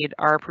going to need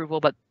our approval,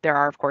 but there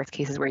are, of course,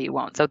 cases where you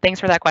won't. So thanks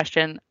for that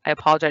question. I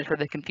apologize for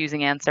the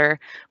confusing answer,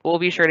 but we'll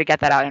be sure to get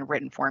that out in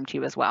written form to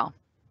you as well.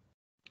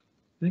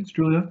 Thanks,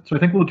 Julia. So I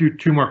think we'll do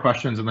 2 more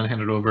questions and then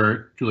hand it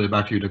over, Julia,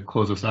 back to you to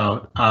close us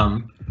out.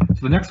 So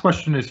the next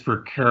question is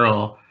for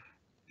Carol.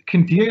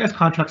 Can DAS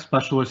contract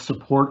specialists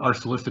support our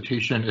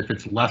solicitation if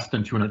it's less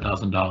than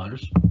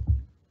 $200,000?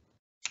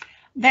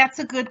 That's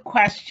a good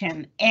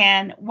question.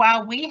 And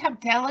while we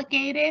have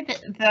delegated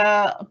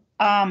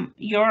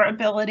your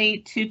ability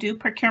to do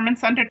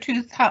procurements under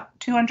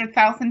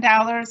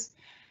 $200,000,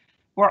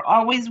 we're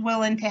always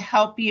willing to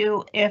help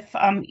you if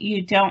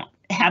you don't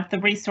have the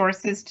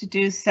resources to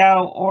do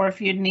so, or if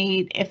you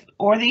need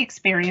or the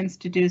experience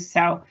to do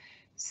so.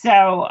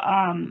 So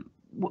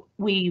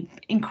we've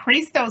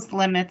increased those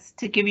limits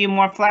to give you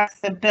more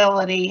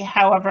flexibility.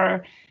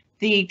 However,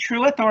 the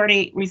true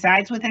authority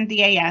resides within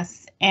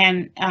DAS,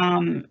 and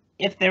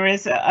if there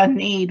is a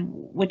need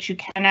which you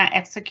cannot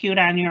execute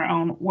on your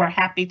own, we're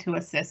happy to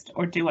assist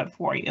or do it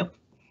for you.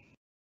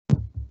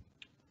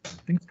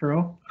 Thanks,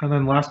 Carol. And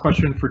then last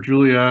question for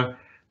Julia.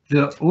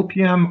 The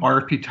OPM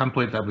RFP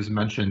template that was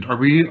mentioned, are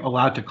we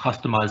allowed to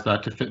customize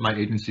that to fit my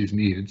agency's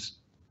needs?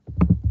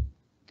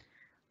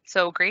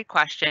 So great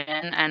question,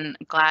 and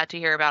glad to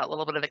hear about a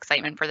little bit of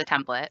excitement for the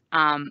template.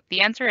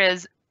 The answer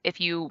is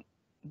if you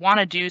want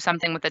to do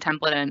something with the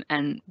template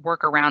and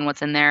work around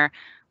what's in there,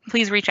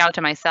 please reach out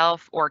to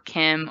myself or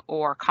Kim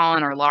or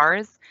Colin or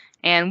Lars,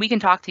 and we can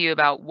talk to you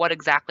about what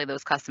exactly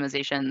those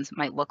customizations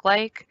might look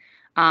like.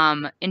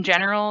 In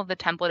general, the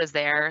template is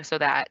there so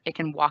that it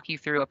can walk you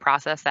through a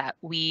process that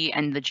we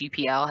and the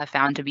GPL have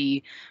found to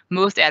be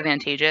most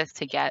advantageous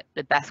to get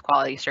the best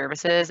quality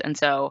services. And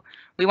so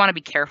we want to be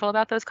careful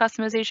about those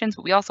customizations,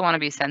 but we also want to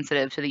be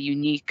sensitive to the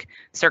unique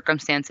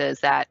circumstances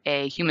that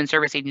a human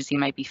service agency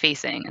might be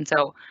facing. And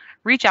so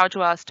reach out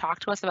to us, talk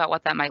to us about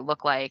what that might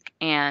look like,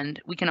 and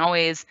we can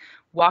always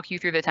walk you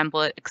through the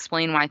template,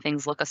 explain why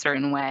things look a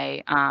certain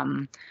way.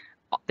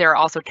 There are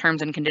also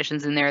terms and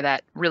conditions in there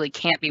that really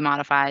can't be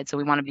modified, so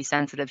we want to be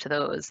sensitive to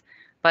those.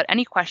 But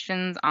any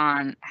questions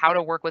on how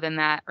to work within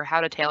that or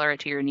how to tailor it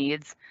to your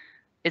needs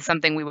is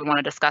something we would want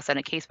to discuss on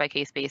a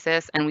case-by-case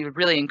basis, and we would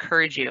really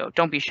encourage you,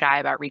 don't be shy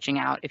about reaching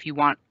out if you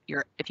want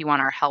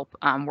our help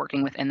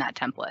working within that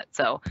template.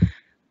 So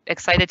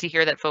excited to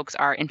hear that folks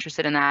are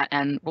interested in that,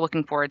 and we're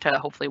looking forward to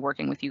hopefully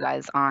working with you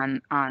guys on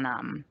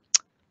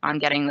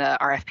getting the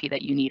RFP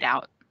that you need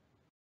out.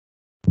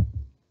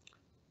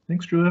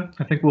 Thanks, Julia.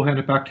 I think we'll hand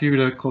it back to you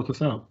to close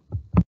us out.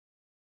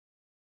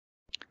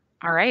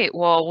 All right,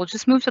 well, we'll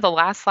just move to the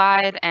last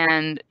slide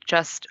and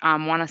just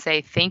want to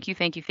say thank you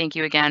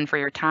again for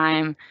your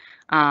time,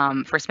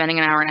 for spending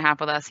an hour and a half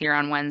with us here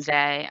on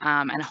Wednesday.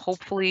 And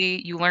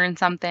hopefully you learned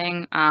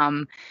something.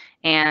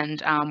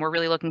 And we're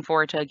really looking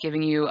forward to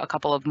giving you a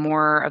couple of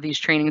more of these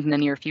trainings in the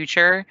near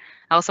future.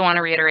 I also want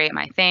to reiterate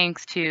my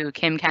thanks to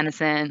Kim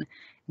Kennison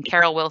and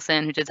Carol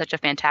Wilson, who did such a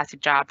fantastic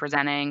job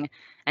presenting,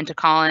 and to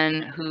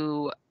Colin,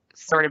 who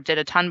sort of did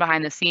a ton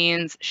behind the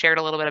scenes, shared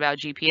a little bit about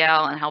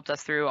GPL, and helped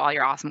us through all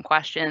your awesome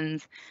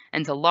questions.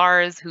 And to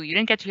Lars, who you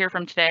didn't get to hear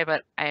from today,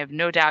 but I have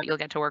no doubt you'll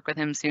get to work with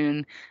him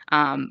soon.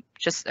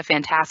 Just a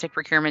fantastic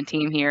procurement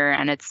team here,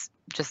 and it's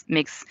just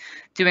makes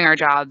doing our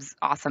jobs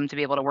awesome to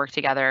be able to work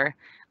together.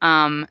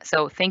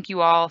 So thank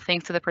you all.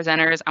 Thanks to the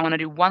presenters. I want to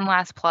do one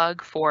last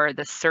plug for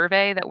the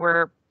survey that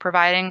we're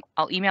providing.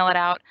 I'll email it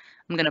out.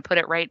 I'm going to put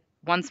it right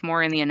once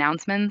more in the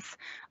announcements.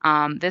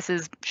 This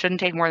shouldn't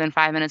take more than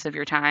 5 minutes of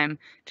your time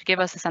to give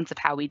us a sense of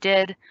how we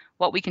did,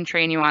 what we can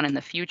train you on in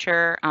the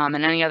future, and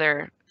any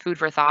other food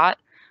for thought.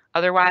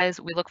 Otherwise,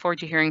 we look forward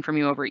to hearing from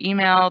you over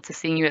email, to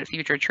seeing you at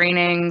future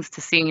trainings, to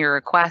seeing your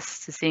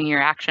requests, to seeing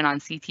your action on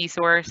CT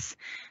Source,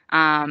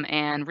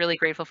 and really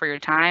grateful for your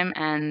time,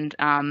 and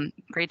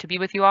great to be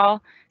with you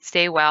all.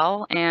 Stay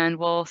well, and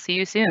we'll see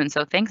you soon.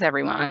 So thanks,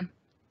 everyone.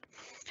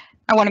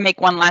 I want to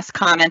make one last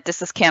comment.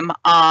 This is Kim.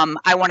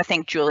 I want to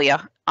thank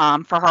Julia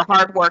for her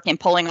hard work in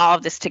pulling all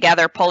of this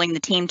together, pulling the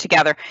team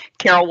together.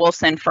 Carol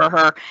Wilson for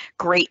her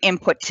great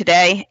input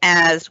today,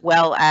 as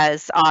well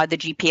as the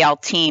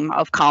GPL team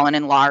of Colin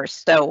and Lars.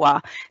 So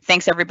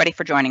thanks everybody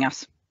for joining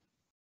us.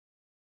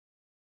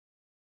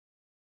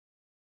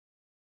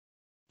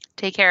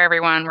 Take care,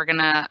 everyone. We're going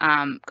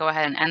to go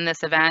ahead and end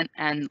this event.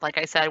 And like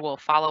I said, we'll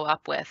follow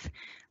up with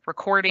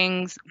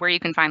recordings, where you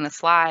can find the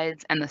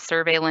slides and the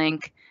survey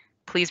link.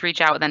 Please reach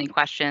out with any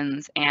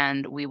questions,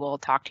 and we will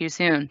talk to you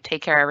soon.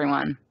 Take care,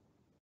 everyone.